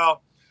saying,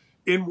 well,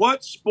 in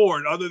what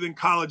sport other than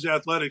college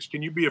athletics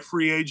can you be a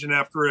free agent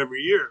after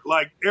every year?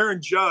 Like Aaron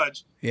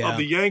Judge of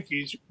the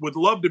Yankees would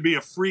love to be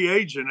a free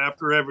agent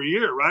after every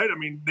year, right? I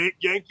mean, the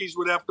Yankees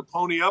would have to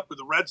pony up with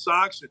the Red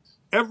Sox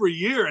every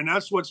year, and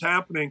that's what's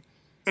happening.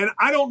 And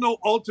I don't know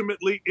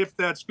ultimately if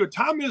that's good.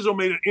 Tom Izzo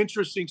made an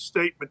interesting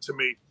statement to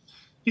me.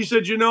 He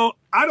said,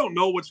 I don't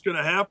know what's going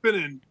to happen,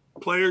 and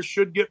players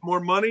should get more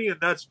money, and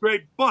that's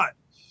great. But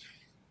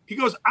he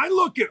goes, I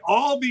look at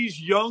all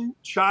these young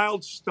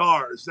child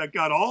stars that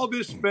got all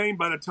this fame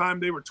by the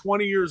time they were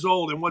 20 years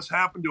old and what's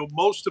happened to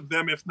most of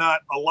them, if not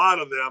a lot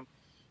of them.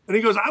 And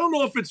he goes, I don't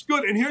know if it's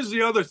good. And here's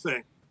the other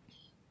thing.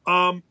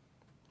 It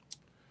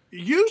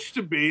used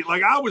to be,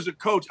 like I was a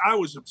coach, I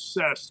was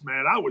obsessed,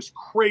 man. I was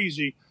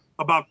crazy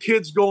about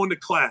kids going to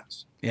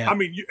class. Yeah. I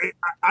mean,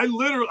 I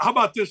literally, how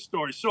about this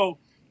story? So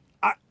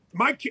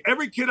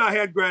every kid I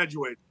had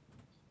graduated.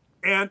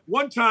 And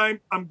one time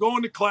I'm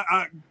going to class,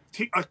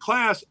 a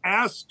class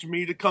asked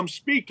me to come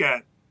speak at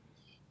it.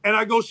 And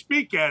I go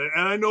speak at it.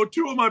 And I know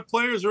two of my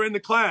players are in the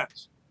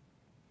class.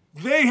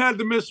 They had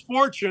the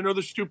misfortune or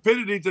the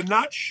stupidity to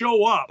not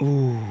show up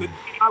the day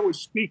I was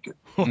speaking.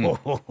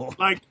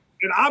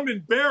 And I'm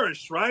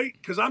embarrassed, right?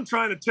 Because I'm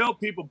trying to tell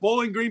people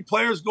Bowling Green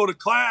players go to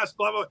class,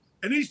 blah, blah.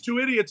 And these two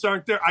idiots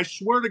aren't there. I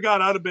swear to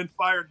God, I'd have been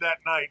fired that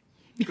night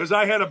because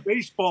I had a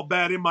baseball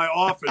bat in my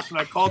office and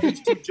I called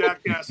these two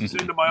jackasses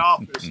into my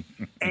office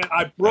and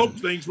I broke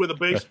things with a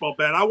baseball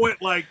bat. I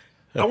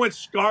went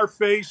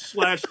Scarface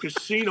 /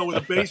 Casino with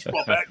a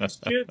baseball bat. These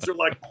kids are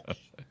like,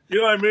 you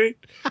know what I mean?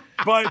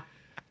 But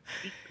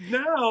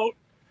now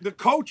the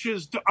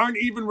coaches aren't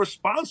even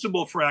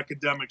responsible for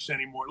academics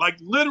anymore. Like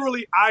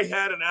literally, I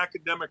had an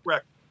academic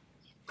record.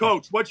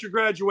 Coach, what's your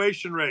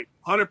graduation rate?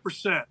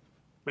 100%.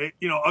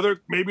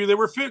 Maybe they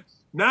were fit.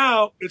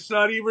 Now it's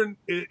not even.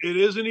 It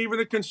isn't even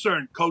a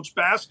concern. Coach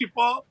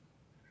basketball,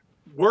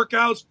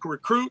 workouts,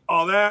 recruit,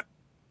 all that.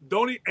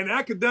 And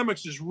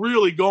academics is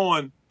really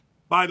going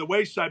by the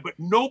wayside. But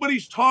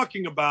nobody's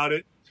talking about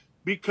it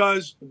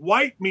because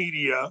white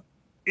media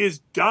is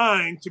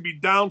dying to be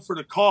down for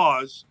the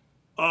cause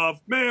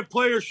of, man,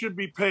 players should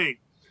be paid.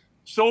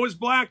 So is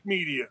black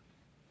media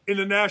in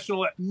the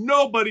national.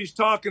 Nobody's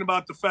talking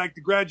about the fact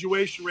the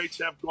graduation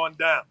rates have gone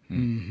down.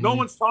 Mm-hmm. No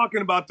one's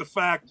talking about the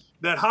fact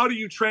that how do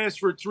you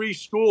transfer 3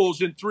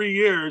 schools in 3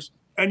 years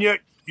and yet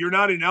you're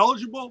not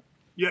ineligible?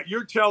 Yet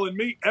you're telling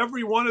me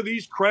every one of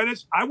these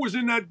credits, I was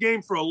in that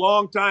game for a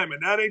long time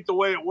and that ain't the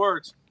way it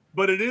works,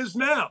 but it is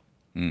now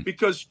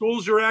because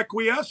schools are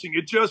acquiescing.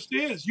 It just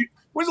is.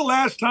 When's the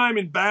last time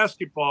in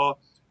basketball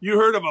you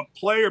heard of a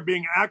player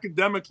being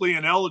academically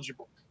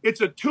ineligible? It's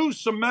a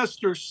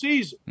 2-semester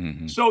season.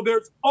 Mm-hmm. So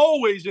there's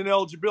always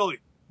ineligibility.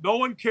 No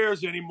one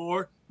cares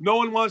anymore. No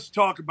one wants to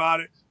talk about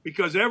it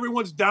because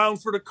everyone's down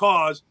for the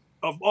cause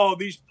of,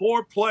 these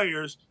poor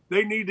players,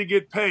 they need to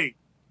get paid.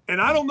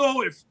 And I don't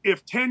know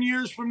if 10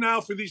 years from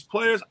now for these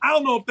players, I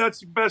don't know if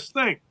that's the best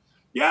thing.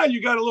 Yeah,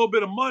 you got a little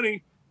bit of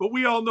money, but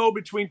we all know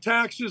between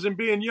taxes and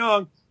being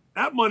young,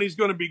 that money's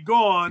going to be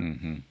gone.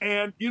 Mm-hmm.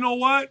 And you know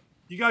what?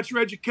 You got your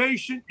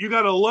education. You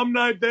got an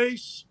alumni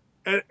base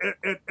at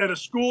a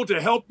school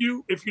to help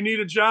you if you need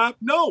a job.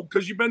 No,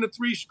 because you've been to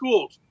 3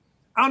 schools.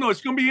 I don't know.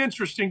 It's going to be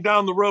interesting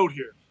down the road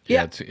here.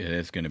 Yeah, it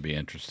is going to be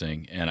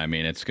interesting. And, I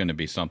mean, it's going to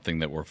be something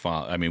that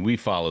we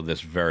follow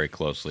this very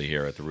closely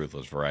here at the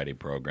Ruthless Variety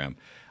Program.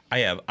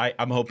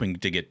 I'm hoping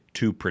to get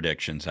 2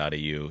 predictions out of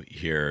you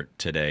here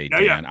today,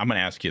 Dan. Yeah. I'm going to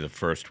ask you the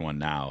first one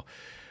now.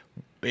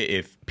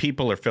 If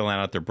people are filling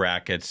out their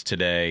brackets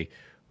today,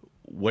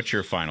 what's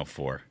your Final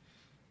Four?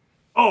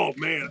 Oh,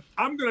 man.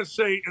 I'm going to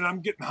say, and I'm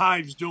getting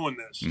hives doing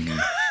this. Mm-hmm.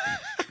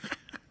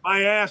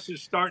 My ass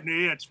is starting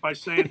to itch by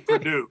saying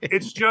Purdue.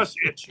 It's just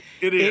itchy.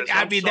 It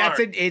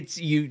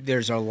is.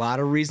 There's a lot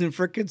of reason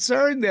for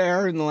concern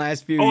there in the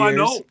last few years. I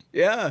know.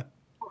 Yeah.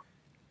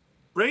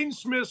 Braden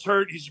Smith's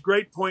hurt. He's a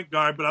great point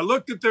guard, but I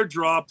looked at their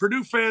draw.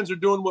 Purdue fans are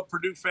doing what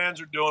Purdue fans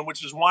are doing,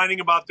 which is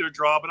whining about their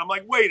draw. But I'm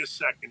like, wait a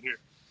second here.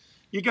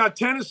 You got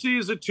Tennessee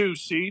as a 2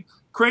 seed,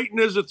 Creighton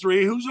as a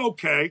 3, who's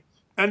okay,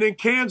 and then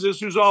Kansas,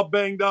 who's all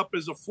banged up,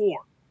 as a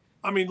 4.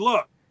 I mean,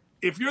 look,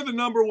 if you're the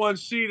number 1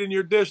 seed in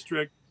your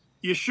district,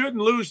 you shouldn't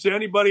lose to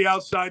anybody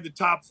outside the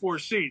top 4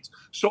 seeds.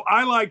 So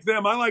I like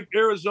them. I like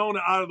Arizona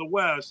out of the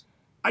West.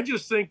 I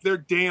just think they're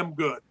damn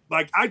good.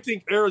 Like, I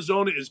think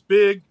Arizona is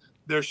big.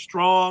 They're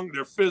strong.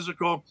 They're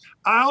physical.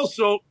 I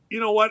also, you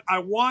know what? I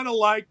want to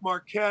like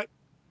Marquette,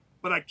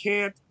 but I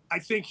can't. I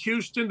think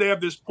Houston, they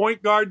have this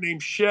point guard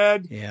named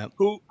Shed,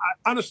 who,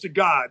 honest to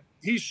God,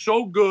 he's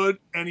so good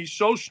and he's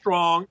so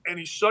strong and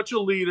he's such a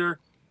leader.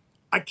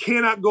 I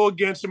cannot go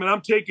against him, and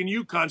I'm taking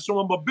UConn. So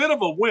I'm a bit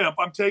of a wimp.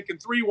 I'm taking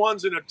 3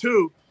 1s and a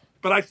 2.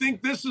 But I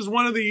think this is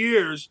one of the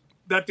years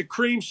that the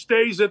cream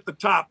stays at the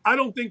top. I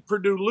don't think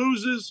Purdue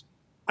loses.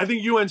 I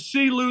think UNC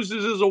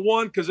loses as a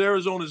 1 because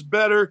Arizona's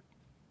better.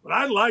 But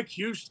I like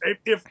Houston.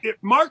 If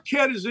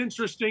Marquette is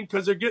interesting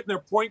because they're getting their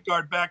point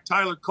guard back,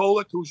 Tyler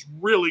Kolek, who's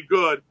really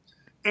good.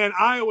 And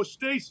Iowa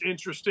State's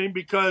interesting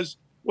because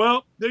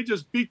Well, they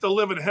just beat the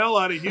living hell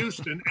out of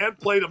Houston and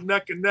played them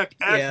neck and neck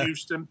at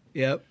Houston.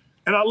 Yep.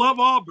 And I love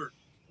Auburn.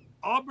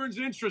 Auburn's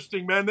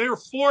interesting, man. They are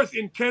 4th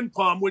in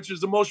KenPom, which is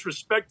the most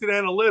respected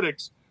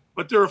analytics,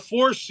 but they're a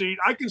 4 seed.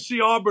 I can see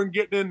Auburn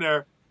getting in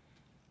there,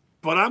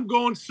 but I'm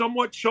going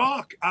somewhat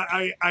chalk.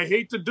 I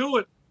hate to do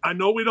it. I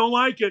know we don't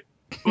like it,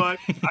 but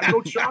I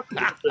go chalk a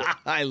little bit.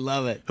 I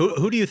love it.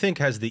 Who do you think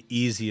has the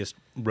easiest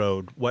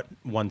road? What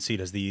 1 seed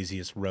has the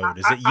easiest road?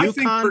 Is it UConn? I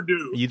think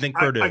Purdue. You think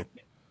Purdue?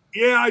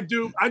 Yeah, I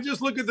do. I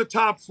just look at the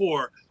top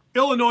 4.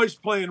 Illinois is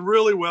playing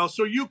really well.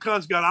 So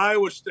UConn's got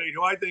Iowa State,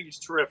 who I think is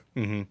terrific.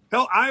 Mm-hmm.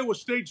 Hell, Iowa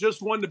State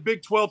just won the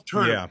Big 12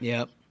 tournament.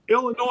 Yeah.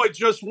 Illinois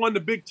just won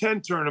the Big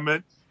 10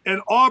 tournament,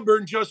 and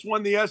Auburn just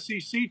won the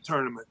SEC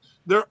tournament.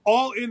 They're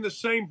all in the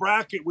same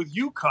bracket with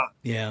UConn.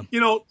 Yeah. You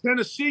know,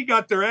 Tennessee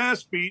got their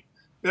ass beat.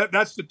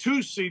 That's the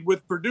 2 seed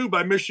with Purdue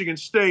by Michigan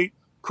State.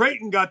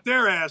 Creighton got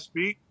their ass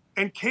beat,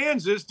 and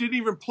Kansas didn't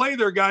even play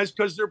their guys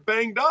because they're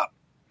banged up.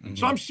 Mm-hmm.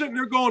 So I'm sitting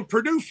there going,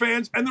 Purdue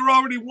fans, and they're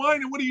already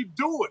whining. What are you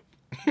doing?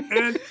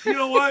 And you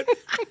know what?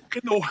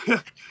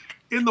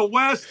 In the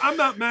West, I'm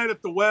not mad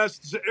at the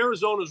West.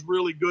 Arizona's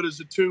really good as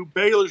a 2.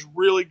 Baylor's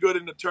really good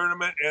in the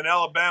tournament, and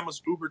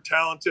Alabama's uber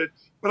talented.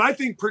 But I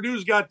think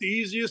Purdue's got the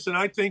easiest, and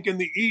I think in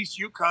the East,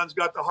 UConn's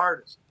got the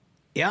hardest.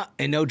 Yeah,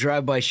 and no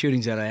drive-by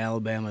shootings out of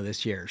Alabama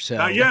this year. So,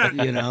 not yet.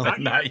 You know.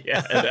 Not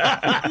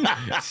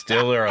yet.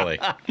 Still early.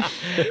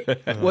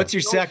 What's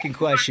your second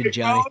question,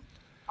 Johnny?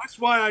 That's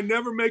why I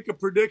never make a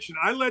prediction.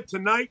 I let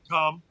tonight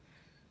come,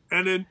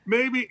 and then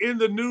maybe in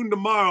the noon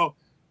tomorrow.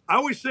 I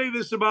always say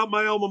this about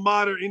my alma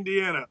mater,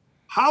 Indiana.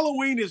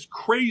 Halloween is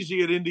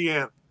crazy at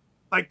Indiana,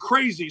 like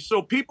crazy.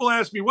 So people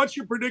ask me, what's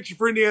your prediction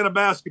for Indiana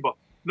basketball?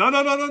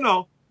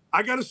 No.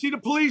 I got to see the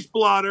police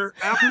blotter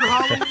after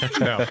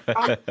Halloween.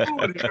 I'm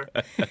doing here.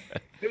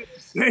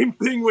 Same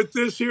thing with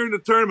this here in the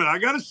tournament. I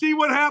got to see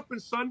what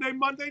happens Sunday,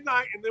 Monday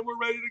night, and then we're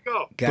ready to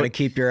go. Got to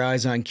keep your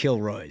eyes on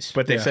Kilroy's.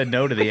 But they said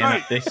no to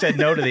the they said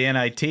no to the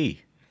NIT,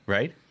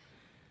 right?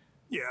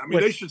 Yeah, I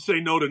mean, they should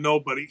say no to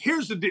nobody.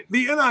 Here's the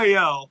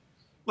NIL.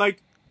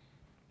 Like,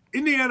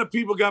 Indiana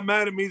people got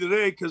mad at me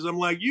today because I'm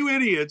like, you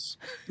idiots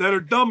that are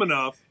dumb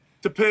enough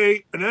to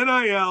pay an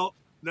NIL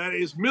that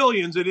is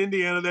millions at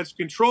Indiana that's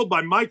controlled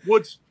by Mike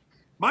Woodson.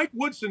 Mike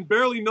Woodson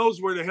barely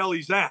knows where the hell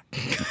he's at.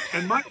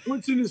 And Mike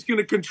Woodson is going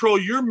to control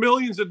your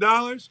millions of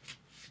dollars.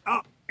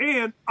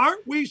 And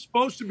aren't we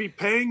supposed to be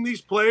paying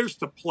these players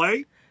to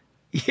play?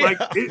 Yeah,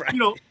 You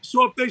know,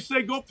 so if they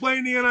say go play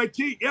in the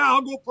NIT, yeah,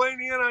 I'll go play in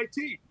the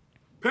NIT.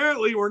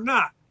 Apparently we're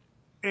not.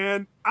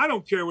 And I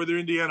don't care whether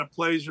Indiana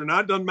plays or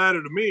not. Doesn't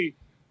matter to me.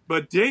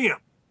 But damn,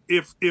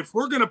 if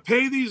we're going to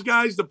pay these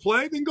guys to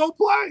play, then go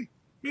play.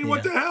 I mean,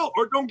 what the hell?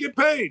 Or don't get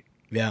paid.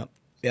 Yeah.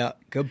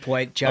 Good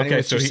point. Johnny, okay,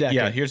 what's your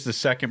second? Here's the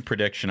second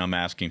prediction I'm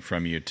asking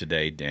from you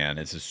today, Dan.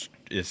 This is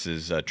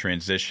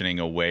transitioning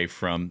away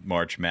from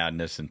March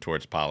Madness and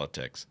towards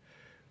politics.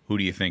 Who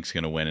do you think's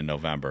going to win in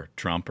November,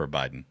 Trump or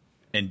Biden?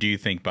 And do you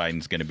think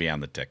Biden's going to be on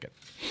the ticket?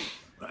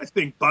 I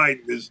think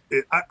Biden is.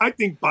 I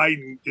think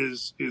Biden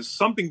is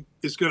something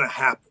is going to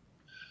happen.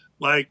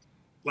 Like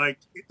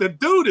the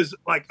dude is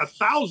like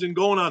 1,000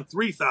 going on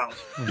 3,000.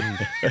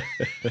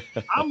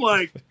 I'm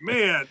like,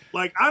 man,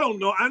 like I don't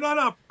know. I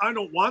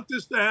don't want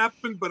this to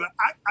happen, but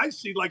I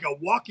see like a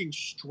walking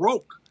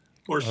stroke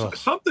or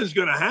something's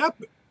going to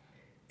happen.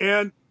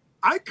 And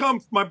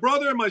my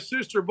brother and my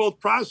sister are both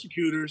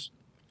prosecutors,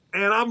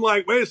 and I'm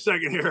like, wait a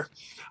second here.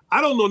 I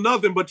don't know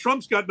nothing, but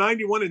Trump's got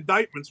 91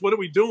 indictments. What are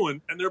we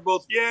doing? And they're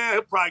both, yeah,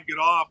 he'll probably get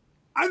off.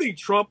 I think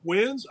Trump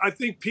wins. I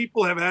think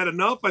people have had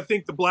enough. I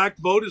think the black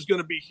vote is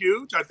going to be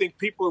huge. I think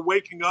people are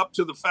waking up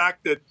to the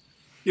fact that,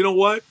 you know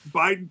what,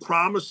 Biden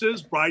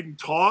promises, Biden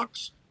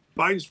talks,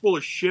 Biden's full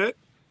of shit.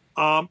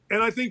 And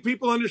I think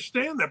people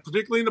understand that,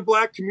 particularly in the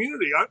black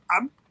community.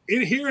 I'm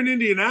here in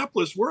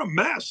Indianapolis, we're a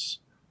mess.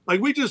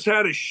 Like we just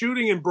had a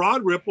shooting in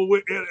Broad Ripple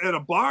at a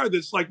bar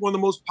that's like one of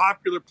the most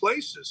popular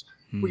places.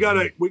 We got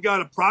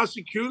a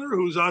prosecutor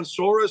who's on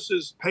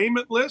Soros's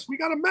payment list. We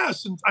got a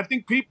mess, and I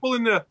think people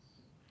in the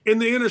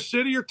inner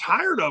city are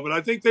tired of it.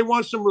 I think they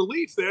want some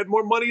relief. They had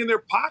more money in their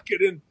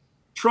pocket, and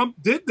Trump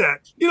did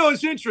that. You know,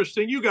 it's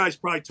interesting. You guys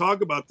probably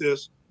talk about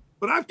this,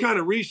 but I've kind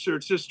of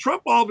researched this.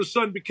 Trump all of a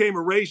sudden became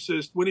a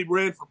racist when he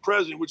ran for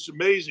president, which is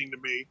amazing to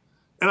me.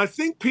 And I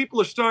think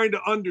people are starting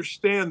to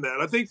understand that.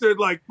 I think they're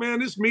like, man,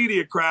 this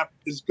media crap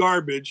is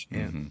garbage.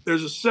 Yeah.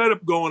 There's a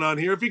setup going on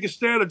here. If he can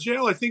stay out of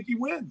jail, I think he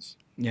wins.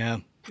 Yeah.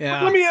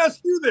 But let me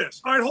ask you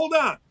this. All right, hold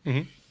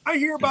on. I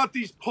hear about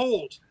these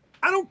polls.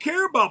 I don't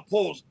care about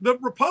polls. The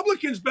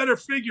Republicans better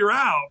figure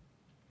out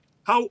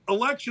how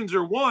elections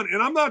are won.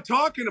 And I'm not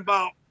talking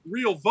about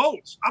real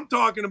votes. I'm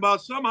talking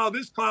about somehow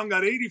this clown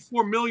got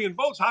 84 million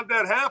votes. How'd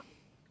that happen?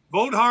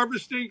 Vote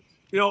harvesting,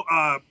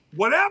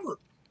 whatever.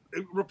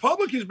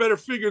 Republicans better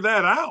figure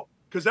that out,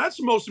 because that's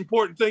the most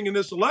important thing in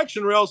this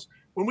election, or else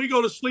when we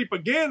go to sleep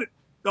again,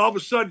 all of a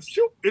sudden,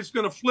 it's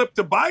going to flip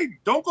to Biden.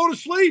 Don't go to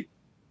sleep.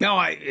 No,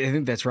 I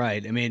think that's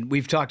right. I mean,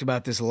 we've talked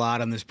about this a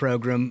lot on this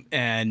program,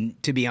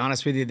 and to be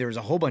honest with you, there was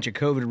a whole bunch of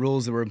COVID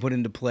rules that were put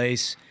into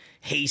place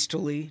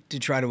hastily to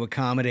try to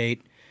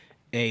accommodate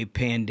a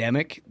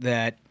pandemic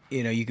that,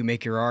 you can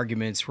make your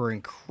arguments were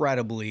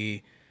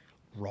incredibly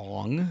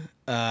wrong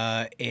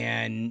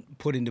and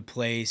put into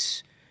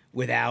place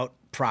without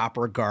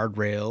proper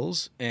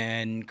guardrails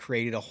and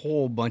created a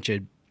whole bunch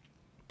of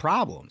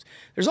problems.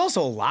 There's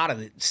also a lot of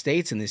the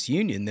states in this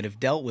union that have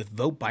dealt with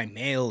vote by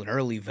mail and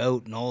early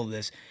vote and all of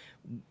this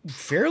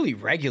fairly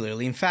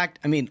regularly. In fact,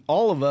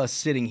 all of us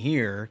sitting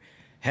here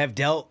have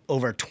dealt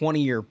over a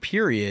 20-year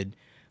period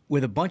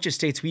with a bunch of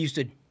states we used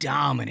to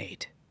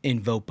dominate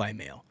in vote by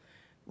mail.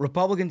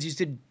 Republicans used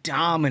to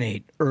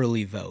dominate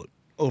early vote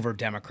over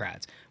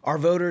Democrats. Our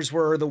voters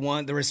were the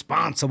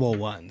responsible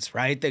ones,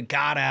 right? That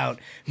got out,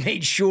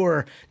 made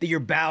sure that your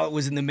ballot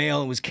was in the mail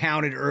and was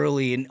counted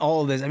early and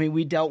all of this.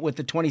 We dealt with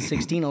the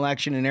 2016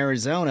 election in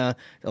Arizona,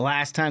 the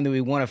last time that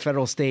we won a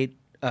federal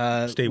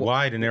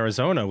statewide in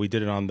Arizona. We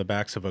did it on the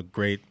backs of a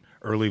great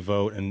early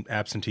vote and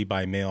absentee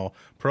by mail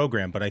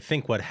program. But I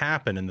think what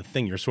happened, and the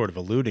thing you're sort of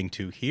alluding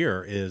to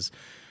here, is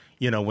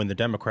when the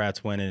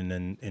Democrats went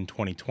in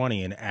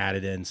 2020 and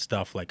added in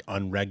stuff like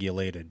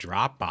unregulated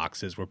drop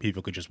boxes where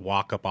people could just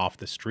walk up off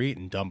the street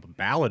and dump a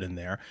ballot in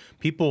there,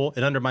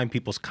 it undermined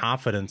people's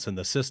confidence in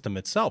the system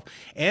itself.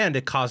 And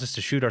it caused us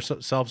to shoot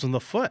ourselves in the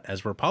foot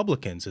as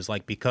Republicans,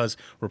 because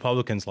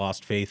Republicans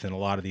lost faith in a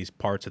lot of these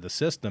parts of the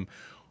system.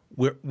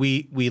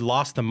 We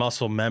lost the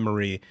muscle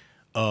memory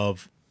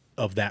of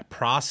that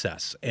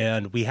process,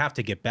 and we have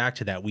to get back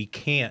to that. We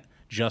can't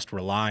just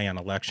rely on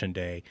Election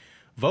Day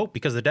vote,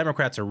 because the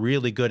Democrats are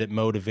really good at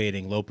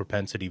motivating low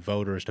propensity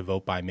voters to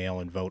vote by mail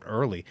and vote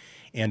early.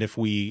 And if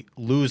we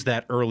lose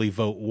that early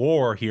vote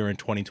war here in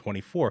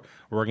 2024,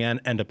 we're going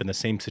to end up in the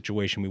same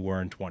situation we were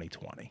in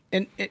 2020.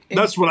 And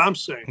that's what I'm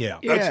saying. Yeah.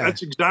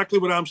 That's exactly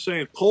what I'm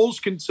saying.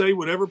 Polls can say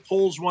whatever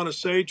polls want to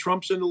say.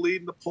 Trump's in the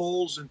lead in the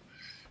polls. And,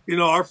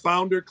 our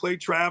founder, Clay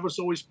Travis,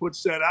 always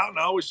puts that out. And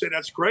I always say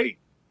that's great.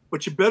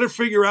 But you better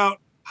figure out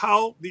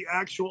how the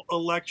actual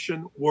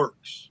election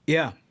works.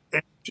 Yeah.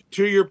 And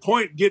to your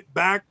point, get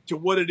back to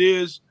what it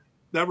is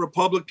that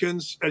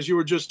Republicans, as you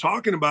were just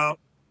talking about,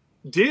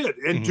 did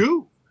and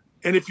do.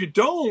 And if you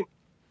don't,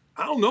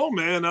 I don't know,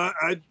 man.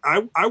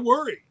 I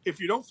worry. If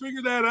you don't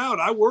figure that out,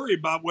 I worry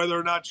about whether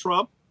or not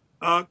Trump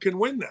can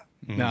win that.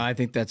 No, I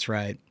think that's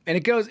right.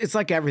 And it's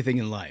like everything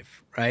in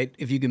life, right?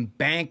 If you can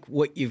bank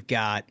what you've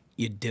got,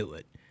 you do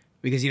it,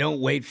 because you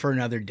don't wait for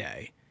another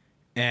day.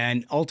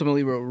 And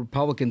ultimately what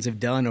Republicans have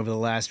done over the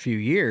last few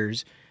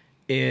years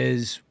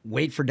is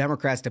wait for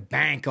Democrats to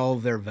bank all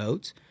of their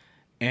votes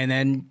and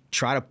then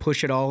try to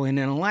push it all in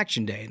an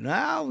election day.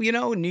 Now,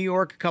 in New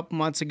York a couple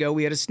months ago,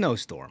 we had a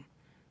snowstorm,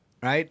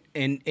 right?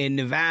 In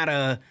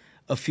Nevada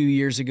a few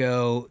years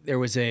ago, there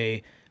was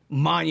a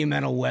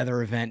monumental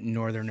weather event in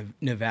northern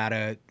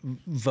Nevada,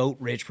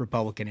 vote-rich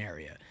Republican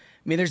area.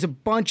 There's a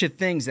bunch of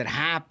things that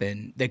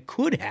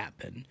could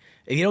happen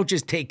if you don't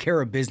just take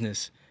care of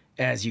business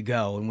as you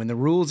go. And when the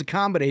rules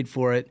accommodate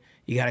for it,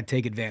 you got to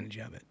take advantage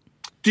of it.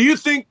 Do you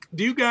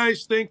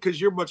guys think, because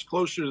you're much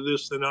closer to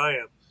this than I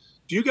am,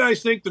 do you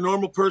guys think the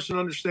normal person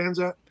understands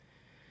that?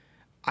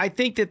 I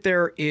think that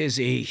there is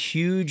a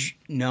huge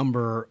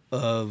number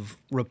of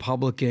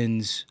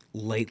Republicans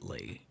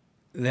lately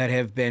that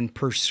have been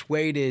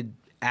persuaded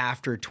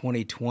after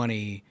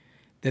 2020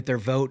 that their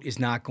vote is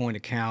not going to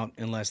count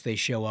unless they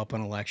show up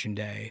on Election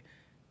Day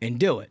and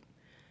do it.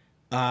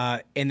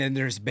 And then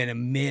there's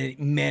been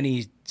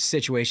many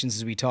situations,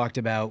 as we talked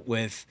about,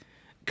 with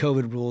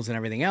COVID rules and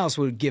everything else,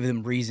 would give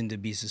them reason to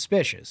be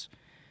suspicious.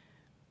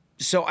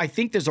 So I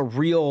think there's a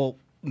real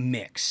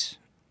mix,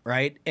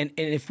 right? And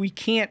if we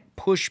can't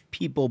push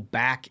people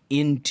back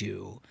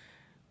into,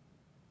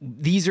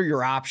 these are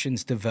your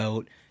options to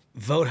vote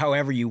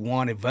however you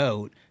want to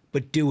vote,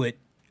 but do it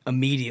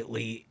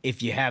immediately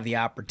if you have the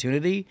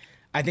opportunity,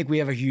 I think we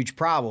have a huge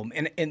problem.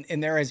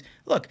 And there is,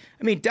 look,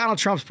 Donald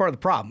Trump's part of the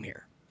problem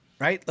here,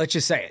 right? Let's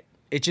just say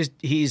it.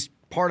 He's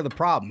part of the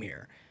problem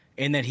here.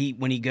 And that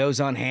when he goes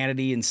on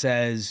Hannity and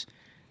says,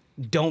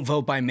 don't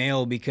vote by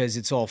mail because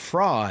it's all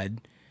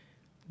fraud,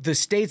 the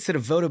states that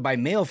have voted by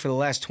mail for the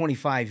last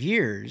 25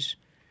 years,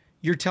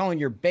 you're telling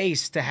your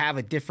base to have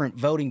a different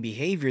voting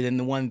behavior than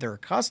the one they're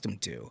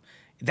accustomed to.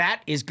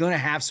 That is going to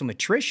have some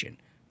attrition,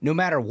 no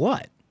matter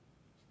what.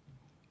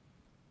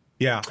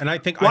 Yeah, and I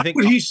think why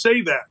would he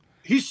say that?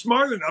 He's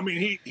smart enough.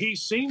 He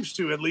seems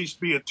to at least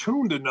be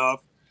attuned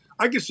enough.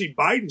 I can see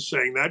Biden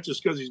saying that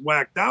just because he's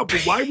whacked out.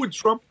 But why would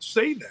Trump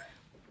say that?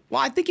 Well,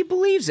 I think he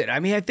believes it.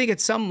 I think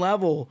at some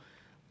level,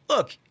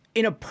 look,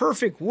 in a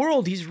perfect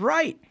world, he's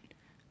right.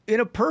 In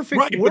a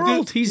perfect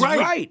world, he's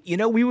right.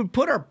 We would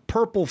put our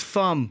purple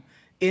thumb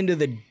into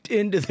the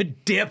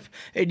dip,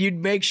 and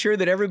you'd make sure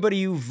that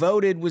everybody who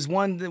voted was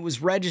one that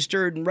was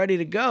registered and ready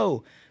to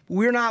go.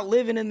 We're not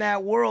living in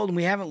that world, and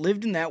we haven't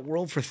lived in that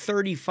world for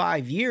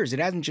 35 years. It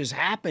hasn't just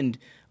happened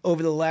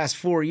over the last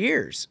 4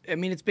 years.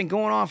 It's been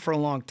going on for a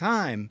long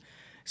time.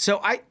 So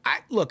I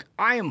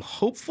am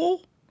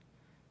hopeful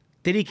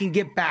that he can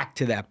get back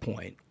to that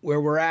point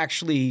where we're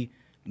actually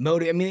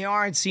motivated. The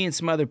RNC and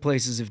some other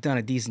places have done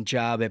a decent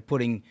job at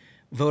putting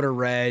voter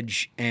reg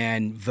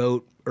and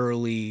vote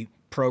early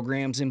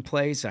programs in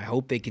place. I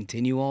hope they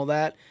continue all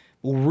that.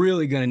 We're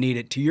really going to need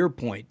it. To your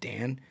point,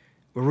 Dan,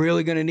 we're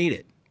really going to need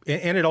it.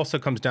 And it also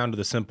comes down to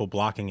the simple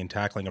blocking and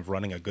tackling of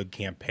running a good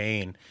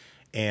campaign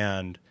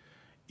and,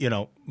 you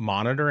know,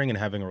 monitoring and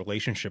having a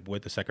relationship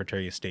with the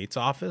Secretary of State's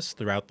office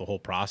throughout the whole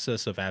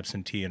process of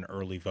absentee and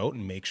early vote,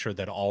 and make sure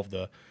that all of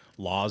the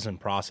laws and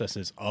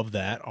processes of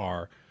that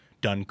are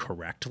done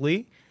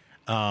correctly.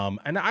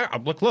 And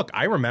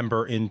I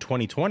remember in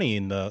 2020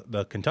 in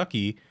the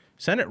Kentucky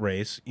Senate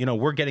race, you know,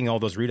 we're getting all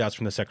those readouts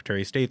from the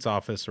Secretary of State's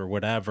office or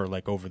whatever,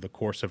 like over the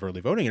course of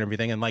early voting and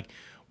everything. And like,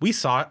 we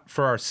saw it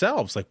for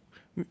ourselves. Like,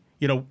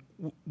 you know,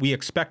 we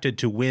expected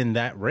to win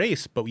that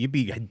race, but you'd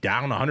be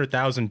down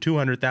 100,000,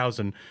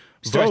 200,000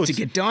 Starts votes. to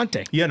get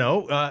daunting. You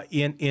know,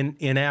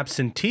 in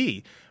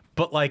absentee.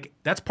 But like,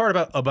 that's part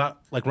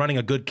about like running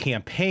a good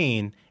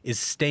campaign is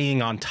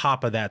staying on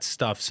top of that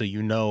stuff, so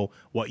you know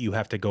what you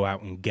have to go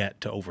out and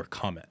get to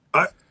overcome it.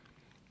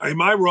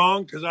 Am I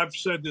wrong? Because I've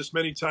said this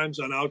many times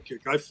on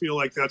Outkick. I feel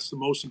like that's the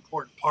most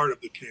important part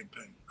of the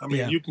campaign. I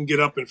mean, you can get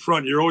up in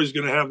front. You're always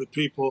going to have the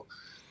people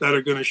that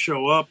are going to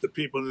show up, the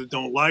people that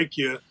don't like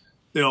you.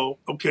 You know,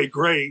 okay,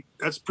 great.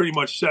 That's pretty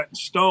much set in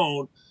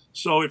stone.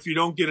 So if you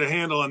don't get a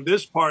handle on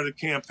this part of the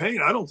campaign,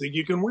 I don't think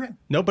you can win.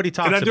 Nobody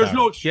talks about there's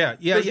no, it. Yeah.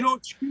 There's no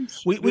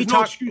excuse. There's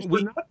no excuse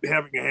for not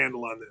having a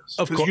handle on this.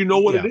 Because you know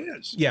what it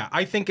is. Yeah,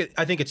 I think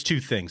it's two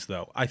things,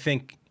 though. I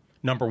think,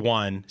 number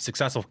one,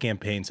 successful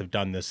campaigns have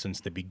done this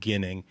since the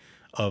beginning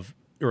of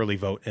early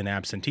vote and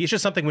absentee. It's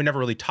just something we never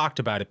really talked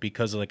about it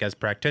because, like, as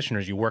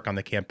practitioners, you work on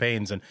the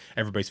campaigns and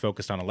everybody's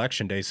focused on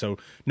election day. So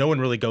no one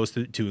really goes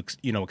to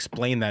you know,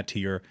 explain that to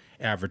your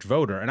average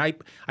voter. And I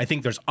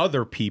think there's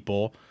other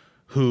people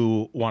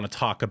who want to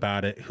talk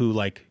about it who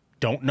like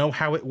don't know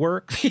how it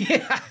works,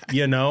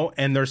 you know,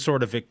 and they're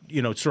sort of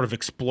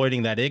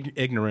exploiting that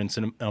ignorance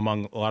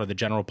among a lot of the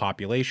general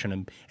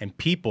population and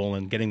people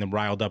and getting them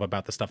riled up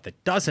about the stuff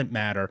that doesn't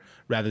matter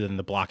rather than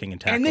the blocking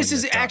and tackling. And this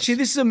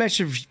is a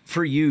message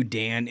for you,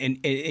 Dan,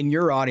 and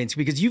your audience,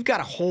 because you've got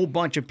a whole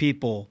bunch of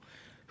people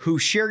who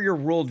share your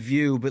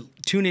worldview but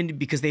tune in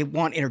because they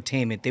want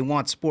entertainment, they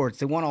want sports,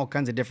 they want all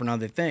kinds of different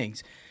other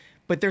things.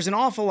 But there's an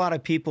awful lot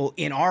of people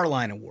in our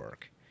line of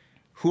work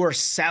who are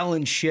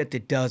selling shit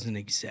that doesn't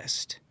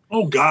exist.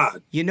 Oh,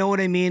 God. You know what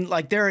I mean?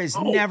 Like, there is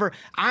never...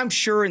 I'm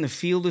sure in the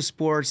field of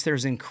sports,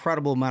 there's an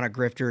incredible amount of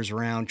grifters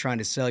around trying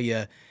to sell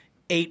you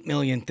 8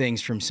 million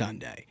things from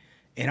Sunday.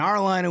 In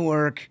our line of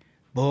work,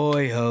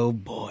 boy, oh,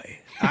 boy.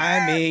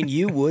 I mean,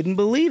 you wouldn't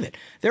believe it.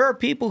 There are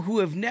people who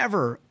have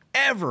never,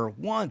 ever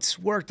once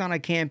worked on a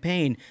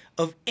campaign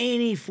of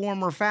any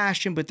form or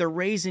fashion, but they're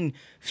raising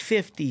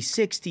 $50,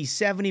 $60,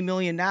 $70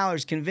 million,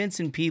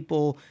 convincing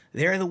people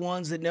they're the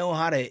ones that know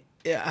how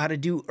to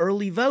do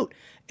early vote.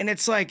 And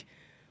it's like,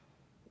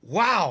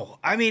 wow.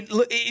 I mean,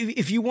 look,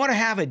 if you want to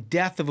have a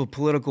death of a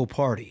political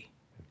party,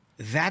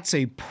 that's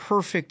a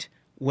perfect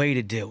way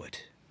to do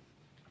it.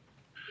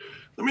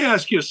 Let me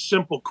ask you a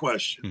simple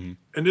question. Mm-hmm.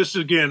 And this,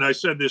 again, I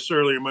said this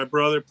earlier. My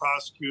brother,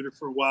 prosecutor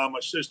for a while.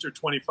 My sister,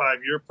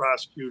 25-year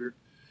prosecutor.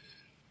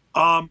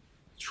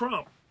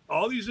 Trump,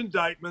 all these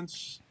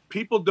indictments,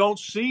 people don't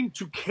seem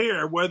to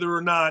care whether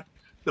or not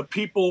the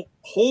people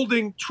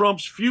holding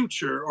Trump's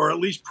future, or at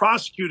least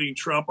prosecuting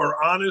Trump,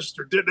 are honest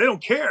or they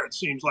don't care. It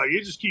seems like they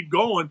just keep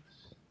going.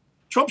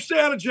 Trump stay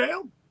out of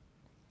jail?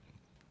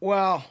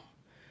 Well,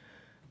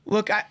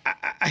 look,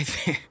 I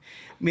think,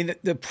 I mean,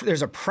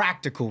 there's a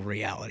practical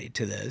reality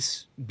to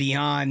this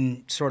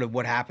beyond sort of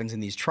what happens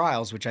in these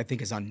trials, which I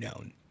think is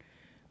unknown.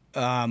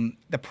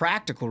 The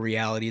practical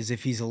reality is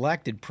if he's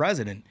elected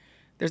president,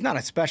 there's not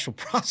a special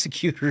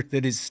prosecutor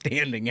that is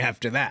standing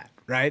after that.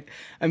 Right?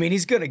 I mean,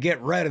 he's going to get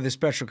rid of the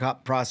special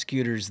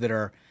prosecutors that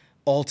are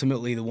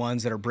ultimately the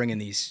ones that are bringing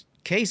these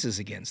cases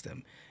against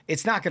him.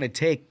 It's not going to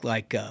take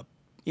like,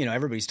 you know,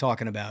 everybody's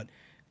talking about,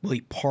 will he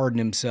pardon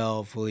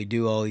himself? Will he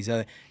do all these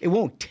other? It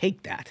won't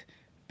take that,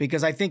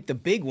 because I think the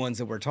big ones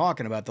that we're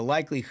talking about, the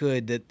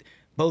likelihood that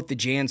both the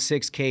Jan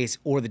 6 case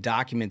or the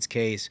documents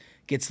case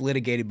gets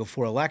litigated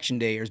before Election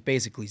Day is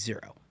basically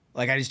zero.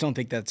 Like, I just don't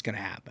think that's going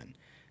to happen.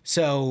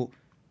 So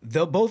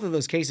both of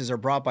those cases are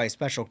brought by a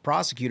special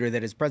prosecutor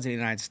that is president of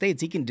the United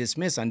States, he can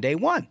dismiss on day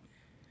one.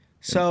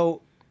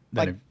 So,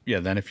 then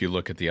if you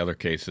look at the other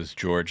cases,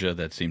 Georgia,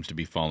 that seems to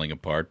be falling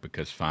apart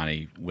because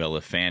Fannie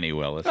Willis.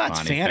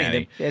 That's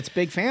Fannie. It's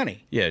Big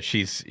Fannie. Yeah,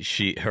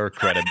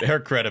 her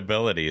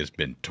credibility has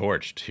been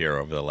torched here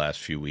over the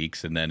last few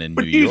weeks, and then in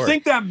New York. But do you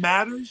think that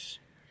matters?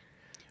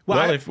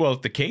 Well,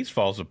 if the case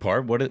falls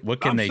apart, what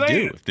can they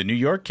do? If the New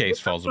York case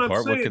falls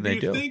apart, what can they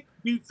do? Do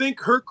you think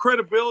her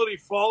credibility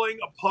falling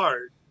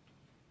apart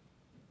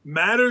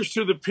matters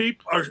to the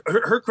people, or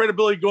her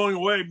credibility going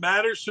away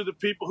matters to the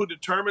people who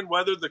determine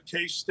whether the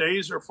case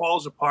stays or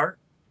falls apart?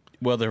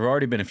 Well, there have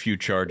already been a few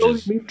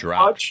charges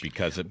dropped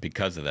because of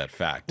that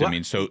fact. What? I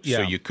mean, so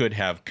you could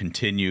have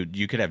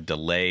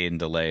delay and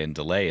delay and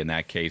delay in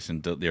that case,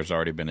 and there's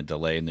already been a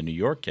delay in the New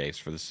York case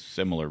for the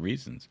similar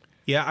reasons.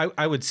 Yeah,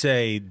 I would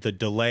say the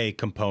delay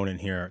component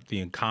here, the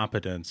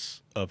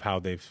incompetence of how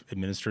they've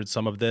administered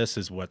some of this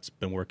is what's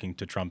been working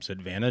to Trump's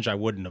advantage. I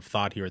wouldn't have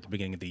thought here at the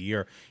beginning of the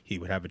year he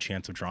would have a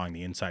chance of drawing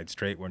the inside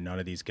straight where none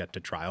of these get to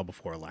trial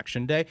before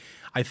Election Day.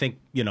 I think,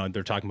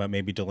 they're talking about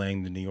maybe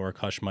delaying the New York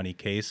hush money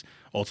case.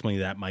 Ultimately,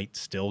 that might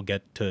still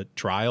get to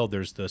trial.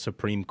 There's the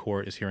Supreme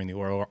Court is hearing the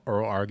oral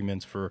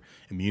arguments for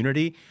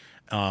immunity.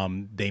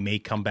 They may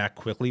come back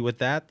quickly with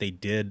that. They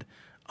did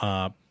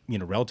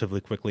relatively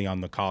quickly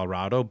on the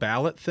Colorado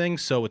ballot thing.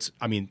 So it's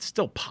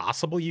still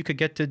possible you could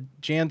get to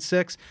Jan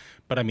 6,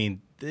 but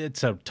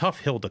it's a tough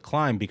hill to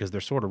climb because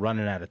they're sort of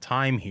running out of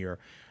time here.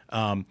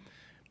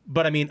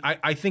 But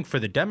I think for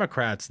the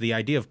Democrats, the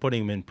idea of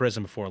putting them in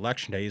prison before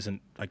Election Day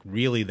isn't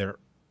really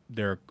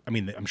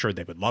I'm sure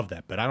they would love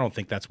that, but I don't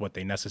think that's what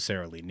they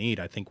necessarily need.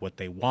 I think what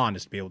they want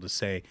is to be able to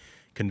say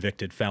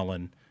convicted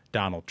felon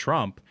Donald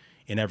Trump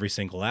in every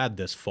single ad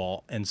this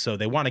fall. And so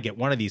they want to get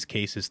one of these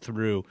cases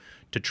through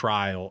to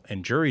trial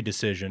and jury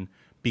decision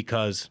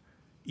because,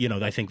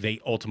 I think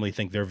they ultimately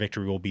think their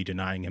victory will be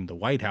denying him the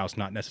White House,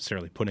 not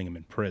necessarily putting him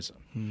in prison.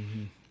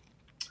 Mm-hmm.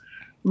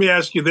 Let me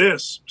ask you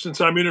this, since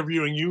I'm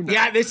interviewing you now.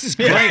 Yeah, this is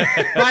great.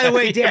 By the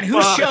way, Dan,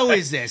 whose show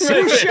is this?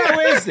 Whose show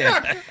is this?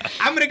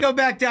 I'm going to go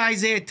back to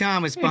Isaiah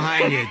Thomas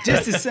behind you.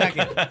 Just a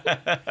second.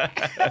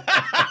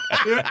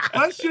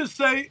 Let's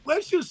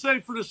just say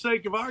for the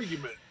sake of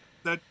argument,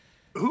 that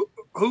who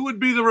would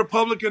be the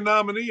Republican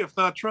nominee if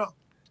not Trump?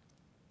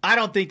 I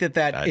don't think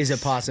that is a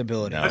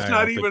possibility. That's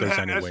not even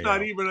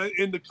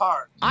in the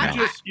cards. I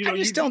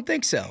just don't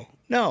think so.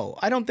 No,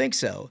 I don't think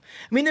so.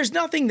 There's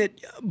nothing that,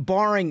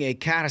 barring a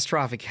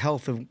catastrophic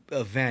health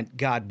event,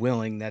 God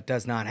willing, that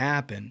does not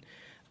happen.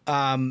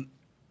 The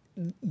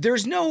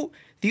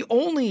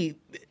only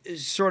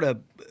sort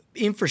of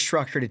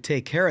infrastructure to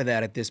take care of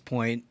that at this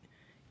point,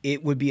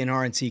 it would be an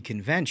RNC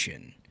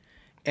convention.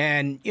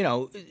 And,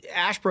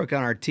 Ashbrook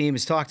on our team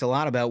has talked a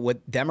lot about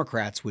what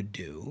Democrats would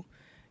do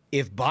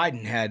if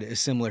Biden had a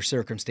similar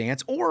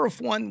circumstance, or if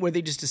one where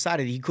they just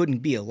decided he couldn't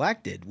be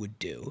elected would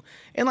do.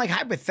 And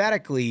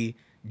hypothetically,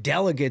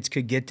 delegates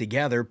could get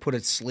together, put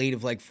a slate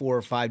of 4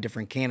 or 5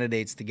 different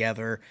candidates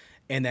together,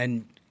 and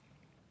then,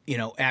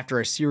 after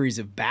a series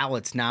of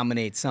ballots,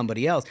 nominate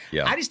somebody else.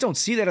 Yeah. I just don't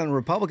see that on the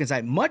Republican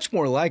side, much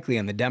more likely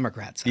on the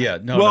Democrat side. Yeah,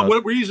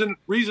 what reason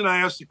I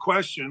asked the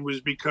question was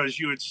because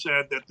you had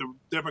said that the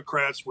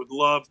Democrats would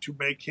love to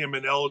make him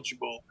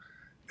ineligible.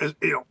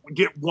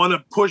 Get one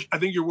of push. I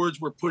think your words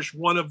were push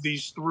one of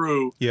these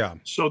through. Yeah.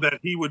 So that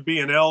he would be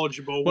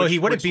ineligible. Well, he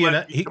wouldn't be,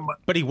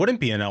 but he wouldn't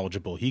be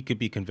ineligible. He could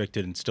be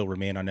convicted and still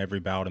remain on every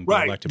ballot and be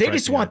elected. They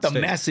just want the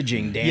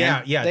messaging,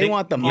 Dan. Yeah. They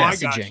want the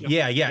messaging.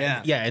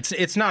 Yeah.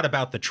 It's not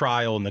about the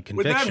trial and the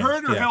conviction. Would that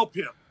hurt or help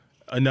him?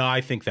 No,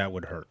 I think that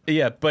would hurt.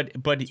 Yeah, but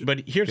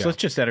here's let's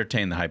just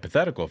entertain the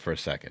hypothetical for a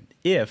second.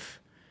 If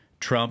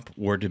Trump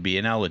were to be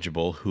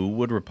ineligible, who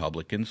would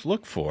Republicans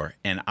look for?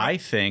 And I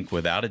think,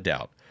 without a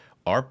doubt,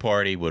 our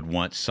party would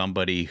want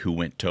somebody who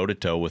went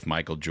toe-to-toe with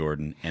Michael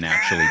Jordan and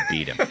actually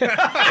beat him.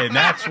 And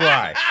that's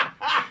why,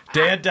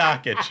 Dan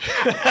Dakich,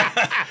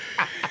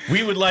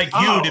 we would like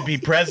you to be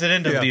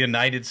president of the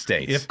United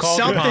States. If called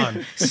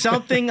upon.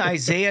 Something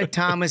Isaiah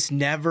Thomas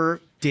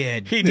never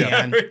did. He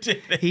never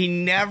did it. He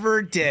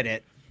never did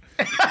it.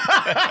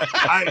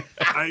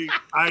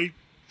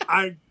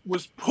 I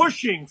was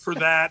pushing for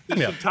that this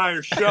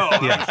entire show.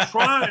 I was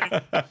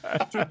trying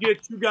to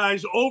get you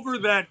guys over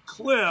that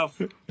cliff.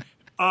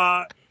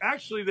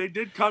 Actually, they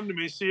did come to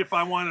me see if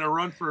I wanted to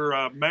run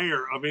for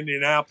mayor of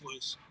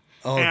Indianapolis.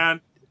 Oh, and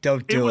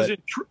don't do it. It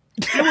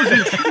was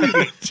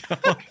intriguing.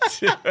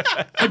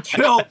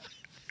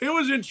 It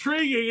was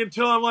intriguing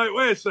until I'm like,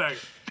 wait a second,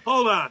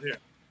 hold on here.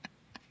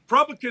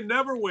 Republican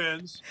never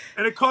wins,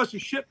 and it costs a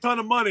shit ton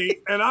of money,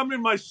 and I'm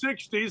in my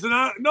 60s, and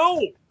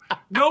no,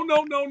 God,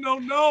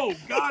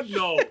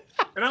 no.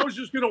 And I was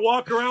just going to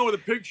walk around with a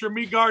picture of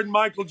me guarding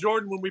Michael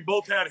Jordan when we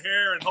both had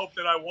hair and hope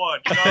that I won.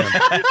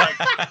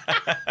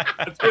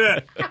 That's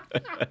it.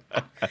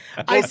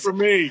 Vote for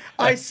me.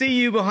 I see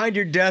you behind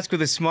your desk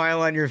with a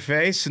smile on your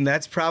face, and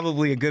that's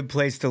probably a good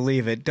place to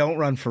leave it. Don't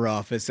run for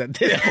office at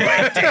this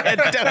point, Dan.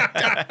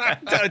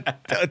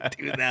 Don't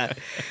do that.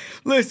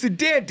 Listen,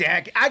 Dan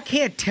Dak, I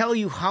can't tell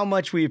you how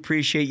much we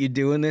appreciate you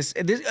doing this.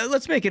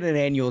 Let's make it an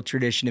annual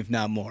tradition, if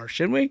not more,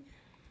 shouldn't we?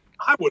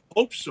 I would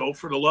hope so,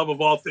 for the love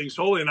of all things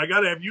holy. And I got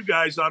to have you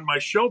guys on my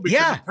show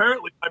because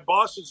apparently my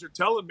bosses are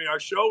telling me our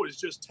show is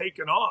just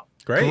taking off.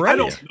 Great. I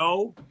don't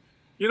know.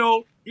 You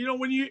know,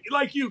 when you,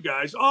 like you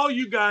guys, all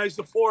you guys,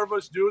 the 4 of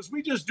us do is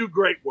we just do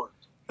great work.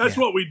 That's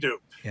what we do.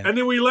 Yeah. And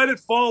then we let it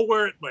fall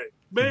where it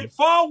may.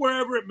 Fall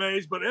wherever it may,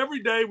 but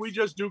every day we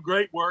just do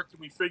great work and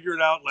we figure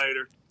it out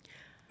later.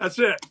 That's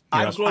it.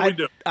 That's what we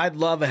do. I'd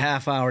love a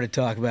half hour to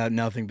talk about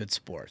nothing but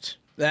sports.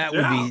 That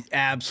would be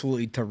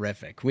absolutely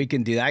terrific. We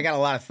can do that. I got a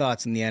lot of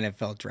thoughts in the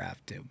NFL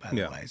draft, too, by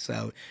the way.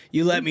 So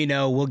you let me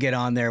know. We'll get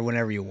on there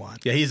whenever you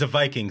want. Yeah, he's a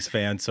Vikings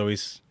fan, so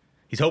he's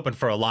hoping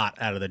for a lot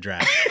out of the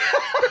draft.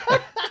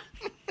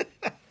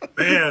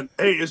 Man,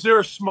 hey, is there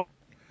a smarter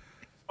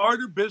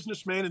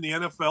businessman in the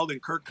NFL than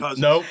Kirk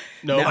Cousins? No.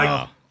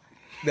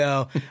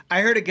 No.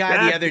 I heard a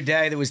guy the other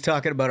day that was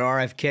talking about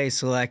RFK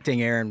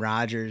selecting Aaron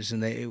Rodgers,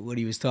 and what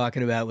he was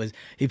talking about was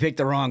he picked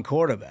the wrong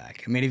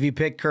quarterback. I mean, if you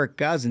pick Kirk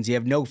Cousins, you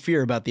have no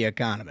fear about the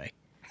economy.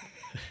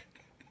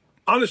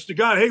 Honest to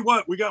God, hey,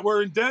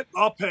 we're in debt?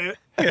 I'll pay it.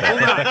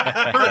 Hold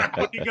on. Kurt,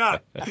 what you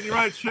got? Can you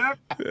write a check?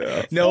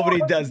 Yeah.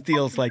 Nobody does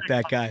deals like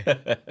that guy.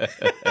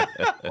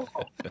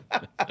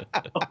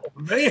 Oh,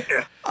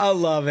 man. I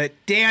love it.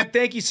 Dan,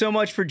 thank you so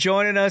much for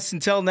joining us.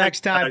 Until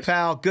next time,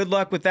 pal. Good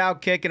luck with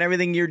Outkick and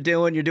everything you're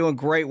doing. You're doing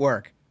great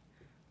work.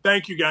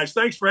 Thank you, guys.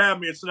 Thanks for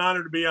having me. It's an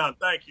honor to be on.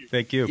 Thank you.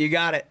 Thank you. You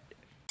got it.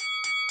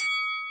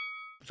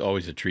 It's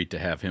always a treat to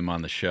have him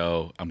on the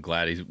show. I'm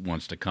glad he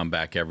wants to come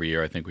back every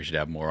year. I think we should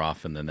have more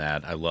often than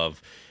that. I love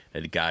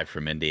a guy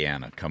from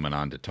Indiana coming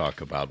on to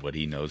talk about what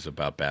he knows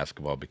about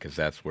basketball, because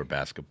that's where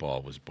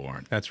basketball was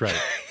born. That's right.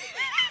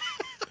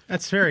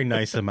 That's very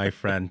nice of my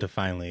friend to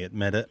finally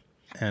admit it,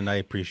 and I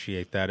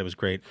appreciate that. It was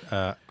great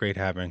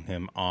having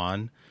him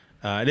on.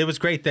 And it was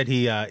great that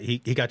he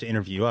got to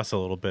interview us a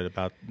little bit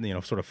about,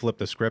 sort of flip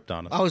the script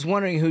on us. I was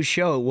wondering whose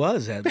show it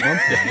was at one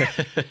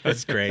point.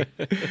 That's great.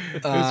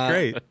 It was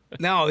great.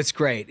 No, it's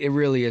great. It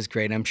really is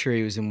great. I'm sure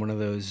he was in one of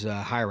those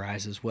high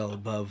rises well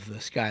above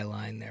the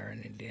skyline there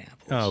in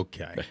Indianapolis.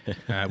 Okay.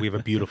 We have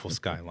a beautiful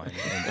skyline.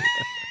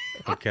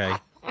 Okay.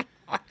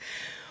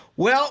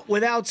 Well,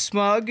 without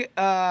Smug,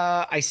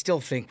 I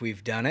still think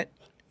we've done it.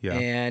 Yeah.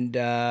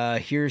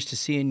 And here's to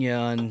seeing you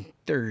on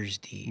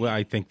Thursday. Well,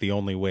 I think the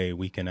only way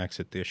we can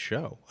exit this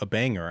show, a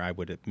banger, I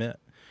would admit,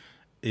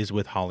 is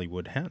with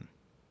Hollywood Hen.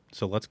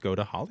 So let's go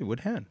to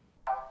Hollywood Hen.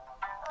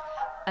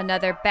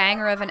 Another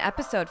banger of an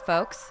episode,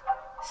 folks.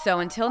 So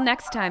until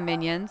next time,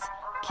 minions,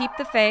 keep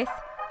the faith,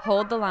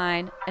 hold the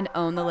line, and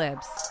own the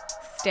libs.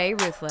 Stay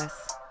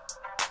ruthless.